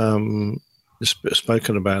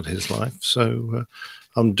spoken about his life. So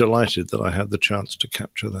I'm delighted that I had the chance to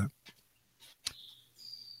capture that.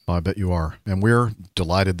 I bet you are. And we're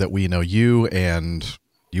delighted that we know you and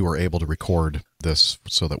you were able to record this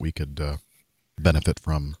so that we could benefit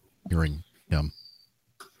from hearing him.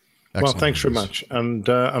 Excellent. Well, thanks very much. And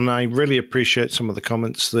I really appreciate some of the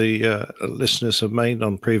comments the listeners have made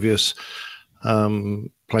on previous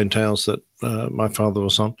Plain Tales that my father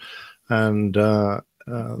was on. And some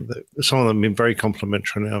of them have been very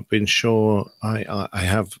complimentary. And I've been sure I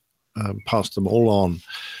have passed them all on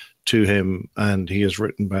to him. And he has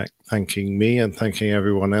written back thanking me and thanking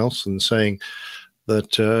everyone else and saying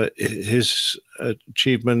that his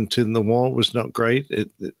achievement in the war was not great.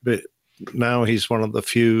 But now he's one of the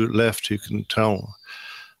few left who can tell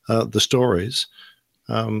the stories.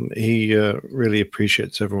 He really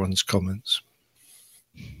appreciates everyone's comments.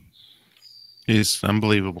 It's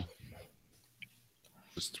unbelievable.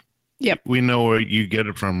 Yep. We know where you get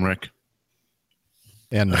it from, Rick.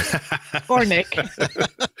 And or Nick.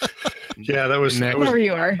 Yeah, that was wherever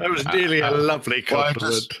you are. That was nearly a lovely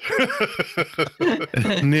compliment.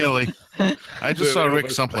 Nearly. I just saw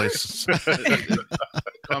Rick someplace.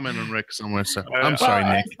 Comment on Rick somewhere. So I'm sorry,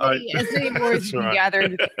 Nick. As many more as you can gather,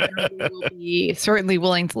 we will be certainly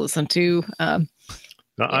willing to listen to.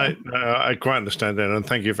 I quite understand that, and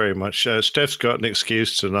thank you very much. Steph's got an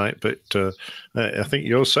excuse tonight, but I think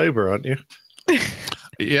you're sober, aren't you?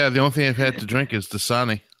 Yeah, the only thing I've had to drink is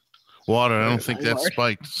Dasani water. I don't think that's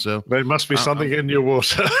spiked. So there must be something in your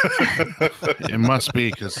water. It must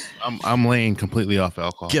be because I'm laying completely off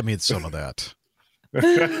alcohol. Give me some of that.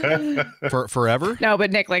 Forever? No,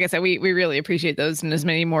 but Nick, like I said, we really appreciate those, and as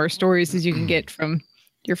many more stories as you can get from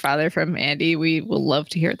your father, from Andy. We will love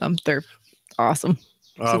to hear them. They're awesome.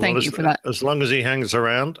 So thank you for that. As long as he hangs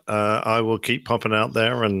around, I will keep popping out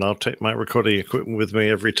there, and I'll take my recording equipment with me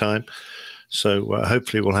every time. So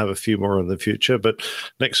hopefully we'll have a few more in the future. But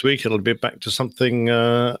next week it'll be back to something,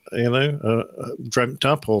 dreamt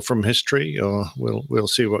up or from history, or we'll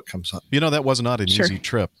see what comes up. You know, that was not an easy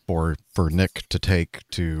trip for Nick to take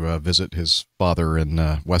to visit his father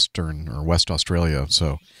in West Australia.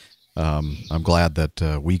 So I'm glad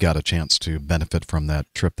that we got a chance to benefit from that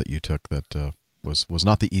trip that you took. That was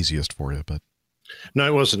not the easiest for you, but. No,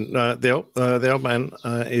 it wasn't. The old man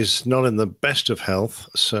is not in the best of health,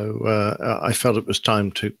 so I felt it was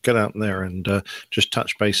time to get out there and just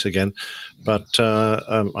touch base again. But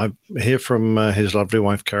I hear from his lovely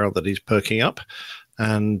wife, Carol, that he's perking up,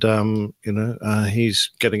 and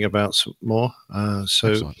he's getting about some more. So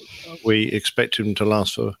excellent. We expect him to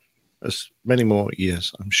last for as many more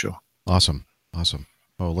years, I'm sure. Awesome.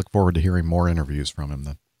 Well, look forward to hearing more interviews from him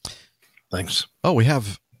then. Thanks. Oh, we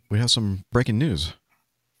have some breaking news.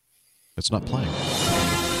 It's not playing.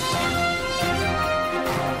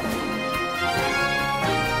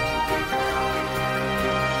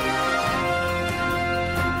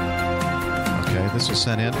 Okay, this was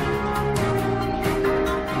sent in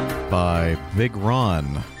by Big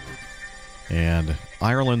Ron. And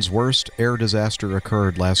Ireland's worst air disaster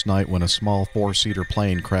occurred last night when a small four-seater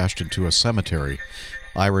plane crashed into a cemetery.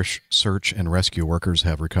 Irish search and rescue workers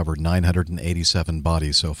have recovered 987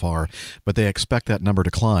 bodies so far, but they expect that number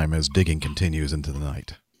to climb as digging continues into the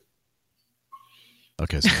night.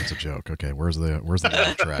 Okay, so that's a joke. Okay, where's the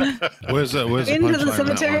laugh track? Where's into the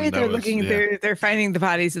cemetery? They're looking. They're finding the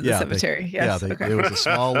bodies at the cemetery. Yes. It was a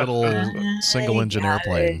small little single-engine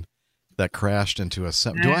airplane that crashed into a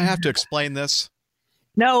cemetery. Do I have to explain this?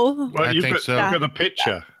 No. Well, you've got a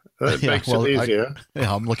picture. That makes it easier.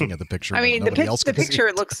 I'm looking at the picture. I mean, the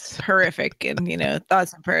picture looks horrific, and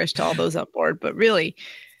thoughts and prayers to all those on board. But really,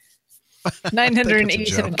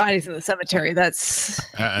 987 bodies in the cemetery. That's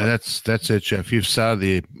it, Jeff. You saw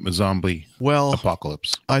the zombie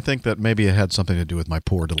apocalypse. I think that maybe it had something to do with my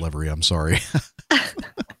poor delivery. I'm sorry.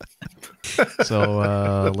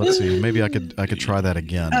 So let's see. Maybe I could try that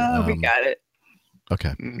again. Oh, we got it.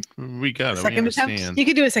 Okay. We got it. Second attempt. You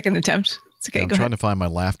can do a second attempt. It's okay. I'm trying to find my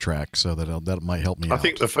laugh track so that might help me out. I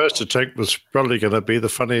think the first attempt was probably going to be the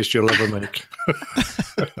funniest you'll ever make.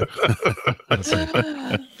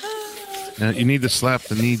 Now you need to slap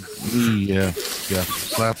the knee.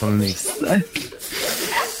 Slap on the knee.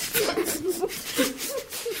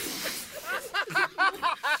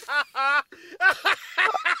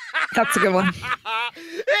 That's a good one.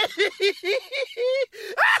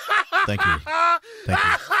 Thank you.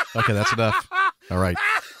 Okay, that's enough. All right.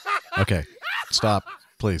 Okay, stop,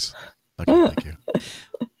 please. Okay, thank you.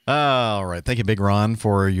 All right. Thank you, Big Ron,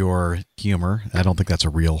 for your humor. I don't think that's a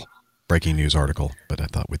real breaking news article, but I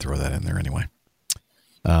thought we'd throw that in there anyway.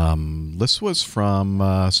 This was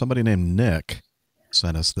from somebody named Nick.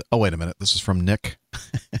 Sent us. Wait a minute. This is from Nick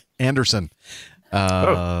Anderson.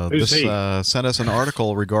 Who's he? Sent us an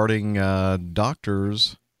article regarding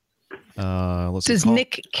doctors Let's Does see.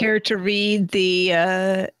 Nick care to read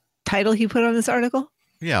the title he put on this article?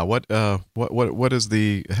 Yeah. What is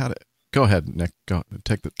the? Go ahead, Nick. Go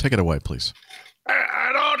take it away, please.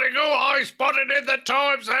 An article I spotted in the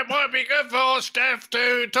Times that might be good for Steph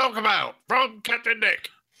to talk about from Captain Nick.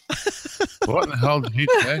 What the hell did he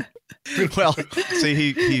say? Well,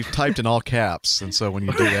 see, he typed in all caps, and so when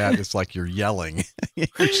you do that, it's like you're yelling,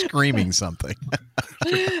 you're screaming something.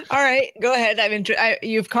 All right, go ahead.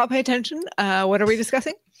 You've caught my attention. What are we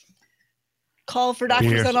discussing? Call for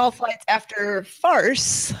doctors on all flights after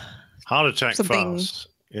farce. Heart attack farce.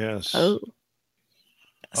 Yes. Oh.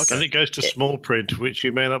 Okay. And it goes to small print, which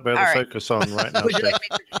you may not be able to focus on right now. Would you like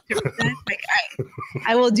me to read that?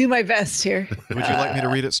 I will do my best here. Would you like me to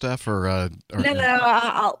read it, Steph? No.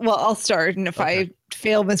 I'll start, and if I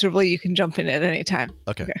fail miserably, you can jump in at any time.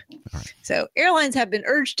 Okay. All right. So, airlines have been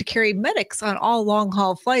urged to carry medics on all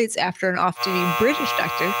long-haul flights after an off-duty British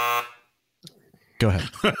doctor. Go ahead.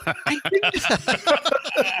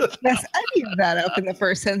 Yes, I needed that up in the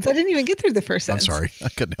first sentence. I didn't even get through the first sentence. I'm sorry. I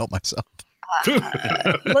couldn't help myself.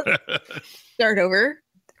 Let's start over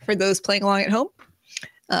for those playing along at home.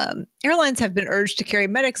 Airlines have been urged to carry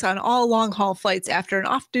medics on all long-haul flights after an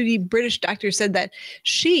off-duty British doctor said that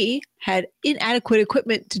she had inadequate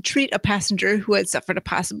equipment to treat a passenger who had suffered a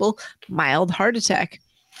possible mild heart attack.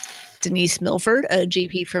 Denise Milford, a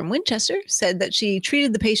GP from Winchester, said that she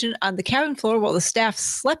treated the patient on the cabin floor while the staff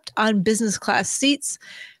slept on business class seats,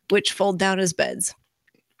 which fold down as beds.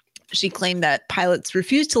 She claimed that pilots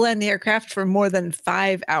refused to land the aircraft for more than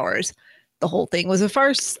 5 hours. The whole thing was a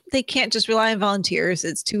farce. They can't just rely on volunteers.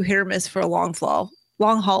 It's too hit or miss for a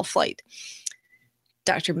long-haul flight.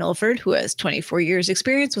 Dr. Milford, who has 24 years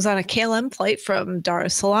experience, was on a KLM flight from Dar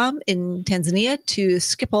es Salaam in Tanzania to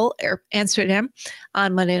Schiphol, Amsterdam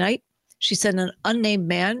on Monday night. She said an unnamed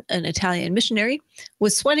man, an Italian missionary,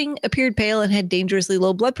 was sweating, appeared pale, and had dangerously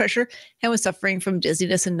low blood pressure and was suffering from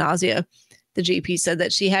dizziness and nausea. The GP said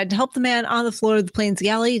that she had to help the man on the floor of the plane's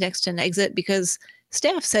galley next to an exit because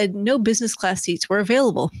staff said no business class seats were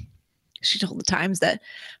available. She told the Times that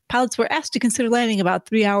pilots were asked to consider landing about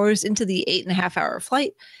 3 hours into the 8.5-hour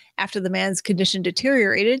flight after the man's condition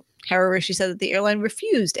deteriorated. However, she said that the airline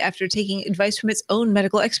refused after taking advice from its own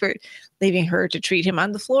medical expert, leaving her to treat him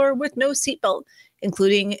on the floor with no seatbelt,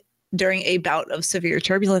 including during a bout of severe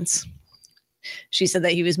turbulence. She said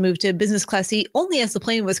that he was moved to a business class seat only as the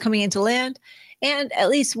plane was coming into land, and at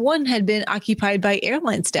least one had been occupied by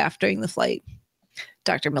airline staff during the flight.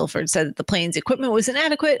 Dr. Milford said that the plane's equipment was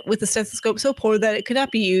inadequate, with the stethoscope so poor that it could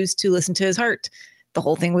not be used to listen to his heart. The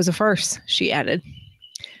whole thing was a farce, she added.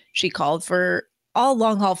 She called for all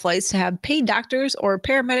long-haul flights to have paid doctors or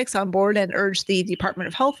paramedics on board and urged the Department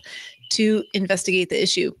of Health to investigate the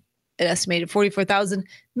issue. An estimated 44,000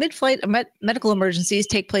 mid-flight medical emergencies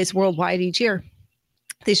take place worldwide each year.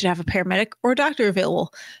 They should have a paramedic or a doctor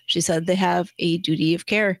available. She said they have a duty of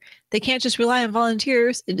care. They can't just rely on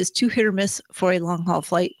volunteers. It is too hit or miss for a long-haul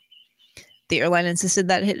flight. The airline insisted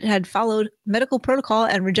that it had followed medical protocol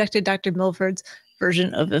and rejected Dr. Milford's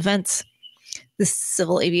version of events. The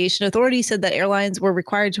Civil Aviation Authority said that airlines were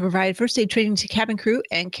required to provide first aid training to cabin crew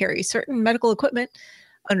and carry certain medical equipment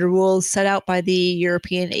under rules set out by the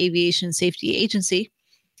European Aviation Safety Agency.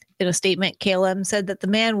 In a statement, KLM said that the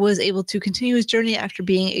man was able to continue his journey after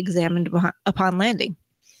being examined upon landing.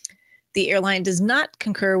 The airline does not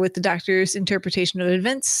concur with the doctor's interpretation of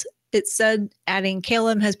events. It said, adding,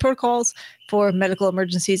 KLM has protocols for medical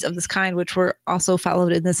emergencies of this kind, which were also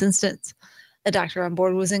followed in this instance. A doctor on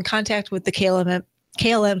board was in contact with the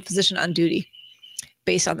KLM physician on duty.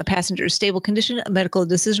 Based on the passenger's stable condition, a medical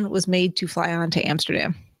decision was made to fly on to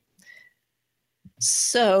Amsterdam.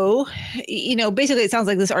 So, basically it sounds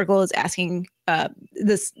like this article is asking,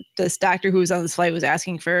 this doctor who was on this flight was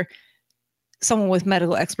asking for someone with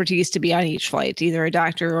medical expertise to be on each flight, either a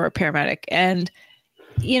doctor or a paramedic. And,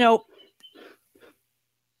 I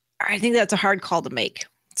think that's a hard call to make.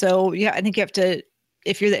 So, yeah, I think you have to,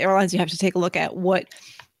 if you're the airlines, you have to take a look at what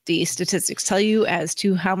the statistics tell you as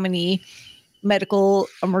to how many medical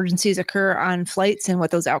emergencies occur on flights and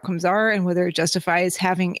what those outcomes are, and whether it justifies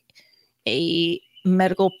having a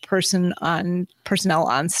medical personnel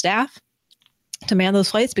on staff to man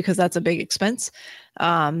those flights, because that's a big expense.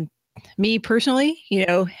 Me personally,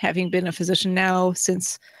 having been a physician now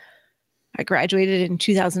since I graduated in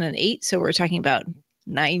 2008, so we're talking about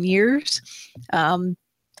 9 years.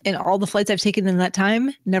 In all the flights I've taken in that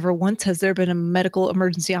time, never once has there been a medical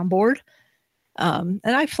emergency on board. And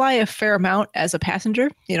I fly a fair amount as a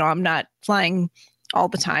passenger. I'm not flying all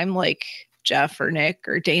the time like Jeff or Nick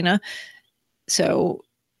or Dana. So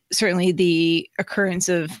certainly the occurrence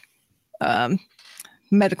of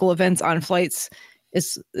medical events on flights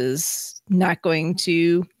is not going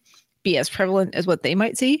to be as prevalent as what they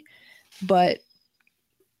might see. But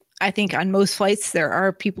I think on most flights, there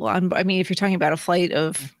are people on. I mean, if you're talking about a flight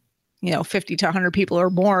of 50 to 100 people or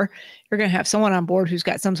more, you're going to have someone on board who's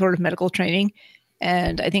got some sort of medical training.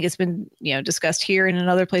 And I think it's been, discussed here and in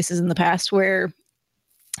other places in the past where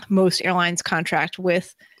most airlines contract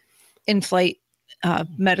with in-flight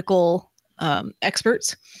medical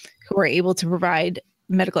experts who are able to provide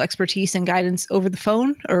medical expertise and guidance over the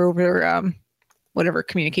phone or over whatever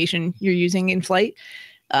communication you're using in flight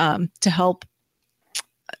to help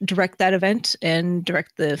direct that event and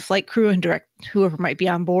direct the flight crew and direct whoever might be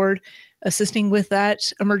on board assisting with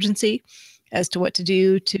that emergency as to what to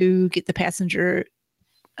do to get the passenger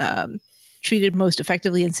treated most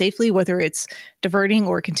effectively and safely, whether it's diverting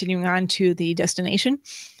or continuing on to the destination.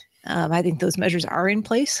 I think those measures are in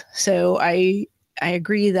place. So I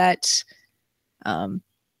agree that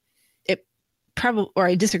it probably, or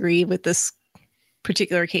I disagree with this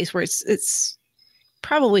particular case where it's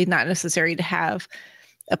probably not necessary to have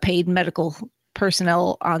a paid medical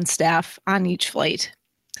personnel on staff on each flight,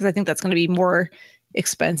 because I think that's going to be more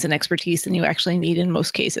expense and expertise than you actually need in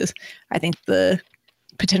most cases. I think the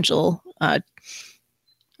potential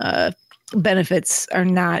benefits are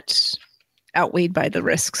not outweighed by the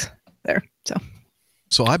risks there.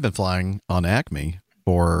 So I've been flying on Acme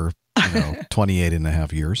for 28 and a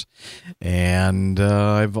half years, and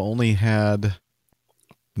I've only had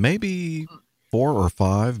maybe 4 or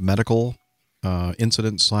 5 medical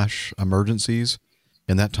incidents / emergencies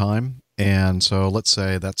in that time. And so let's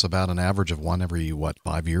say that's about an average of one every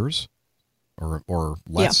 5 years or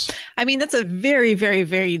less. Yeah. I mean, that's a very, very,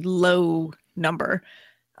 very low number.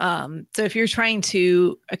 So if you're trying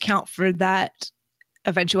to account for that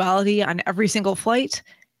eventuality on every single flight,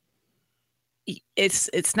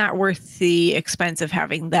 it's not worth the expense of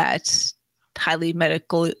having that highly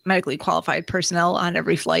medically qualified personnel on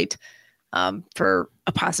every flight for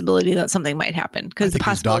a possibility that something might happen, because the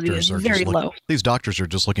possibility is very low. These doctors are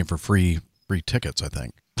just looking for free tickets, I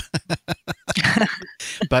think.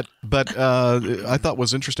 But I thought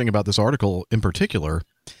was interesting about this article in particular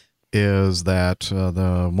is that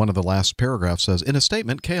one of the last paragraphs says, in a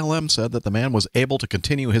statement, KLM said that the man was able to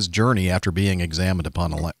continue his journey after being examined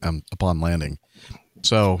upon landing.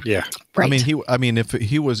 So yeah, right. I mean, if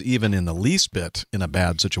he was even in the least bit in a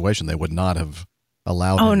bad situation, they would not have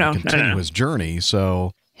allowed him to continue his journey.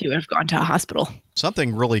 So he would have gone to a hospital.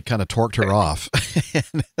 Something really kind of torqued her off,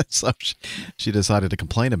 and so she decided to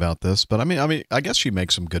complain about this. But I mean, I guess she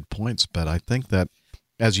makes some good points. But I think that,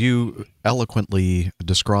 as you eloquently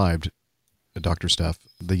described, Dr. Steph,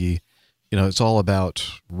 it's all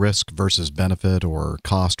about risk versus benefit or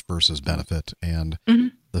cost versus benefit, and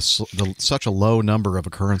such a low number of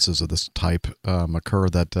occurrences of this type occur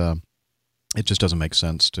that it just doesn't make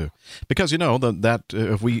sense to, because that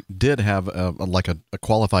if we did have a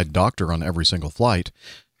qualified doctor on every single flight,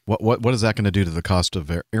 what is that going to do to the cost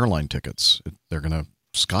of airline tickets? They're going to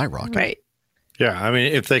skyrocket. Right. Yeah, I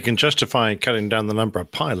mean, if they can justify cutting down the number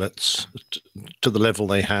of pilots to the level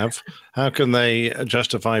they have, how can they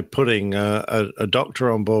justify putting a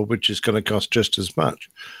doctor on board, which is going to cost just as much?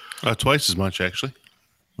 Twice as much, actually.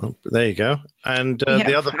 Well, there you go. And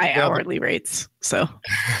the other hourly rates, so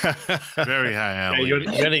very high hourly. You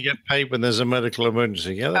only get paid when there's a medical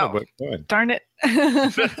emergency. Yeah, that'll work fine. Darn it.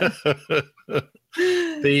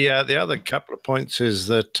 The other couple of points is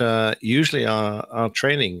that usually our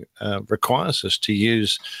training requires us to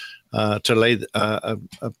use to lay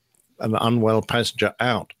an unwell passenger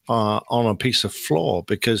out on a piece of floor,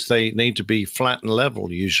 because they need to be flat and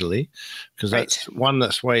level usually, because that's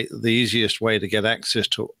the easiest way to get access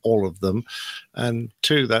to all of them, and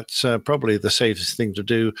 2, that's probably the safest thing to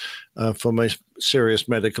do for most serious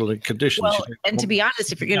medical conditions. Well, and to be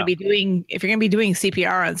honest, if you're going to be doing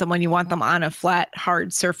CPR on someone, you want them on a flat,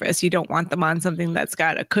 hard surface. You don't want them on something that's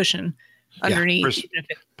got a cushion underneath.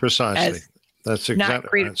 Precisely. That's exactly not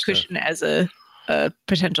great right, cushion as a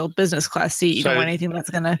potential business class seat. You don't want anything that's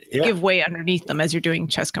going to give way underneath them as you're doing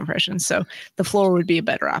chest compressions. So the floor would be a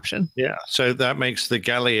better option. Yeah. So that makes the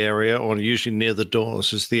galley area, or usually near the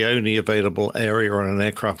doors, is the only available area on an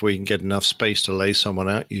aircraft where you can get enough space to lay someone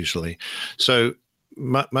out usually. So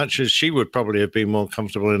much as she would probably have been more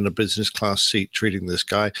comfortable in a business class seat treating this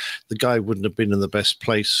guy, the guy wouldn't have been in the best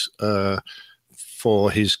place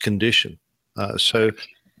for his condition. So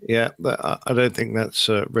Yeah, I don't think that's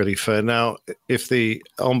really fair. Now, if the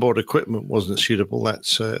onboard equipment wasn't suitable,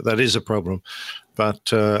 that is a problem.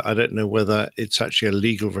 But I don't know whether it's actually a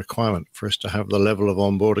legal requirement for us to have the level of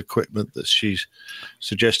onboard equipment that she's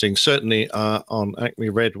suggesting. Certainly on Acme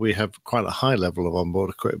Red, we have quite a high level of onboard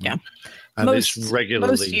equipment. Yeah. And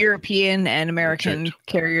most European and American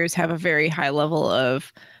carriers have a very high level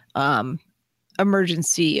of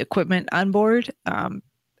emergency equipment on board,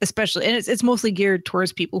 especially, and it's mostly geared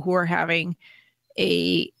towards people who are having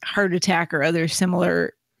a heart attack or other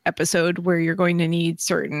similar episode where you're going to need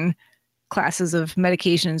certain classes of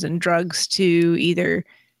medications and drugs to either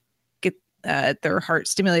get their heart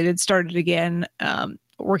stimulated, started again,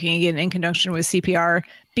 working again in conjunction with CPR,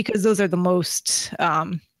 because those are the most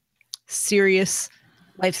serious,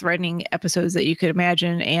 life-threatening episodes that you could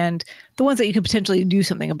imagine, and the ones that you could potentially do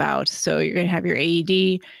something about. So you're going to have your AED,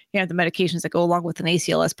 you have the medications that go along with an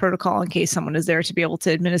ACLS protocol in case someone is there to be able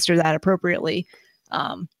to administer that appropriately.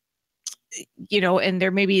 And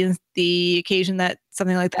there may be the occasion that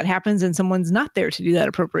something like that happens and someone's not there to do that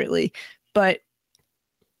appropriately, but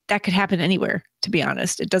that could happen anywhere, to be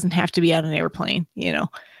honest. It doesn't have to be on an airplane,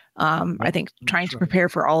 I think trying to prepare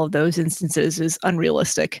for all of those instances is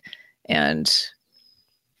unrealistic. And,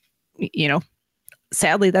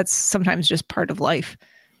 sadly, that's sometimes just part of life.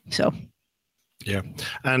 So, yeah.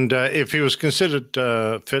 And if he was considered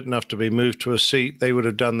fit enough to be moved to a seat, they would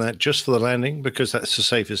have done that just for the landing, because that's the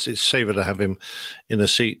safest. It's safer to have him in a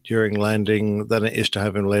seat during landing than it is to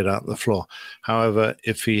have him laid out on the floor. However,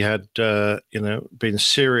 if he had, been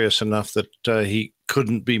serious enough that he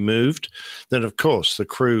couldn't be moved, then, of course, the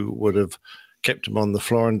crew would have kept him on the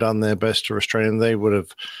floor and done their best to restrain him. They would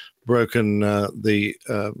have broken the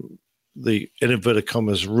inverted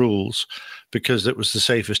commas rules because it was the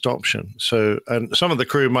safest option. So, and some of the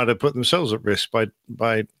crew might have put themselves at risk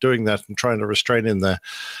by doing that and trying to restrain him there.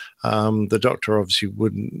 The doctor obviously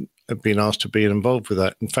wouldn't have been asked to be involved with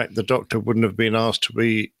that. In fact, the doctor wouldn't have been asked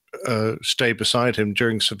to stay beside him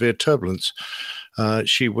during severe turbulence.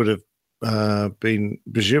 She would have been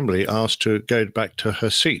presumably asked to go back to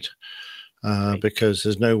her seat because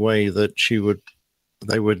there's no way that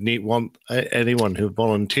they would want anyone who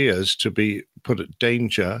volunteers to be put at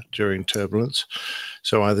danger during turbulence.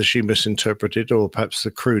 So either she misinterpreted or perhaps the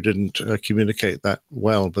crew didn't communicate that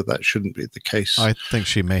well, but that shouldn't be the case. I think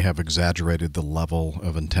she may have exaggerated the level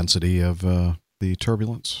of intensity of the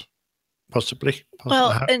turbulence. Possibly. Well,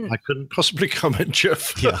 I couldn't possibly comment,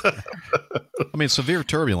 Jeff. Yeah. I mean, severe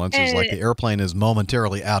turbulence is like the airplane is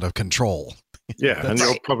momentarily out of control. Yeah, and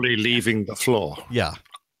you're probably leaving the floor. Yeah.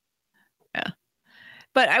 Yeah.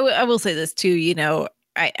 But I will say this too,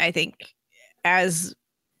 I think as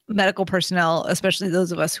medical personnel, especially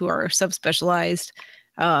those of us who are subspecialized,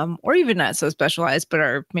 or even not so specialized, but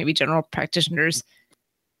are maybe general practitioners,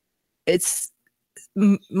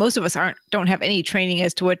 most of us don't have any training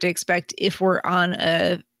as to what to expect if we're on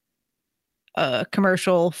a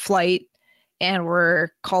commercial flight and we're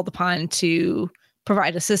called upon to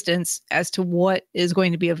provide assistance as to what is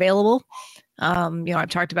going to be available. I've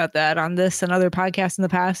talked about that on this and other podcasts in the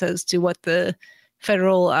past as to what the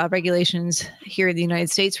federal regulations here in the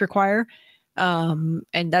United States require. And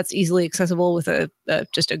that's easily accessible with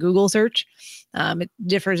just a Google search. It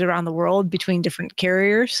differs around the world between different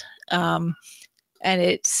carriers. And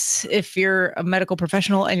if you're a medical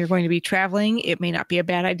professional and you're going to be traveling, it may not be a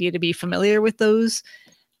bad idea to be familiar with those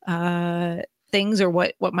things or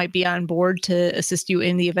what might be on board to assist you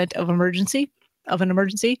in the event of an emergency.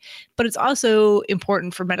 But it's also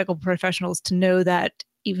important for medical professionals to know that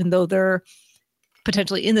even though they're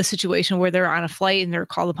potentially in the situation where they're on a flight and they're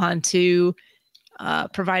called upon to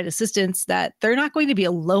provide assistance, that they're not going to be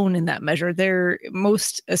alone in that measure.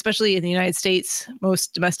 Especially in the United States,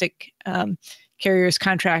 most domestic carriers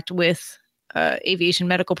contract with aviation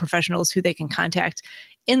medical professionals who they can contact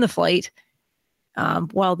in the flight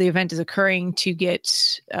while the event is occurring to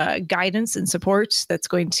get guidance and support that's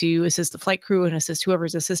going to assist the flight crew and assist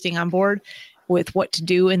whoever's assisting on board with what to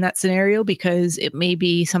do in that scenario, because it may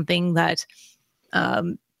be something that,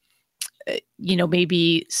 may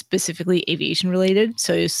be specifically aviation related.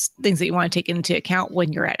 So it's things that you want to take into account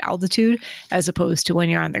when you're at altitude as opposed to when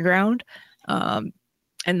you're on the ground. And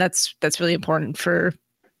that's really important for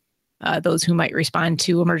those who might respond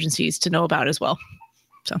to emergencies to know about as well.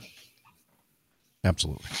 So.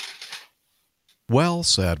 Absolutely. Well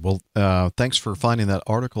said. Well, thanks for finding that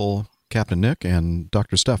article, Captain Nick, and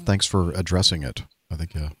Dr. Steph, thanks for addressing it. I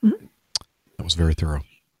think that was very thorough.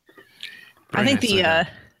 I think the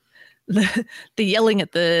yelling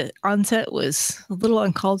at the onset was a little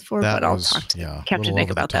uncalled for, but I'll talk to Captain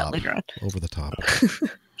Nick about that later on. Over the top.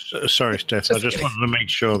 Sorry, Steph. I just wanted to make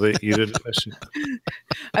sure that you didn't listen.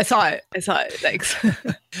 I saw it. Thanks.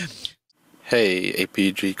 Hey,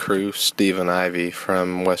 APG crew, Stephen Ivy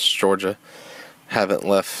from West Georgia. Haven't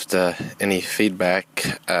left any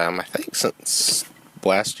feedback, I think, since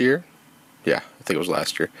last year. Yeah, I think it was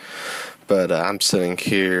last year. But I'm sitting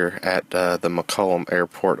here at the McCollum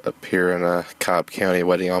Airport up here in Cobb County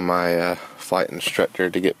waiting on my flight instructor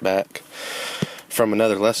to get back from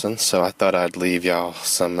another lesson. So I thought I'd leave y'all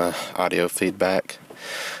some audio feedback.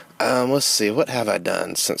 Let's see, what have I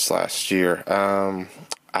done since last year?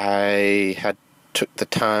 I took the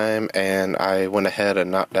time and I went ahead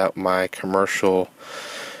and knocked out my commercial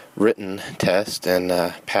written test and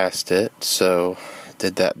passed it. So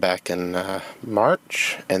did that back in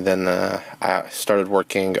March, and then I started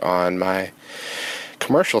working on my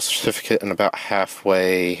commercial certificate and about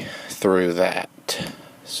halfway through that.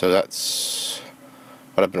 So that's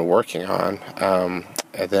what I've been working on.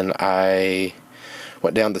 And then I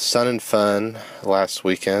went down to Sun and Fun last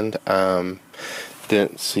weekend.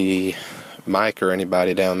 Didn't see Mike or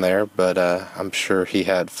anybody down there, but I'm sure he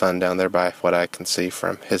had fun down there by what I can see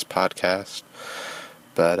from his podcast.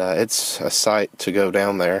 But it's a sight to go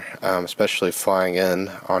down there, especially flying in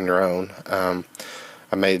on your own.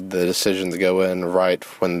 I made the decision to go in right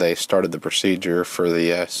when they started the procedure for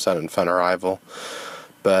the Sun and Fun arrival.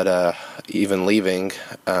 But even leaving,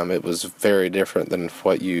 it was very different than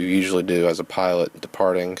what you usually do as a pilot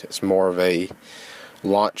departing. It's more of a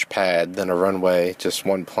launch pad than a runway, just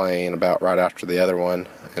one plane about right after the other one,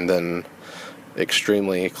 and then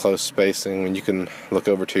extremely close spacing when you can look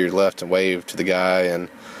over to your left and wave to the guy and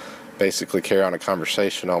basically carry on a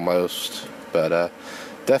conversation almost. But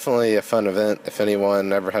definitely a fun event. If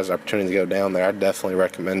anyone ever has an opportunity to go down there, I'd definitely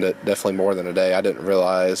recommend it. Definitely more than a day. I didn't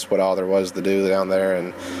realize what all there was to do down there,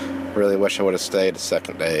 and really wish I would have stayed a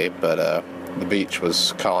second day, but the beach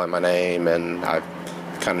was calling my name, and I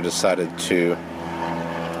kind of decided to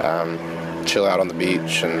chill out on the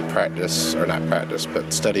beach and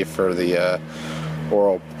but study for the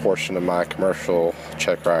oral portion of my commercial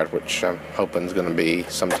check ride, which I'm hoping is going to be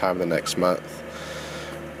sometime the next month.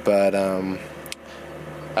 But I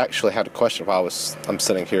actually had a question while I'm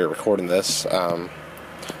sitting here recording this.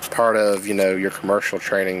 Part of your commercial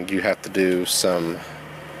training, you have to do some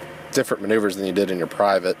different maneuvers than you did in your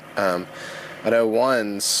private. I know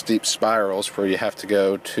one's steep spirals where you have to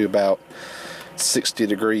go to about 60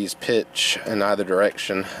 degrees pitch in either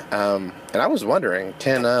direction. And I was wondering,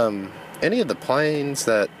 can any of the planes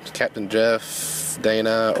that Captain Jeff,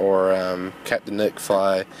 Dana, or Captain Nick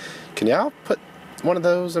fly, can y'all put one of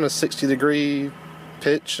those in a 60 degree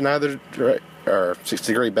pitch in either direction, or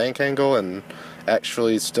 60 degree bank angle, and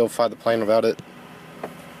actually still fly the plane without it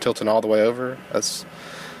tilting all the way over? That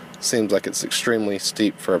seems like it's extremely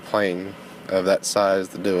steep for a plane of that size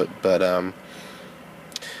to do it. But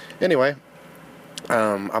anyway,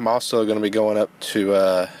 I'm also going to be going up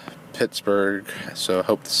to Pittsburgh, so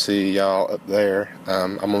hope to see y'all up there.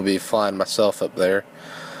 I'm going to be flying myself up there.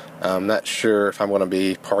 I'm not sure if I'm going to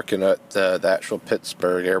be parking at the actual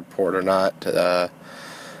Pittsburgh airport or not.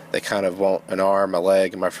 They kind of want an arm, a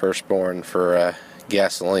leg, and my firstborn for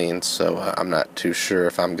gasoline, so I'm not too sure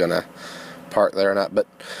if I'm going to park there or not. But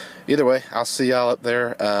either way, I'll see y'all up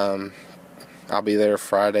there. I'll be there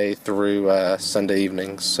Friday through Sunday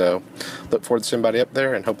evenings, so look forward to seeing everybody up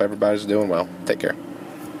there and hope everybody's doing well. Take care.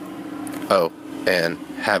 Oh, and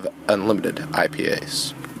have unlimited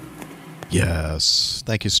IPAs. Yes.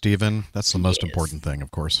 Thank you, Stephen. That's the most important thing,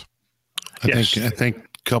 of course. I think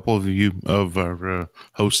a couple of you of our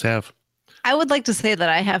hosts have. I would like to say that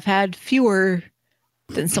I have had fewer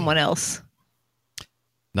than someone else.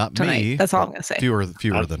 Not tonight. Me. That's all I'm going to say.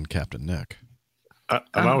 Fewer than Captain Nick. And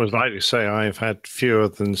I would like to say I've had fewer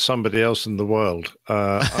than somebody else in the world.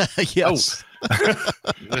 Yes.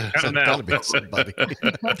 Now. Be somebody.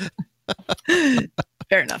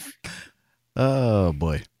 Fair enough. Oh,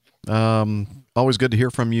 boy. Always good to hear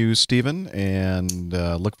from you, Stephen, and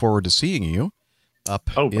look forward to seeing you up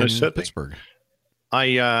in Pittsburgh.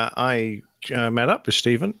 I met up with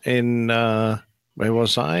Stephen in, where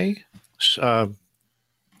was I?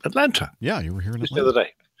 Atlanta. Yeah, you were here in Atlanta. The other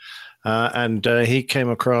day. And he came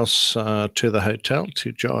across to the hotel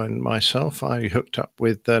to join myself. I hooked up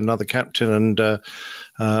with another captain and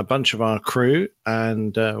a bunch of our crew,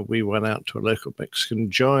 and we went out to a local Mexican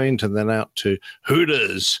joint and then out to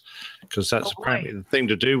Hooters, because that's apparently the thing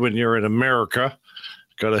to do when you're in America.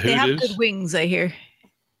 Go to Hooters. They have good wings, I hear.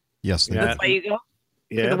 Yes, they That's why you go.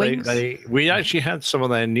 Yeah, we actually had some of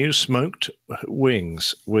their new smoked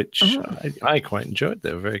wings, which I quite enjoyed.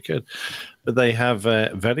 They were very good. But they have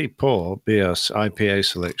a very poor IPA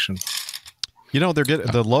selection. They're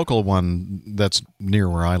getting the local one that's near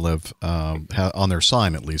where I live on their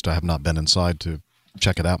sign. At least I have not been inside to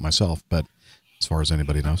check it out myself, but as far as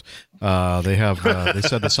anybody knows, they have. They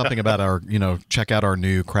said there's something about our, check out our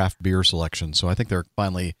new craft beer selection. So I think they're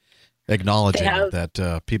finally acknowledging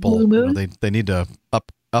that people, they need to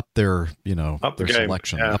up their, their game.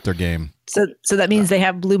 selection, up their game. So that means they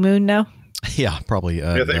have Blue Moon now. Yeah, probably.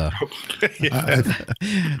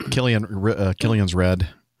 Killian's Red.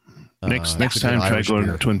 Next time, try going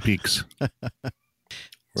to Twin Peaks.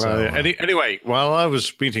 Right. Anyway, while I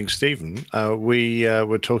was meeting Stephen, we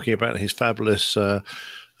were talking about his fabulous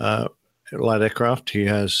light aircraft he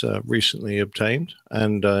has recently obtained,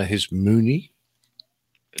 and his Mooney,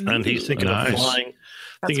 and he's thinking of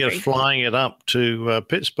flying it up to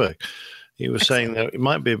Pittsburgh. He was saying that it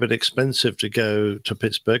might be a bit expensive to go to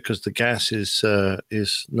Pittsburgh because the gas is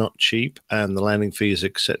not cheap and the landing fees,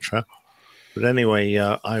 etc. But anyway,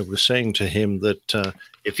 I was saying to him that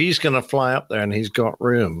if he's going to fly up there and he's got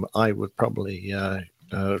room, I would probably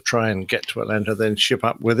try and get to Atlanta, then ship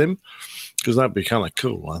up with him, because that'd be kind of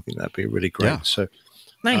cool. I think that'd be really great. Yeah. So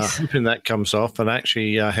nice. Hoping that comes off. And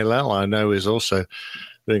actually, Hillel, I know, is also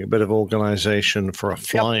doing a bit of organization for a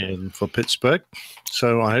fly-in for Pittsburgh.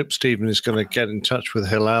 So I hope Stephen is going to get in touch with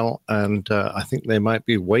Hillel, and I think they might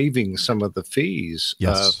be waiving some of the fees for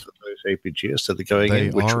those APGs that are going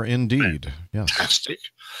in. They are indeed. Fantastic.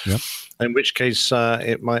 Yep. In which case,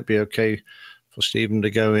 it might be okay for Stephen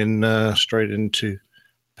to go in straight into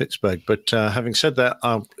Pittsburgh. But having said that,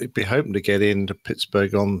 I'll be hoping to get into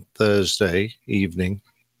Pittsburgh on Thursday evening.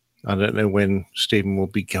 I don't know when Stephen will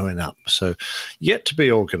be going up, so yet to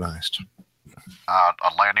be organised.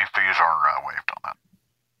 Landing fees are waived on that.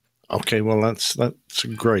 Okay, well that's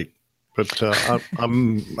great, but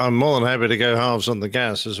I'm more than happy to go halves on the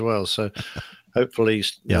gas as well. So hopefully,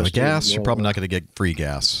 the gas you're probably not going to get free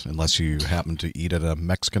gas unless you happen to eat at a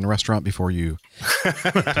Mexican restaurant before you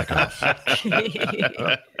take off.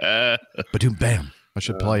 Ba-doom, bam! I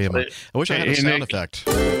should play him. I wish I had a sound effect.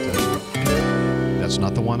 That's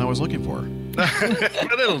not the one I was looking for.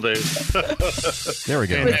 But it'll do. There we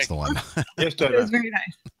go. That's the one. Yes, It was very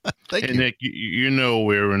nice. Thank you. Nick, you know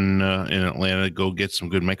we're in Atlanta. Go get some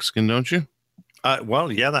good Mexican, don't you?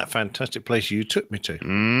 Well, yeah, that fantastic place you took me to.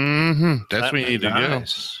 Mm-hmm. That's where you need to go.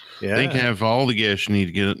 Yeah. They can have all the gas you need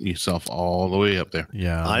to get yourself all the way up there.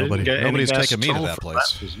 Yeah, nobody's taking me to that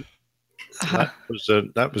place.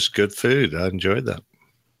 That was good food. I enjoyed that.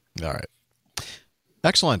 All right.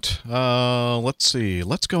 Excellent. Let's see.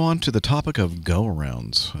 Let's go on to the topic of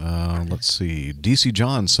go-arounds. Let's see. DC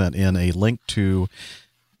John sent in a link to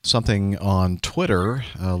something on Twitter.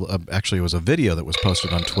 Actually, it was a video that was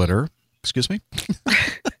posted on Twitter. Excuse me.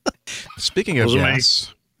 Speaking of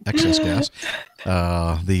gas, excess gas,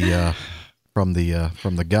 from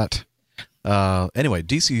the gut. Anyway,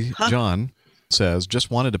 DC John says, just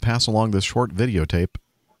wanted to pass along this short videotape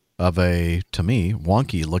of a, to me,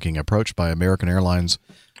 wonky-looking approach by American Airlines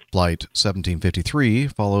Flight 1753,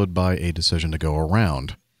 followed by a decision to go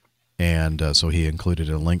around. And so he included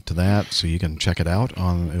a link to that, so you can check it out.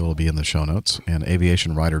 It will be in the show notes. And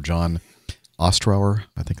aviation writer John Ostrower,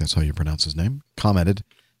 I think that's how you pronounce his name, commented,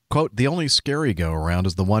 quote, "The only scary go-around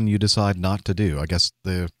is the one you decide not to do." I guess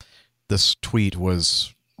this tweet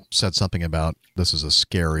said something about this is a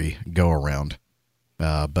scary go-around.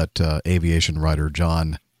 But aviation writer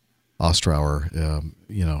John Ostrower,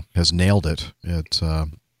 has nailed it. It's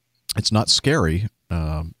not scary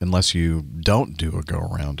unless you don't do a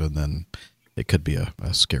go-around, and then it could be a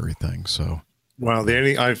scary thing. So, well,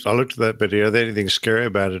 I looked at that video. The only thing scary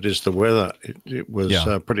about it is the weather. It was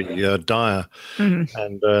pretty dire, and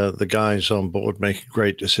the guys on board make a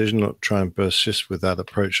great decision not to try and persist with that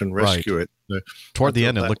approach and rescue it. So toward the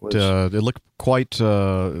end, it looked quite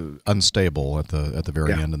unstable at the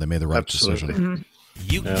very end, and they made the right decision. Mm-hmm.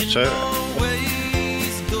 You can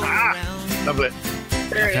always go around. Lovely.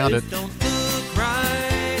 I found it.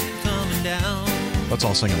 Let's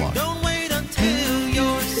all sing along. Don't wait until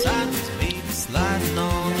you're sideways, baby, sliding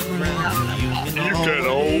on the ground. You can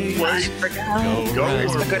always go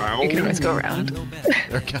around. You can always go around.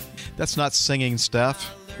 That's not singing,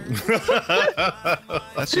 Steph.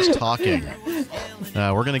 That's just talking.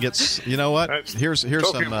 We're gonna get. You know what? Here's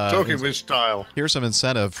some talking with style. Here's some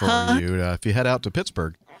incentive for you. If you head out to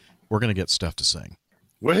Pittsburgh, we're gonna get Steph to sing.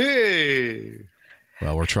 Hey.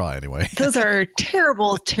 Well, we'll try anyway. Those are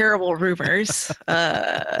terrible, terrible rumors.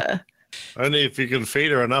 Only if you can feed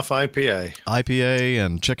her enough IPA. IPA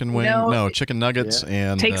and chicken wing. No, chicken nuggets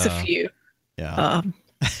and takes a few. Yeah.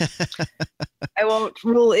 I won't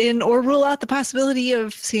rule in or rule out the possibility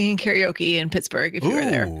of singing karaoke in Pittsburgh if you were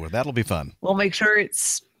there. Ooh, that'll be fun. We'll make sure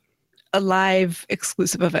it's a live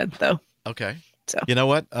exclusive event, though. Okay. So you know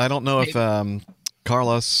what? I don't know if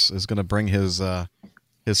Carlos is going to bring his. I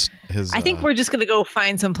think we're just going to go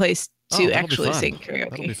find some place to actually sing karaoke.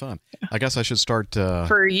 That'll be fun. I guess I should start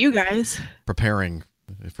for you guys preparing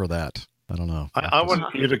for that. I don't know. I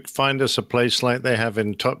want you to find us a place like they have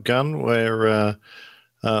in Top Gun where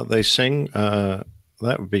they sing. That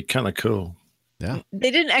would be kind of cool. Yeah. They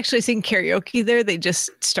didn't actually sing karaoke there. They just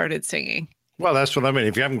started singing. Well, that's what I mean.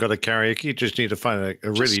 If you haven't got a karaoke, you just need to find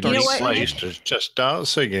a really neat place to just start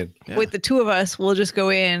singing. Yeah. With the two of us, we'll just go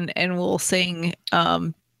in and we'll sing.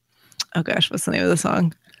 Oh gosh, what's the name of the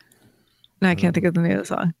song? No, I can't think of the name of the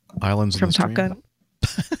song. Islands from Top Gun.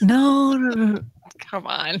 No. Come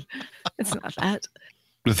on. It's not that.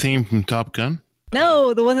 The theme from Top Gun?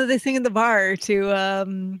 No, the one that they sing in the bar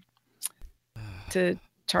to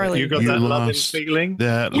Charlie. You got that loving feeling?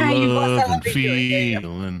 That loving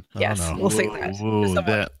feeling. Yes, we'll sing that. Whoa,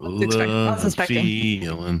 that loving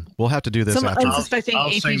feeling. We'll have to do this Some after. unsuspecting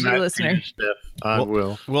APG listener. I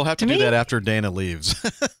will. We'll have to do that after Dana leaves.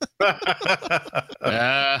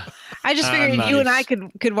 I just figured you and I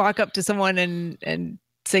could walk up to someone and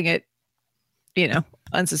sing it,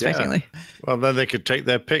 unsuspectingly. Yeah. Well, then they could take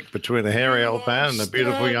their pick between a hairy old man and a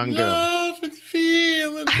beautiful young girl.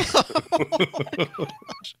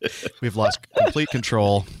 We've lost complete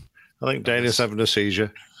control. I think Dana's having a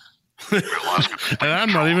seizure. And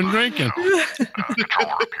I'm not even drinking.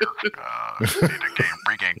 Controller up here. Need to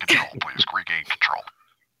regain control, please. Regain control.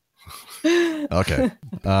 Okay.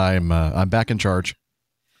 I'm back in charge.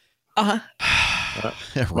 Right.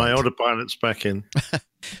 My autopilot's back in.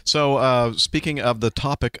 So, speaking of the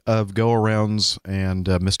topic of go-arounds and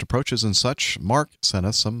missed approaches and such, Mark sent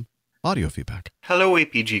us some audio feedback. Hello,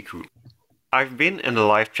 APG crew. I've been in the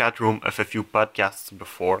live chat room of a few podcasts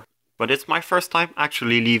before, but it's my first time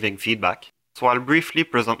actually leaving feedback, so I'll briefly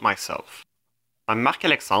present myself. I'm Marc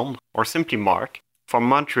Alexandre, or simply Mark, from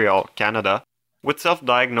Montreal, Canada, with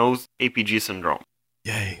self-diagnosed APG syndrome.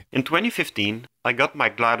 Yay. In 2015, I got my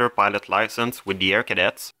glider pilot license with the Air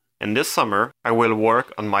Cadets, and this summer I will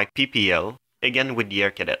work on my PPL, again with the Air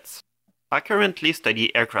Cadets. I currently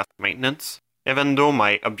study aircraft maintenance, even though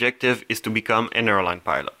my objective is to become an airline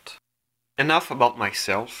pilot. Enough about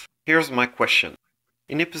myself, here's my question.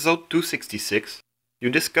 In episode 266,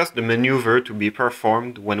 you discussed the maneuver to be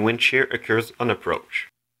performed when wind shear occurs on approach.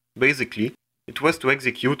 Basically, it was to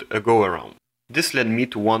execute a go-around. This led me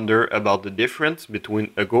to wonder about the difference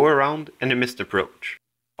between a go-around and a missed approach.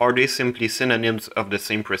 Are they simply synonyms of the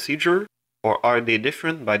same procedure, or are they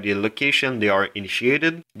different by the location they are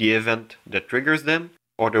initiated, the event that triggers them,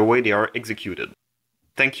 or the way they are executed?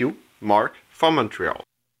 Thank you, Mark, from Montreal.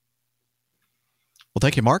 Well,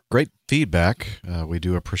 thank you, Mark. Great feedback. We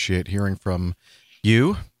do appreciate hearing from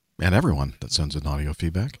you and everyone that sends in audio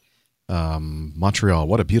feedback. Montreal,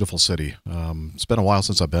 what a beautiful city. It's been a while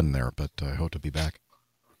since I've been there, but I hope to be back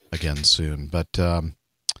again soon. But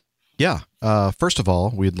first of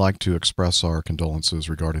all, we'd like to express our condolences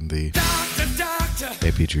regarding the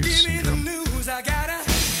APG syndrome.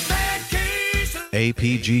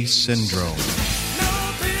 APG syndrome.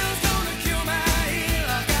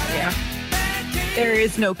 There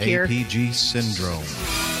is no cure. APG syndrome.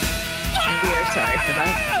 And we are sorry for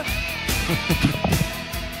that.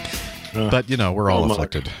 But, we're all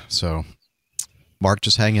afflicted. So, Mark,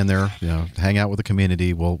 just hang in there. Hang out with the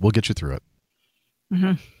community. We'll get you through it.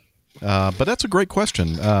 Mm-hmm. But that's a great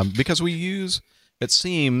question because it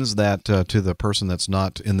seems that to the person that's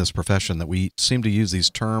not in this profession that we seem to use these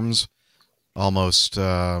terms almost,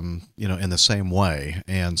 in the same way.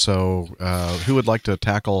 And so who would like to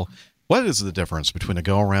tackle what is the difference between a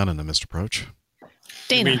go-around and a missed approach?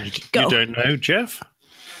 Dana, go. You don't know, Jeff?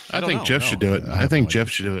 I think Jeff should do it. I think Jeff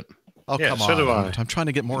should do it. Oh, yeah, come so on. do I. I'm trying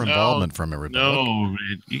to get more involvement from everybody. No,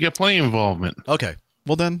 you get plenty of involvement. Okay.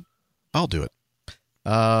 Well, then I'll do it.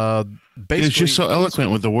 Basically, it's just so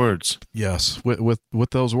eloquent with the words. Yes, with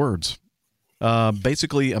those words.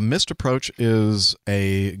 Basically, a missed approach is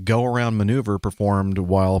a go-around maneuver performed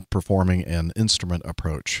while performing an instrument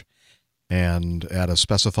approach. And at a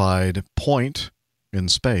specified point in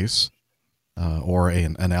space, or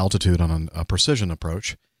an altitude on a precision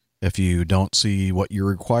approach, if you don't see what you're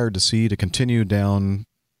required to see to continue down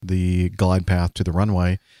the glide path to the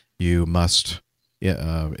runway, you must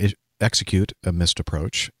execute a missed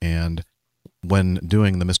approach. And when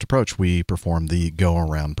doing the missed approach, we perform the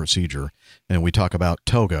go-around procedure. And we talk about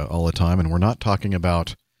toga all the time, and we're not talking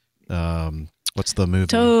about what's the movie?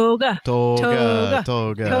 Toga.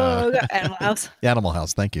 Animal House. Animal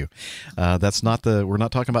House. Thank you. That's not we're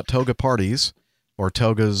not talking about toga parties or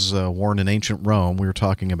togas worn in ancient Rome. We were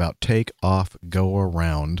talking about take off, go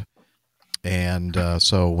around And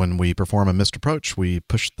so when we perform a missed approach, we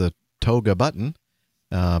push the TOGA button,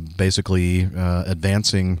 basically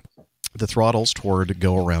advancing the throttles toward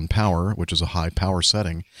go around power, which is a high power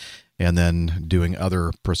setting, and then doing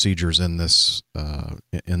other procedures in this,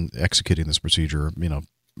 in executing this procedure,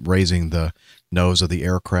 raising the nose of the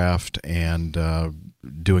aircraft and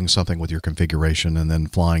doing something with your configuration, and then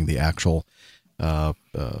flying the actual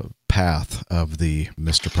path of the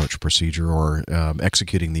missed approach procedure, or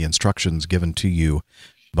executing the instructions given to you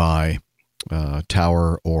by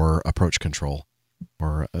tower or approach control.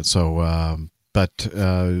 But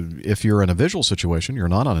if you're in a visual situation, you're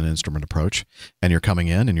not on an instrument approach, and you're coming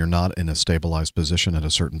in and you're not in a stabilized position at a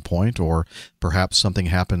certain point, or perhaps something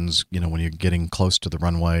happens, when you're getting close to the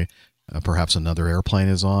runway, perhaps another airplane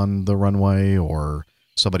is on the runway, or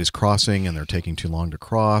somebody's crossing and they're taking too long to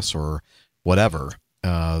cross, or whatever,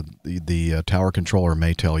 the tower controller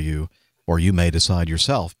may tell you, or you may decide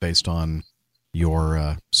yourself based on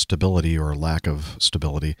your stability or lack of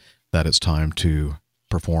stability, that it's time to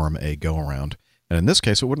perform a go-around. And in this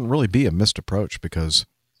case, it wouldn't really be a missed approach, because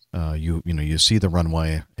you see the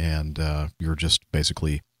runway and you're just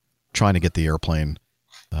basically trying to get the airplane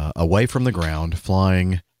away from the ground,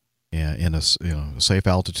 flying in a safe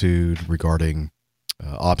altitude regarding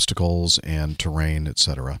obstacles and terrain,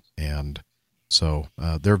 etc. And so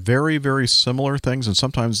they're very, very similar things, and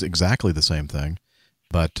sometimes exactly the same thing.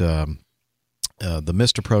 But the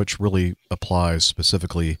missed approach really applies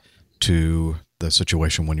specifically to the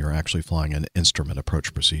situation when you're actually flying an instrument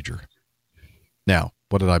approach procedure. Now,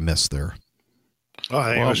 what did I miss there?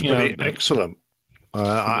 I think it was pretty excellent.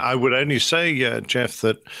 I would only say, Jeff,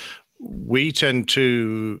 that we tend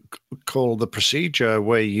to call the procedure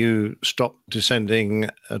where you stop descending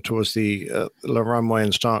towards the runway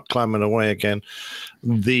and start climbing away again,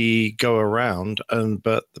 the go around,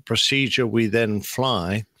 but the procedure we then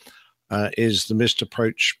fly is the missed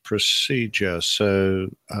approach procedure. So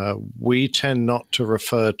we tend not to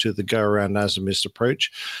refer to the go around as a missed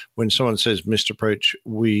approach. When someone says missed approach,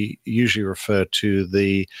 we usually refer to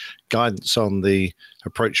the guidance on the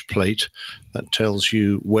approach plate that tells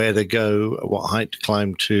you where to go, what height to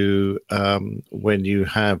climb to when you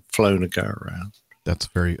have flown a go around. That's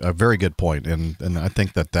a very good point, and I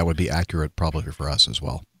think that would be accurate probably for us as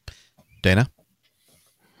well. Dana?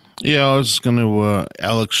 Yeah, I was going to.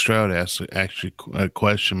 Alex Stroud asked actually a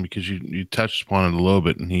question, because you touched upon it a little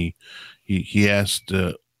bit, and he asked,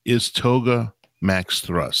 "Is TOGA max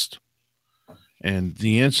thrust?" And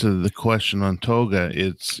the answer to the question on TOGA,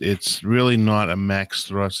 it's really not a max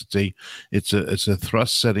thrust. It's a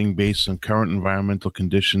thrust setting based on current environmental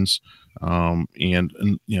conditions, and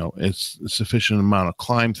it's a sufficient amount of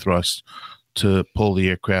climb thrust to pull the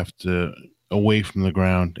aircraft away from the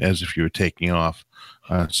ground as if you were taking off.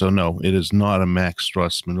 So no, it is not a max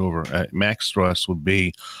thrust maneuver. Max thrust would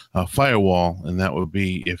be a firewall, and that would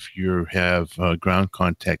be if you have ground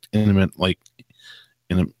contact imminent,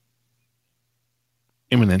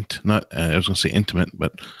 imminent. Not I was going to say intimate,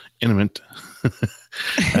 but imminent.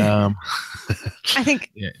 I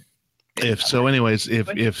think. Yeah. If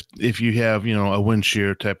you have a wind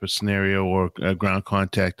shear type of scenario, or ground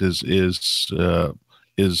contact is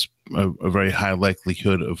a very high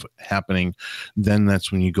likelihood of happening, then that's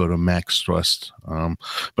when you go to max thrust.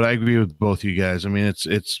 But I agree with both you guys. I mean,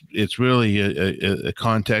 it's really a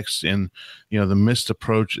context, and the missed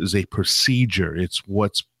approach is a procedure. It's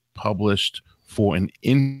what's published for an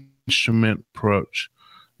instrument approach,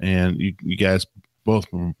 and you guys both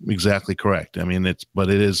were exactly correct. I mean, it's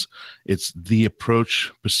the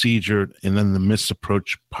approach procedure, and then the missed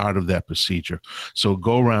approach part of that procedure. So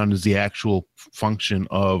go around is the actual function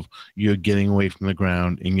of you're getting away from the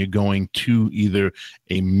ground and you're going to either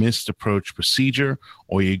a missed approach procedure,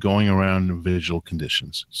 or you're going around in visual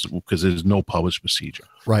conditions, because there's no published procedure.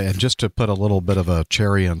 Right, and just to put a little bit of a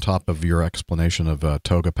cherry on top of your explanation of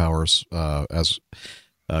TOGA powers as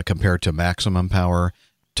compared to maximum power,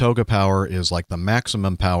 TOGA power is like the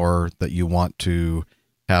maximum power that you want to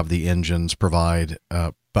have the engines provide,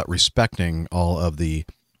 but respecting all of the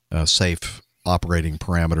safe operating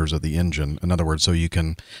parameters of the engine. In other words, so you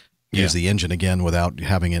can use the engine again without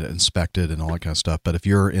having it inspected and all that kind of stuff. But if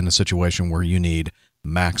you're in a situation where you need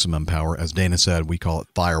maximum power, as Dana said, we call it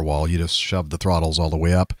firewall. You just shove the throttles all the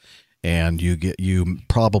way up, and you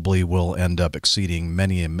probably will end up exceeding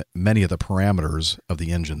many of the parameters of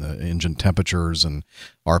the engine temperatures and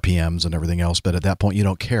RPMs and everything else. But at that point, you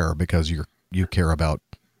don't care, because you care about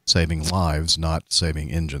saving lives, not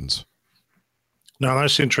saving engines. Now,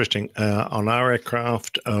 that's interesting. On our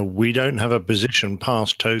aircraft, we don't have a position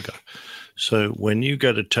past TOGA. So when you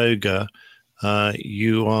go to TOGA,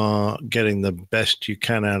 you are getting the best you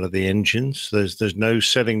can out of the engines. There's no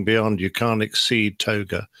setting beyond. You can't exceed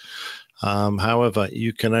TOGA. However,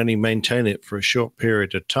 you can only maintain it for a short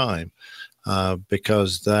period of time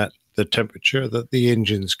because the temperature that the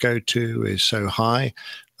engines go to is so high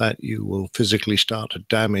that you will physically start to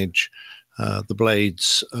damage the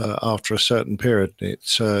blades after a certain period.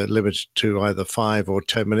 It's limited to either 5 or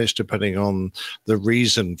 10 minutes, depending on the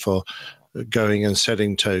reason for going and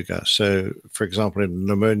setting TOGA. So, for example, in an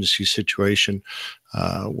emergency situation,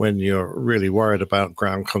 when you're really worried about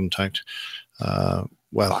ground contact,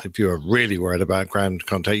 if you're really worried about ground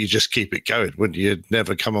contact, you just keep it going, wouldn't you? You'd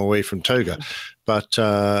never come away from TOGA.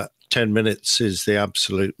 But 10 minutes is the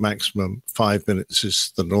absolute maximum. 5 minutes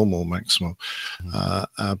is the normal maximum.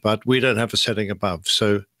 But we don't have a setting above.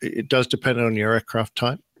 So it does depend on your aircraft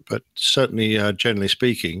type. But certainly, generally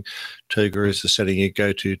speaking, TOGA is the setting you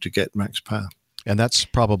go to get max power. And that's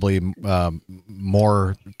probably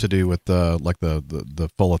more to do with the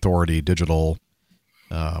full authority digital.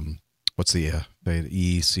 What's the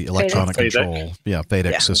EC electronic control? Yeah,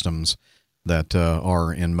 FADEC systems that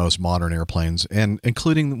are in most modern airplanes, and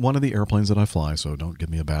including one of the airplanes that I fly. So don't give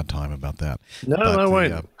me a bad time about that. No, I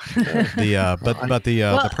won't.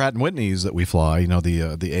 The Pratt & Whitneys that we fly,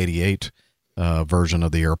 the 88 version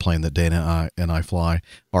of the airplane that Dana and I fly,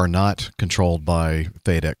 are not controlled by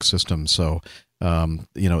FADEC systems. So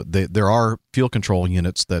there are fuel control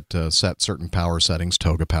units that set certain power settings,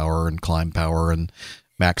 TOGA power and climb power and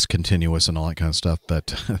max continuous and all that kind of stuff. But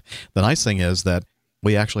the nice thing is that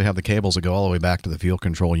we actually have the cables that go all the way back to the fuel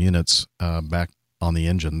control units back on the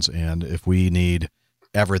engines. And if we need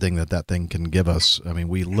everything that thing can give us, I mean,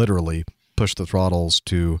 we literally push the throttles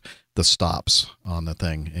to the stops on the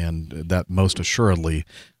thing. And that most assuredly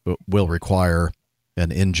will require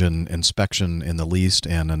an engine inspection in the least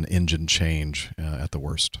and an engine change at the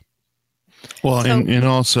worst. Well, and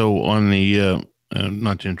also on the,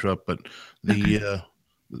 not to interrupt, but the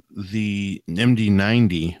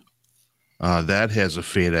MD-90, that has a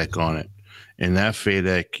FADEC on it, and that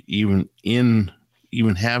FADEC, even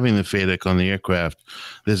having the FADEC on the aircraft,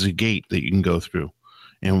 there's a gate that you can go through,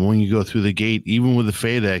 and when you go through the gate, even with the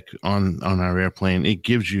FADEC on our airplane, it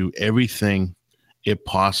gives you everything it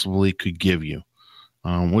possibly could give you,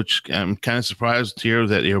 which I'm kind of surprised to hear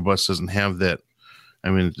that Airbus doesn't have that. I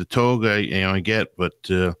mean, the TOGA, I get, but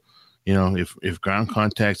if ground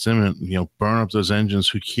contact's imminent, burn up those engines,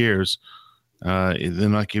 who cares? They're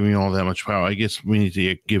not giving you all that much power. I guess we need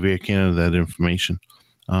to give Air Canada that information.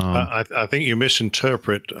 I think you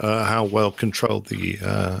misinterpret how well controlled the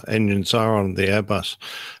engines are on the Airbus.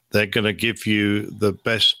 They're going to give you the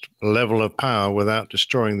best level of power without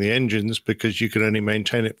destroying the engines, because you can only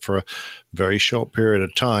maintain it for a very short period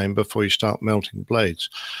of time before you start melting blades.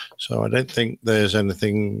 So I don't think there's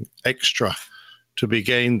anything extra to be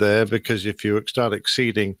gained there, because if you start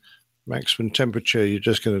exceeding maximum temperature, you're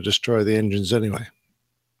just going to destroy the engines anyway.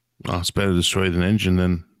 Well, it's better to destroy the engine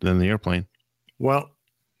than the airplane. Well,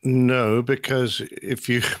 no, because if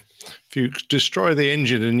you destroy the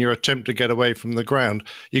engine in your attempt to get away from the ground,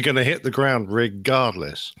 you're going to hit the ground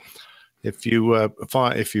regardless. If you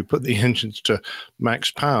put the engines to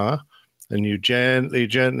max power and you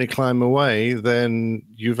gently climb away, then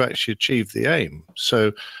you've actually achieved the aim.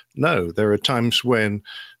 So, no, there are times when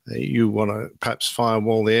you want to perhaps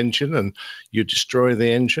firewall the engine and you destroy the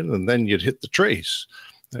engine and then you'd hit the trees.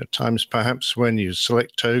 There are times perhaps when you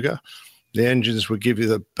select TOGA, the engines would give you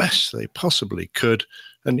the best they possibly could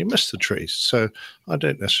and you miss the trees. So I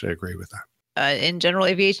don't necessarily agree with that. In general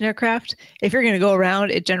aviation aircraft, if you're going to go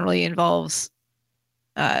around, it generally involves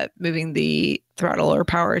moving the throttle or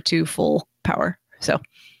power to full power. So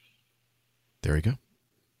there you go.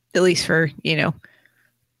 At least for,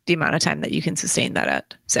 the amount of time that you can sustain that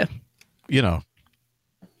at. So,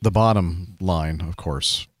 the bottom line, of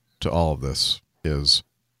course, to all of this is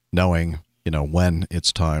knowing, when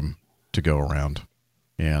it's time to go around,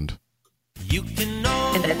 and then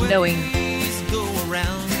knowing go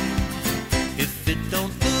around if it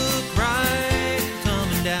don't look right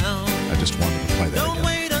coming down. I just wanted to play that Don't again.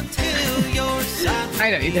 wait until you're I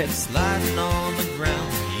know you did. sliding on the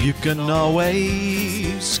ground. You can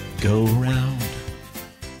always go around.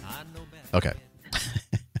 Okay.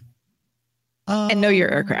 And know your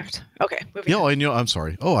aircraft. Okay. I'm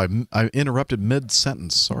sorry. Oh, I interrupted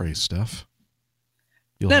mid-sentence. Sorry, Steph.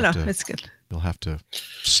 It's good. You'll have to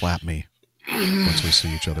slap me once we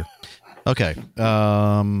see each other. Okay.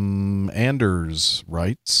 Anders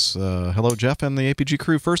writes, hello, Jeff and the APG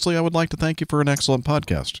crew. Firstly, I would like to thank you for an excellent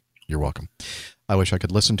podcast. You're welcome. I wish I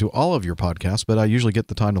could listen to all of your podcasts, but I usually get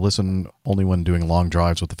the time to listen only when doing long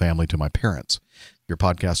drives with the family to my parents. Your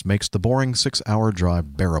podcast makes the boring 6-hour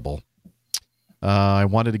drive bearable. I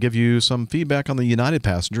wanted to give you some feedback on the United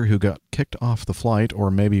passenger who got kicked off the flight, or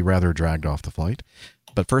maybe rather dragged off the flight.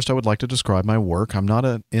 But first, I would like to describe my work. I'm not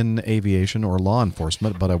in aviation or law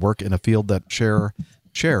enforcement, but I work in a field that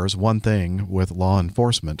shares one thing with law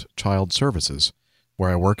enforcement: child services,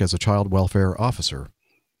 where I work as a child welfare officer.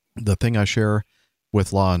 The thing I share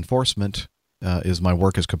with law enforcement is my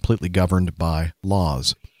work is completely governed by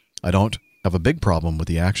laws. I don't have a big problem with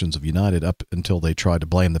the actions of United up until they try to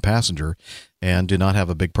blame the passenger, and do not have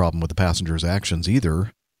a big problem with the passenger's actions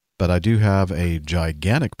either. But I do have a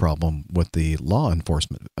gigantic problem with the law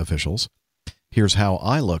enforcement officials. Here's how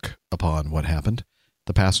I look upon what happened.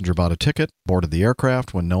 The passenger bought a ticket, boarded the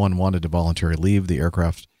aircraft. When no one wanted to voluntarily leave the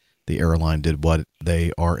aircraft, the airline did what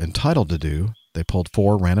they are entitled to do. They pulled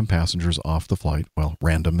 4 random passengers off the flight. Well,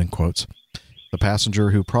 random in quotes. The passenger,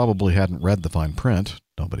 who probably hadn't read the fine print,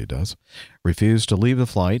 nobody does, refused to leave the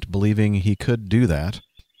flight, believing he could do that,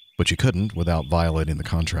 which he couldn't without violating the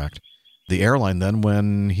contract. The airline then,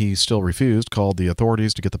 when he still refused, called the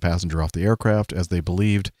authorities to get the passenger off the aircraft, as they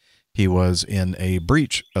believed he was in a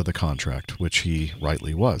breach of the contract, which he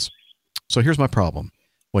rightly was. So here's my problem.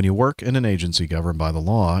 When you work in an agency governed by the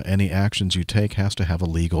law, any actions you take has to have a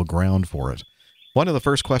legal ground for it. One of the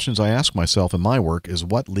first questions I ask myself in my work is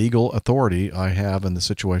what legal authority I have in the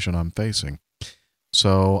situation I'm facing.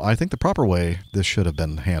 So I think the proper way this should have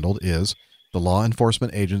been handled is the law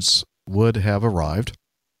enforcement agents would have arrived,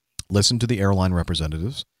 listened to the airline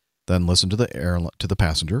representatives, then listened to the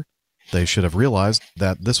passenger. They should have realized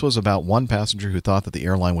that this was about one passenger who thought that the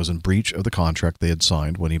airline was in breach of the contract they had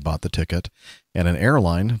signed when he bought the ticket, and an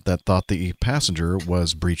airline that thought the passenger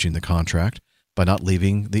was breaching the contract by not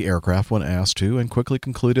leaving the aircraft when asked to, and quickly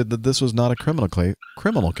concluded that this was not a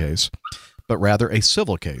criminal case, but rather a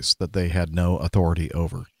civil case that they had no authority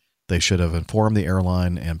over. They should have informed the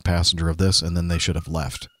airline and passenger of this, and then they should have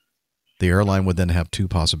left. The airline would then have 2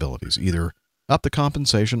 possibilities: either up the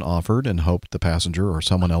compensation offered and hoped the passenger or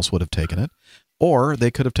someone else would have taken it, or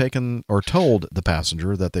they could have taken or told the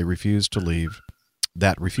passenger that they refused to leave,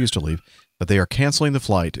 that they are canceling the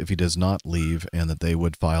flight if he does not leave, and that they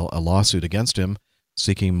would file a lawsuit against him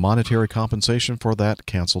seeking monetary compensation for that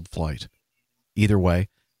canceled flight. Either way,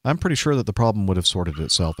 I'm pretty sure that the problem would have sorted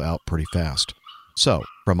itself out pretty fast. So,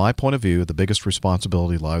 from my point of view, the biggest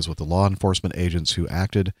responsibility lies with the law enforcement agents who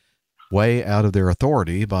acted way out of their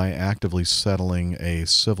authority by actively settling a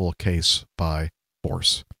civil case by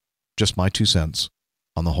force. Just my 2 cents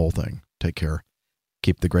on the whole thing. Take care.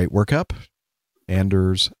 Keep the great work up.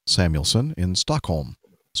 Anders Samuelsson in Stockholm,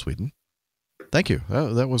 Sweden. Thank you.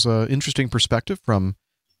 That was an interesting perspective from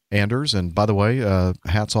Anders. And by the way,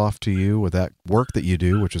 hats off to you with that work that you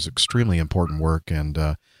do, which is extremely important work and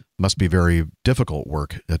must be very difficult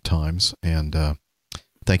work at times. And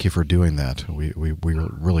thank you for doing that. We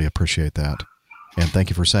really appreciate that. And thank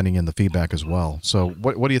you for sending in the feedback as well. So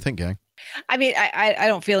what do you think, gang? I mean, I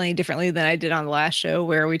don't feel any differently than I did on the last show,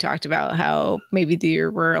 where we talked about how maybe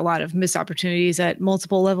there were a lot of missed opportunities at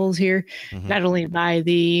multiple levels here, not only by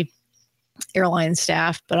the airline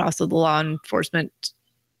staff, but also the law enforcement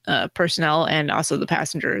personnel and also the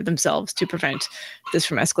passenger themselves, to prevent this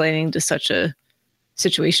from escalating to such a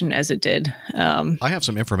situation as it did. I have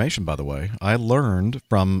some information, by the way. I learned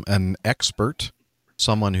from an expert,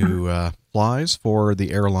 someone who flies for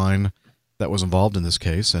the airline that was involved in this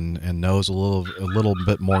case and knows a little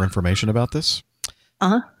bit more information about this.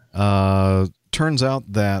 Turns out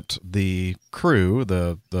that the crew,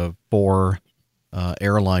 the 4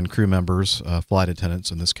 airline crew members, flight attendants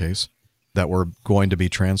in this case, that were going to be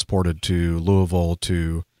transported to Louisville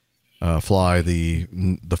to fly the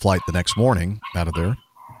flight the next morning out of there,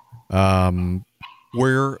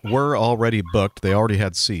 were already booked. They already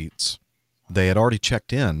had seats. They had already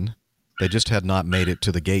checked in. They just had not made it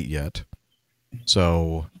to the gate yet.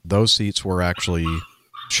 So those seats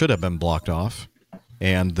should have been blocked off,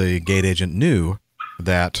 and the gate agent knew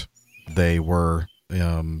that they were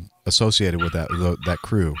associated with that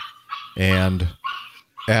crew. And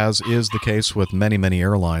as is the case with many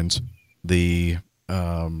airlines, the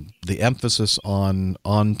emphasis on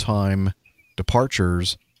on-time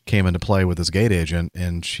departures came into play with this gate agent,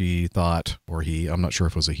 and she thought, or he, I'm not sure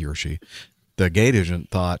if it was a he or she, the gate agent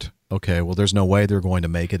thought, okay, well, there's no way they're going to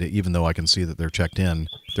make it, even though I can see that they're checked in.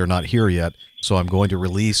 They're not here yet, so I'm going to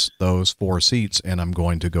release those 4 seats, and I'm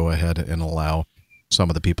going to go ahead and allow some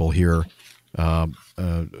of the people here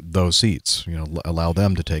those seats, allow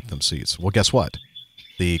them to take them seats. Well, guess what?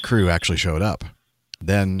 The crew actually showed up.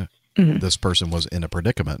 Then this person was in a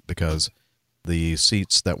predicament because the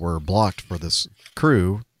seats that were blocked for this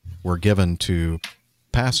crew were given to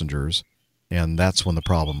passengers, and that's when the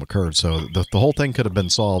problem occurred. So the whole thing could have been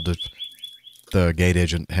solved if the gate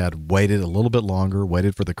agent had waited a little bit longer,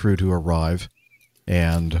 waited for the crew to arrive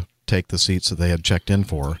and take the seats that they had checked in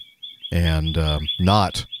for, and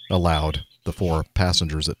not allowed the 4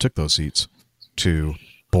 passengers that took those seats to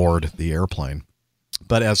board the airplane.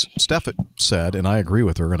 But as Steph said, and I agree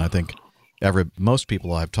with her, and I think most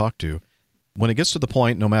people I've talked to, when it gets to the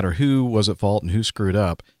point, no matter who was at fault and who screwed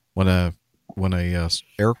up, when a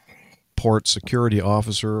airport security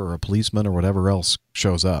officer or a policeman or whatever else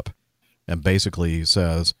shows up and basically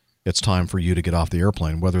says it's time for you to get off the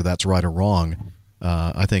airplane, whether that's right or wrong,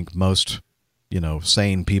 I think most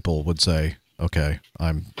sane people would say, okay,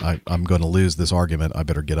 I'm going to lose this argument. I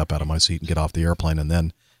better get up out of my seat and get off the airplane, and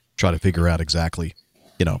then try to figure out exactly,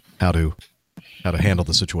 how to handle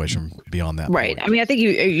the situation beyond that. Right. point. I mean, I think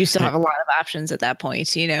you still have a lot of options at that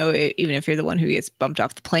point. Even if you're the one who gets bumped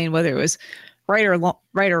off the plane, whether it was right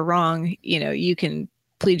or wrong, you can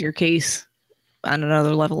plead your case on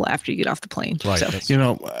another level after you get off the plane. Right.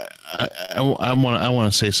 So. I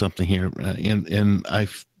want to say something here, and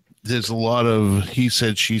there's a lot of he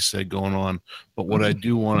said, she said going on, but what I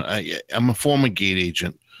do want, I'm a former gate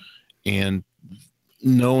agent, and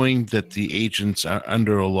knowing that the agents are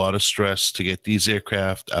under a lot of stress to get these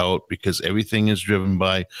aircraft out because everything is driven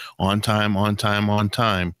by on time. I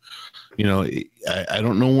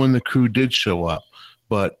don't know when the crew did show up,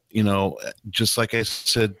 but just like I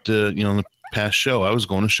said, in the past show, I was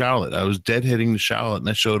going to Charlotte. I was deadheading to Charlotte, and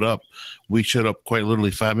I showed up. We showed up quite literally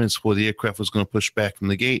 5 minutes before the aircraft was going to push back from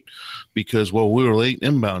the gate because, we were late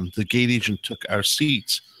inbound. The gate agent took our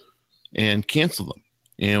seats and canceled them,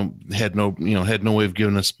 and had no way of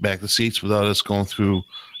giving us back the seats without us going through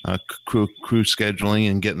crew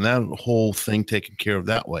scheduling and getting that whole thing taken care of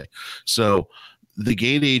that way. So the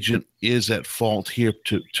gate agent is at fault here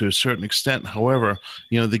to a certain extent. However,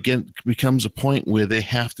 becomes a point where they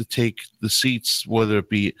have to take the seats, whether it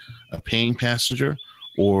be a paying passenger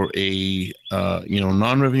or a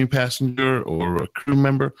non-revenue passenger or a crew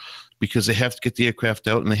member, because they have to get the aircraft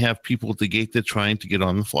out, and they have people at the gate that are trying to get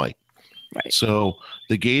on the flight. Right. So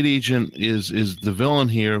the gate agent is the villain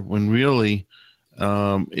here, when really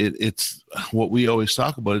it's what we always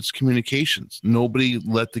talk about. It's communications. Nobody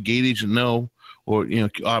let the gate agent know, or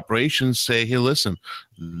operations say, hey, listen,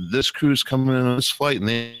 this crew's coming in on this flight and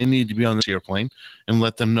they need to be on this airplane, and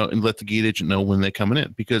let them know, and let the gate agent know when they're coming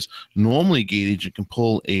in, because normally gate agent can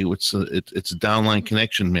pull it's a downline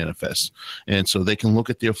connection manifest, and so they can look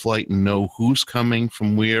at their flight and know who's coming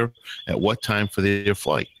from where at what time for their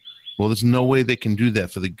flight. Well, there's no way they can do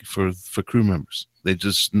that for crew members. They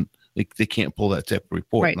just they can't pull that type of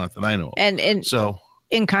report. Right. Not that I know of. And so,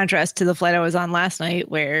 in contrast to the flight I was on last night,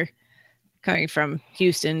 where coming from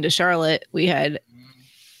Houston to Charlotte, we had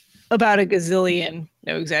about a gazillion,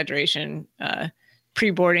 no exaggeration,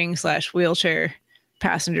 pre-boarding / wheelchair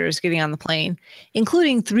passengers getting on the plane,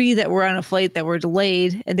 including 3 that were on a flight that were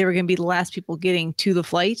delayed, and they were going to be the last people getting to the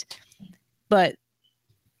flight. But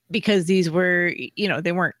because these were,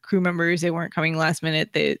 they weren't crew members, they weren't coming last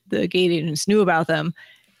minute, the gate agents knew about them,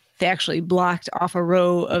 they actually blocked off a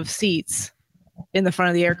row of seats in the front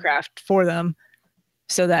of the aircraft for them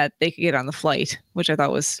so that they could get on the flight, which I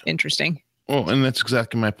thought was interesting. Well, and that's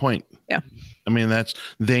exactly my point. Yeah. I mean,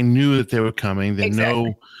 they knew that they were coming. They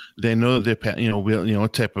know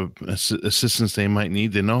what type of assistance they might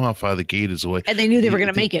need. They know how far the gate is away. And they knew they were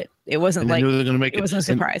going to make it. It wasn't like they were going to make it. It wasn't a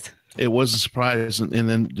surprise. It was a surprise. And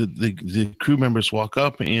then the crew members walk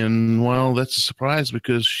up, and, well, that's a surprise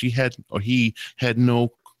because he had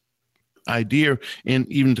no idea. And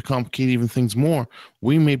even to complicate even things more,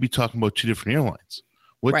 we may be talking about 2 different airlines.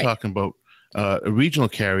 We're Right. talking about a regional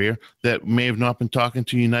carrier that may have not been talking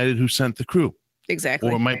to United, who sent the crew. Exactly.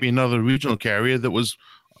 Or it might be another regional carrier that was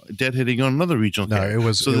deadheading on another regional carrier. No, it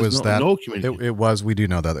was no communication. It was. We do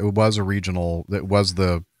know that it was a regional. It was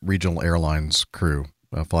the regional airlines crew,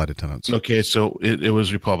 flight attendants. Okay, so it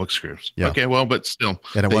was Republic crews. Yeah. Okay, well, but still,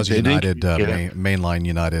 and it was United didn't- mainline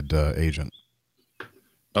United agent.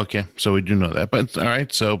 Okay, so we do know that. But all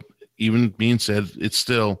right, so even being said, it's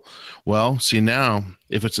still, well, see, now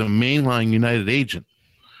if it's a mainline United agent,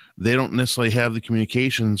 they don't necessarily have the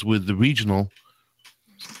communications with the regional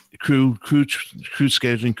crew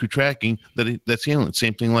scheduling, crew tracking that's handling.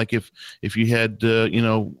 Same thing like if you had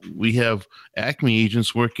we have Acme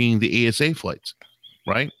agents working the ASA flights,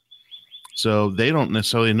 right? So they don't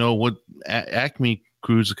necessarily know what Acme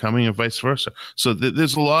crews are coming, and vice versa. So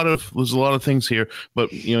there's a lot of things here. But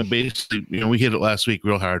basically, we hit it last week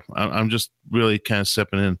real hard. I'm just really kind of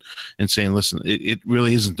stepping in and saying, listen, it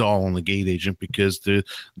really isn't all on the gate agent, because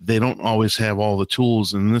they don't always have all the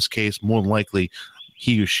tools. And in this case, more than likely,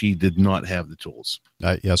 he or she did not have the tools.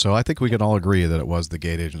 Yeah, so I think we can all agree that it was the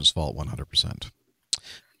gate agent's fault 100%.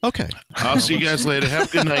 Okay. I'll see you guys later. Have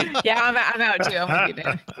a good night. Yeah, I'm out too.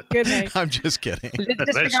 Good night. I'm just kidding.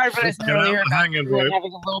 Disregard what I said earlier about having a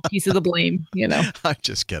little piece of the blame, you know. I'm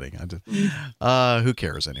just kidding. Who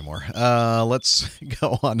cares anymore? Let's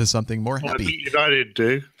go on to something more happy. United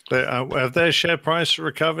do. Have their share price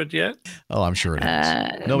recovered yet? Oh, I'm sure it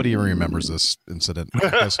is. Nobody even remembers this incident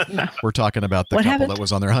because we're talking about the couple that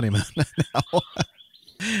was on their honeymoon now.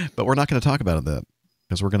 But we're not going to talk about it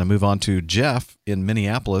because we're going to move on to Jeff in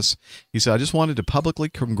Minneapolis. He said, I just wanted to publicly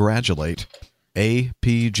congratulate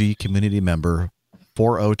APG community member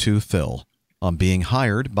 402 Phil on being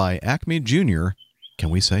hired by Acme Jr. Can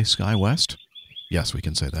we say SkyWest? Yes, we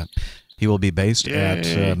can say that. He will be based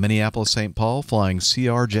at Minneapolis St. Paul, flying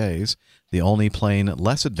CRJs, the only plane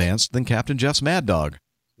less advanced than Captain Jeff's Mad Dog.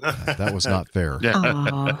 That was not fair.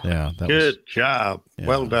 Yeah, good job. Yeah.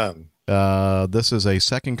 Well done. This is a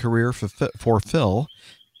second career for Phil.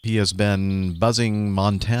 He has been buzzing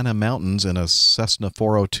Montana mountains in a Cessna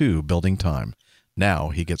 402 building time. Now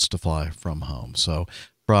he gets to fly from home. So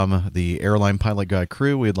from the Airline Pilot Guy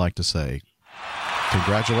crew, we'd like to say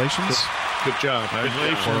congratulations. Good job.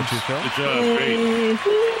 Congratulations. 402 Phil. Good job. Great.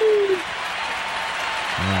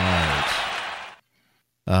 All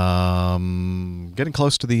right. Getting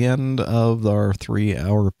close to the end of our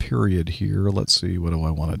 3-hour period here. Let's see. What do I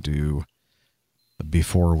want to do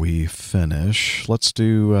before we finish? Let's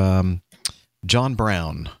do John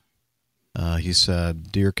Brown. He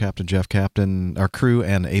said, Dear Captain Jeff, Captain, our crew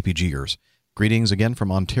and APGers, greetings again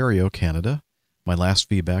from Ontario, Canada. My last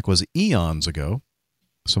feedback was eons ago.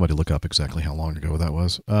 Somebody look up exactly how long ago that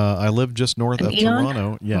was. I live just north of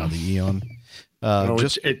Toronto. Yeah, the Eon.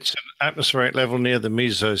 It's an atmospheric level near the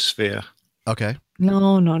mesosphere. Okay.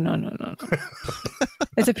 No.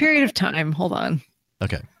 It's a period of time. Hold on.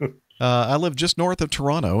 Okay. I live just north of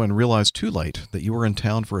Toronto and realized too late that you were in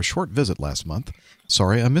town for a short visit last month.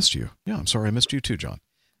 Sorry I missed you. Yeah, I'm sorry I missed you too, John.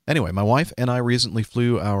 Anyway, my wife and I recently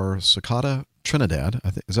flew our Cicada Trinidad.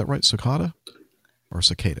 Is that right? Cicada? Or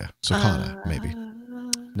cicada? Cicada, maybe.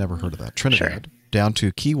 Never heard of that. Trinidad. Sure. Down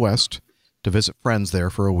to Key West to visit friends there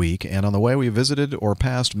for a week. And on the way, we visited or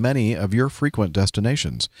passed many of your frequent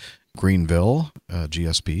destinations. Greenville,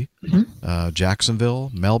 GSP,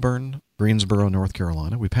 Jacksonville, Melbourne, Greensboro, North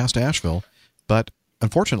Carolina. We passed Asheville, but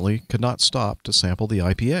unfortunately could not stop to sample the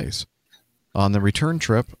IPAs. On the return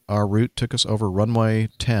trip, our route took us over runway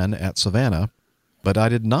 10 at Savannah, but I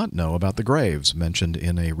did not know about the graves mentioned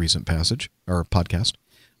in a recent podcast.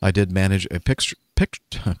 I did manage a picture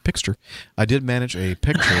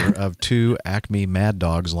of 2 Acme Mad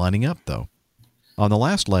Dogs lining up, though. On the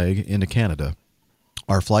last leg into Canada,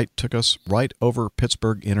 our flight took us right over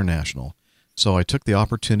Pittsburgh International, so I took the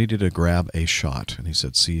opportunity to grab a shot. And he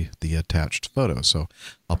said, see the attached photo. So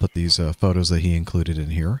I'll put these photos that he included in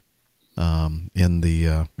here in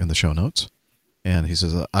the show notes. And he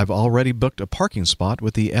says, I've already booked a parking spot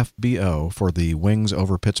with the FBO for the Wings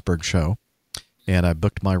Over Pittsburgh show. And I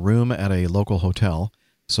booked my room at a local hotel,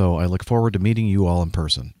 so I look forward to meeting you all in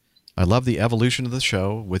person. I love the evolution of the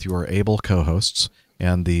show with your able co-hosts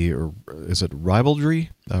and is it ribaldry?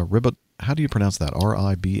 How do you pronounce that?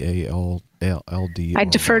 RIBALLD. I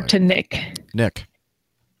deferred to Nick. Nick.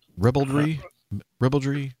 Ribaldry?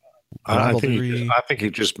 I think you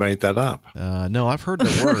just made that up. No, I've heard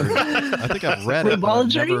the word. I think I've read it.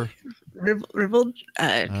 Ribaldry?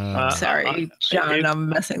 Sorry, John, I'm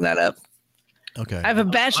messing that up. Okay. I have a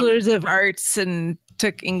bachelor's of arts and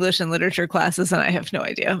took English and literature classes, and I have no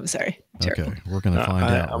idea. I'm sorry. Okay, we're going to find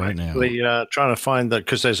out right now. I'm trying to find that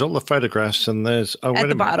because there's all the photographs and there's at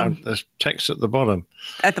the bottom. There's text at the bottom.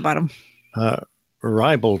 At the bottom.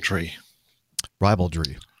 Ribaldry.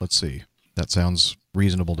 Ribaldry. Let's see. That sounds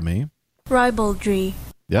reasonable to me. Ribaldry.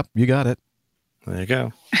 Yep, you got it. There you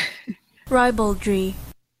go. Ribaldry.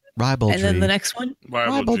 Ribaldry. And then the next one.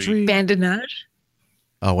 Ribaldry. Bandinage.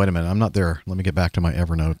 Oh, wait a minute. I'm not there. Let me get back to my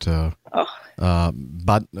Evernote.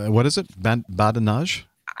 What is it? Badinage?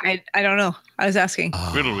 I don't know. I was asking.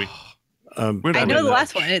 Riddlery. I know the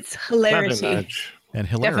last one. It's hilarity. And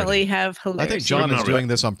hilarity. Definitely have hilarity. I think John is doing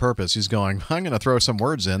this on purpose. He's going, I'm going to throw some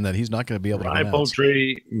words in that he's not going to be able to pronounce.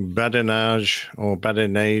 Ribaldry, badinage, or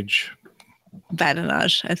badinage.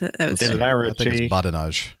 Badinage. I think it's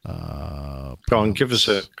badinage. Go on, give us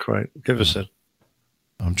a quote. Give us a.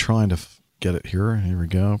 I'm trying to get it here. Here we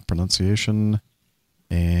go. Pronunciation.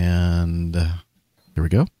 And here we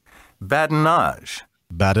go. Badinage.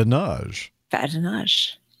 Badinage.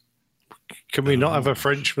 Badinage. Can we not have a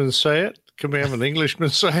Frenchman say it? Can we have an Englishman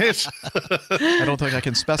say it? I don't think I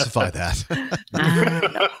can specify that.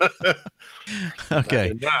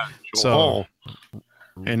 Okay. So,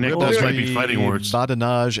 and Nick does might be fighting words.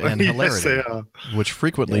 Badinage and hilarity, Yes, they are. which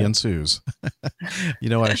frequently ensues. You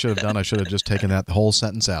know what I should have done? I should have just taken that whole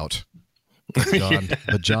sentence out. John,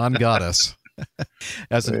 but John got us.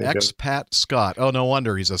 As an expat Scot. Oh, no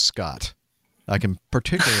wonder he's a Scot. I can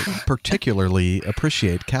particularly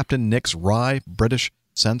appreciate Captain Nick's wry British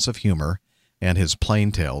sense of humor and his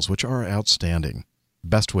plain tales, which are outstanding.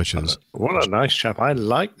 Best wishes. What a nice chap. I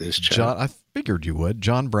like this chap. John, I figured you would.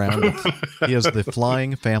 John Brown. He is the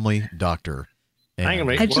flying family doctor. And Hang on a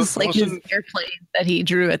minute. I just like his airplane that he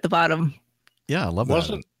drew at the bottom. Yeah, I love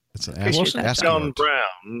that. It's an Wasn't John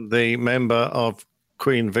Brown the member of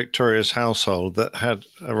Queen Victoria's household that had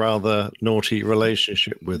a rather naughty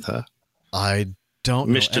relationship with her? I don't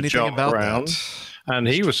know Mr. anything John about Brown. that. And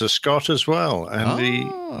he was a Scot as well. And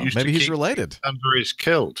he used maybe to he's keep related. things under his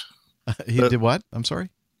kilt. He did what? I'm sorry?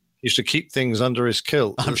 He used to keep things under his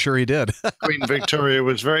kilt. I'm sure he did. Queen Victoria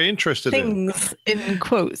was very interested in. Things in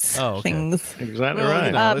quotes. Oh, okay. Things. Exactly Well, right.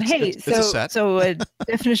 you know, Hey, it's a set. so a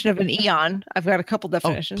definition of an eon. I've got a couple Oh,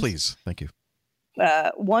 definitions. please. Thank you.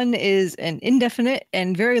 One is an indefinite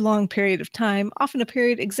and very long period of time, often a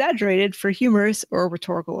period exaggerated for humorous or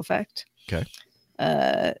rhetorical effect. Okay.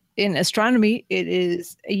 In astronomy, it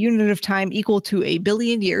is a unit of time equal to 1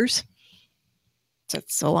 billion years. So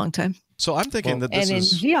that's a long time. So I'm thinking that this and in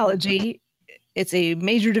is... geology, it's a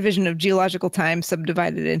major division of geological time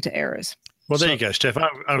subdivided into eras. Well, there you go, Steph.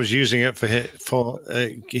 I was using it for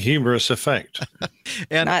a humorous effect.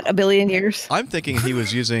 And Not 1 billion years. I'm thinking he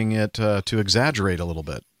was using it to exaggerate a little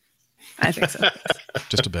bit. I think so.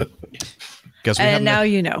 Just a bit. Because And now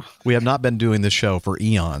you know. We have not been doing this show for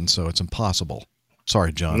eons, so it's impossible.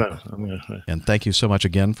 Sorry, John. No. And thank you so much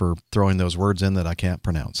again for throwing those words in that I can't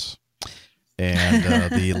pronounce.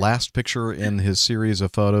 And the last picture in his series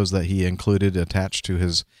of photos that he included attached to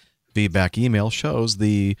his feedback email shows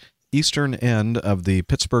the eastern end of the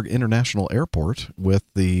Pittsburgh International Airport with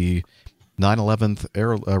the 911th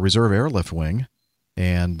Reserve Airlift Wing.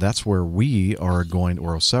 And that's where we are going,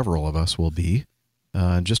 or several of us will be,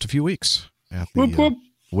 in just a few weeks at the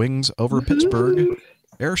Wings Over Pittsburgh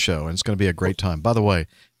Air Show. And it's going to be a great time. By the way,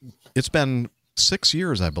 it's been 6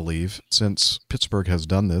 years, I believe, since Pittsburgh has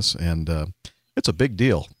done this, and it's a big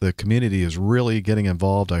deal. The community is really getting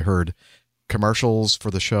involved. I heard commercials for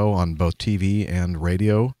the show on both TV and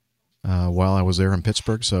radio while I was there in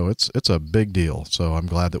Pittsburgh, so it's a big deal. So I'm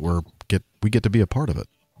glad that we get to be a part of it.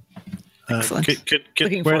 Excellent.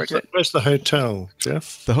 Looking Where's forward to it. the hotel,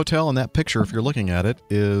 Jeff? The hotel in that picture, if you're looking at it,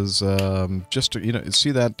 is just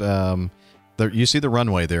see that. You see the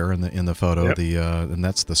runway there in the photo, Yep. and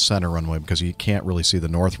that's the center runway because you can't really see the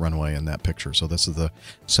north runway in that picture. So this is the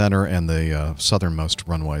center and the southernmost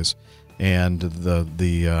runways, and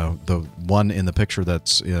the one in the picture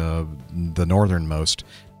that's the northernmost,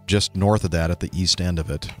 just north of that at the east end of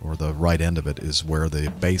it or the right end of it is where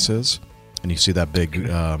the base is, and you see that big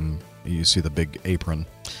you see the big apron.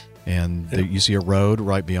 And you see a road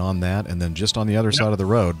right beyond that, and then just on the other side of the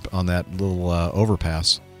road, on that little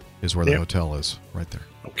overpass, is where the hotel is, right there.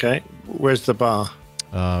 Okay. Where's the bar?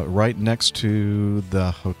 Right next to the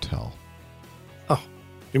hotel. Oh,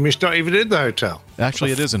 you missed not even in the hotel.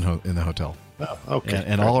 Actually, it is in the hotel. Oh, okay.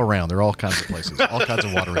 And all around, there are all kinds of places, all kinds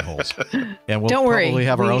of watering holes. And we'll Don't worry. probably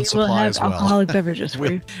have our own supply we'll have as well. alcoholic beverages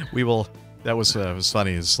for you. We will. That was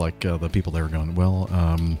funny. It's like the people there were going, well,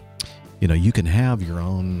 you can have your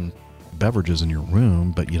own beverages in your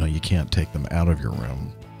room, but you can't take them out of your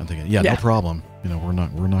room. I'm thinking, no problem. We're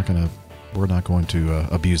not going to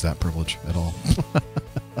abuse that privilege at all.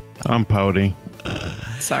 I'm pouting.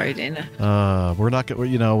 Sorry, Dana. We're not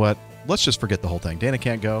going. You know what? Let's just forget the whole thing. Dana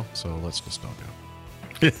can't go, so let's just don't go.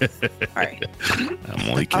 All right. I'm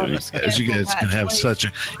only kidding. You guys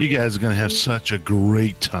are gonna have such a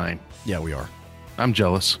great time. Yeah, we are. I'm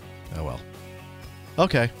jealous. Oh well.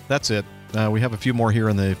 Okay, that's it. We have a few more here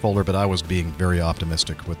in the folder, but I was being very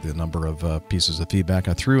optimistic with the number of pieces of feedback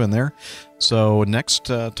I threw in there. So next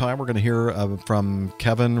time we're going to hear from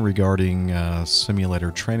Kevin regarding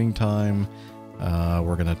simulator training time.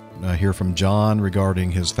 We're going to hear from John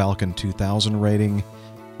regarding his Falcon 2000 rating.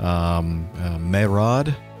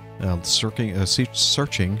 Mehrad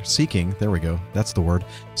seeking, there we go, that's the word,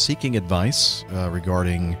 seeking advice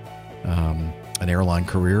regarding an airline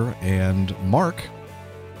career. And Mark,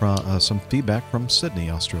 some feedback from Sydney,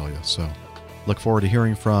 Australia. So look forward to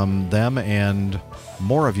hearing from them and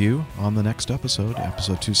more of you on the next episode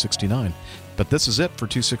 269. But this is it for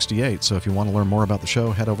 268. So if you want to learn more about the show,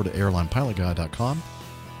 head over to airlinepilotguide.com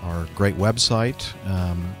our great website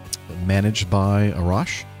managed by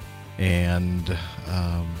Arash. And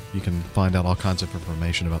you can find out all kinds of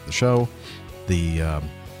information about the show, the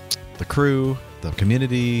crew, the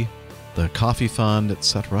community, the coffee fund,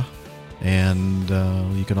 etc. And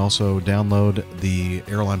you can also download the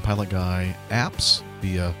Airline Pilot Guy apps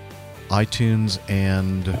via iTunes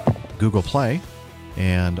and Google Play.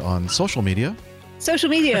 And on social media. Social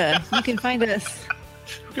media, you can find us.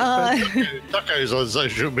 Tacos on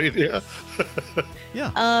social media.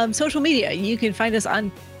 Yeah. Social media, you can find us on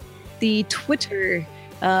the Twitter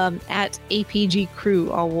at APG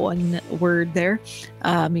Crew, all one word there.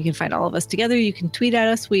 You can find all of us together. You can tweet at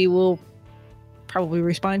us. We will probably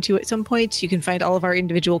respond to you at some point. You can find all of our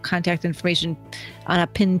individual contact information on a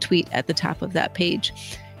pinned tweet at the top of that page.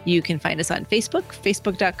 You can find us on Facebook,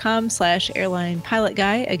 facebook.com/Airline Pilot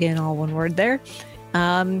Guy. Again, all one word there.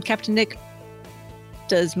 Captain Nick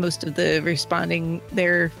does most of the responding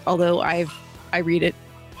there, although I read it.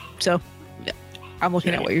 So I'm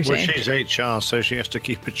looking at what you're saying. She's HR, so she has to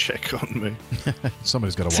keep a check on me.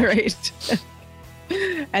 Somebody's got to watch. That's right.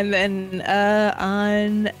 And then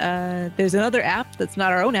there's another app that's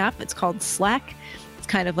not our own app. It's called Slack. It's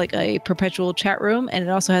kind of like a perpetual chat room, and it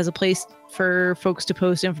also has a place for folks to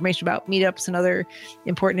post information about meetups and other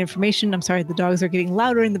important information. I'm sorry, the dogs are getting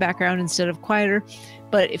louder in the background instead of quieter.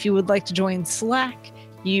 But if you would like to join Slack,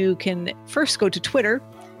 you can first go to Twitter,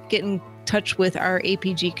 get in touch with our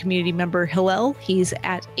APG community member Hillel. He's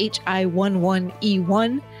at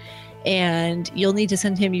HI11E1, and you'll need to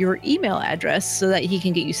send him your email address so that he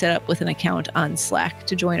can get you set up with an account on Slack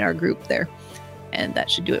to join our group there. And that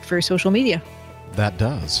should do it for social media. That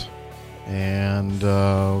does. And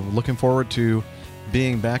looking forward to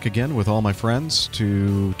being back again with all my friends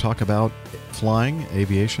to talk about flying,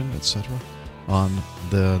 aviation, etc. on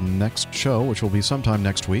the next show, which will be sometime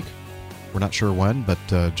next week. We're not sure when, but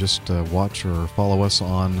just watch or follow us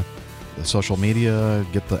on the social media,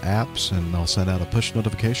 get the apps, and I'll send out a push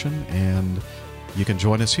notification, and you can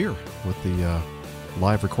join us here with the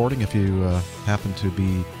live recording if you happen to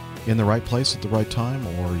be in the right place at the right time,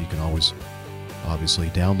 or you can always obviously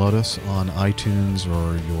download us on iTunes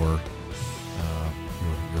or your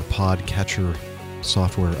podcatcher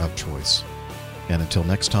software of choice. And until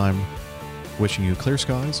next time, wishing you clear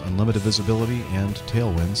skies, unlimited visibility, and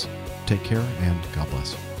tailwinds. Take care, and God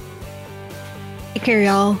bless. Take care,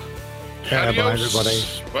 y'all. Bye, everybody.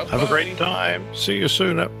 Bye-bye. Have a great time. See you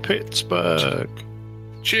soon at Pittsburgh.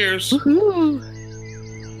 Cheers. Woohoo.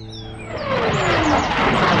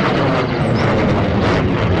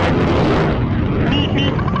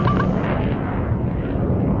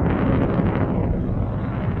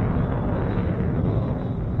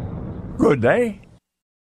 Good day.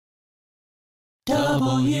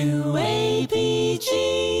 WAPG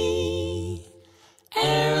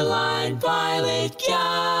Airline Pilot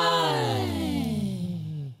Guy.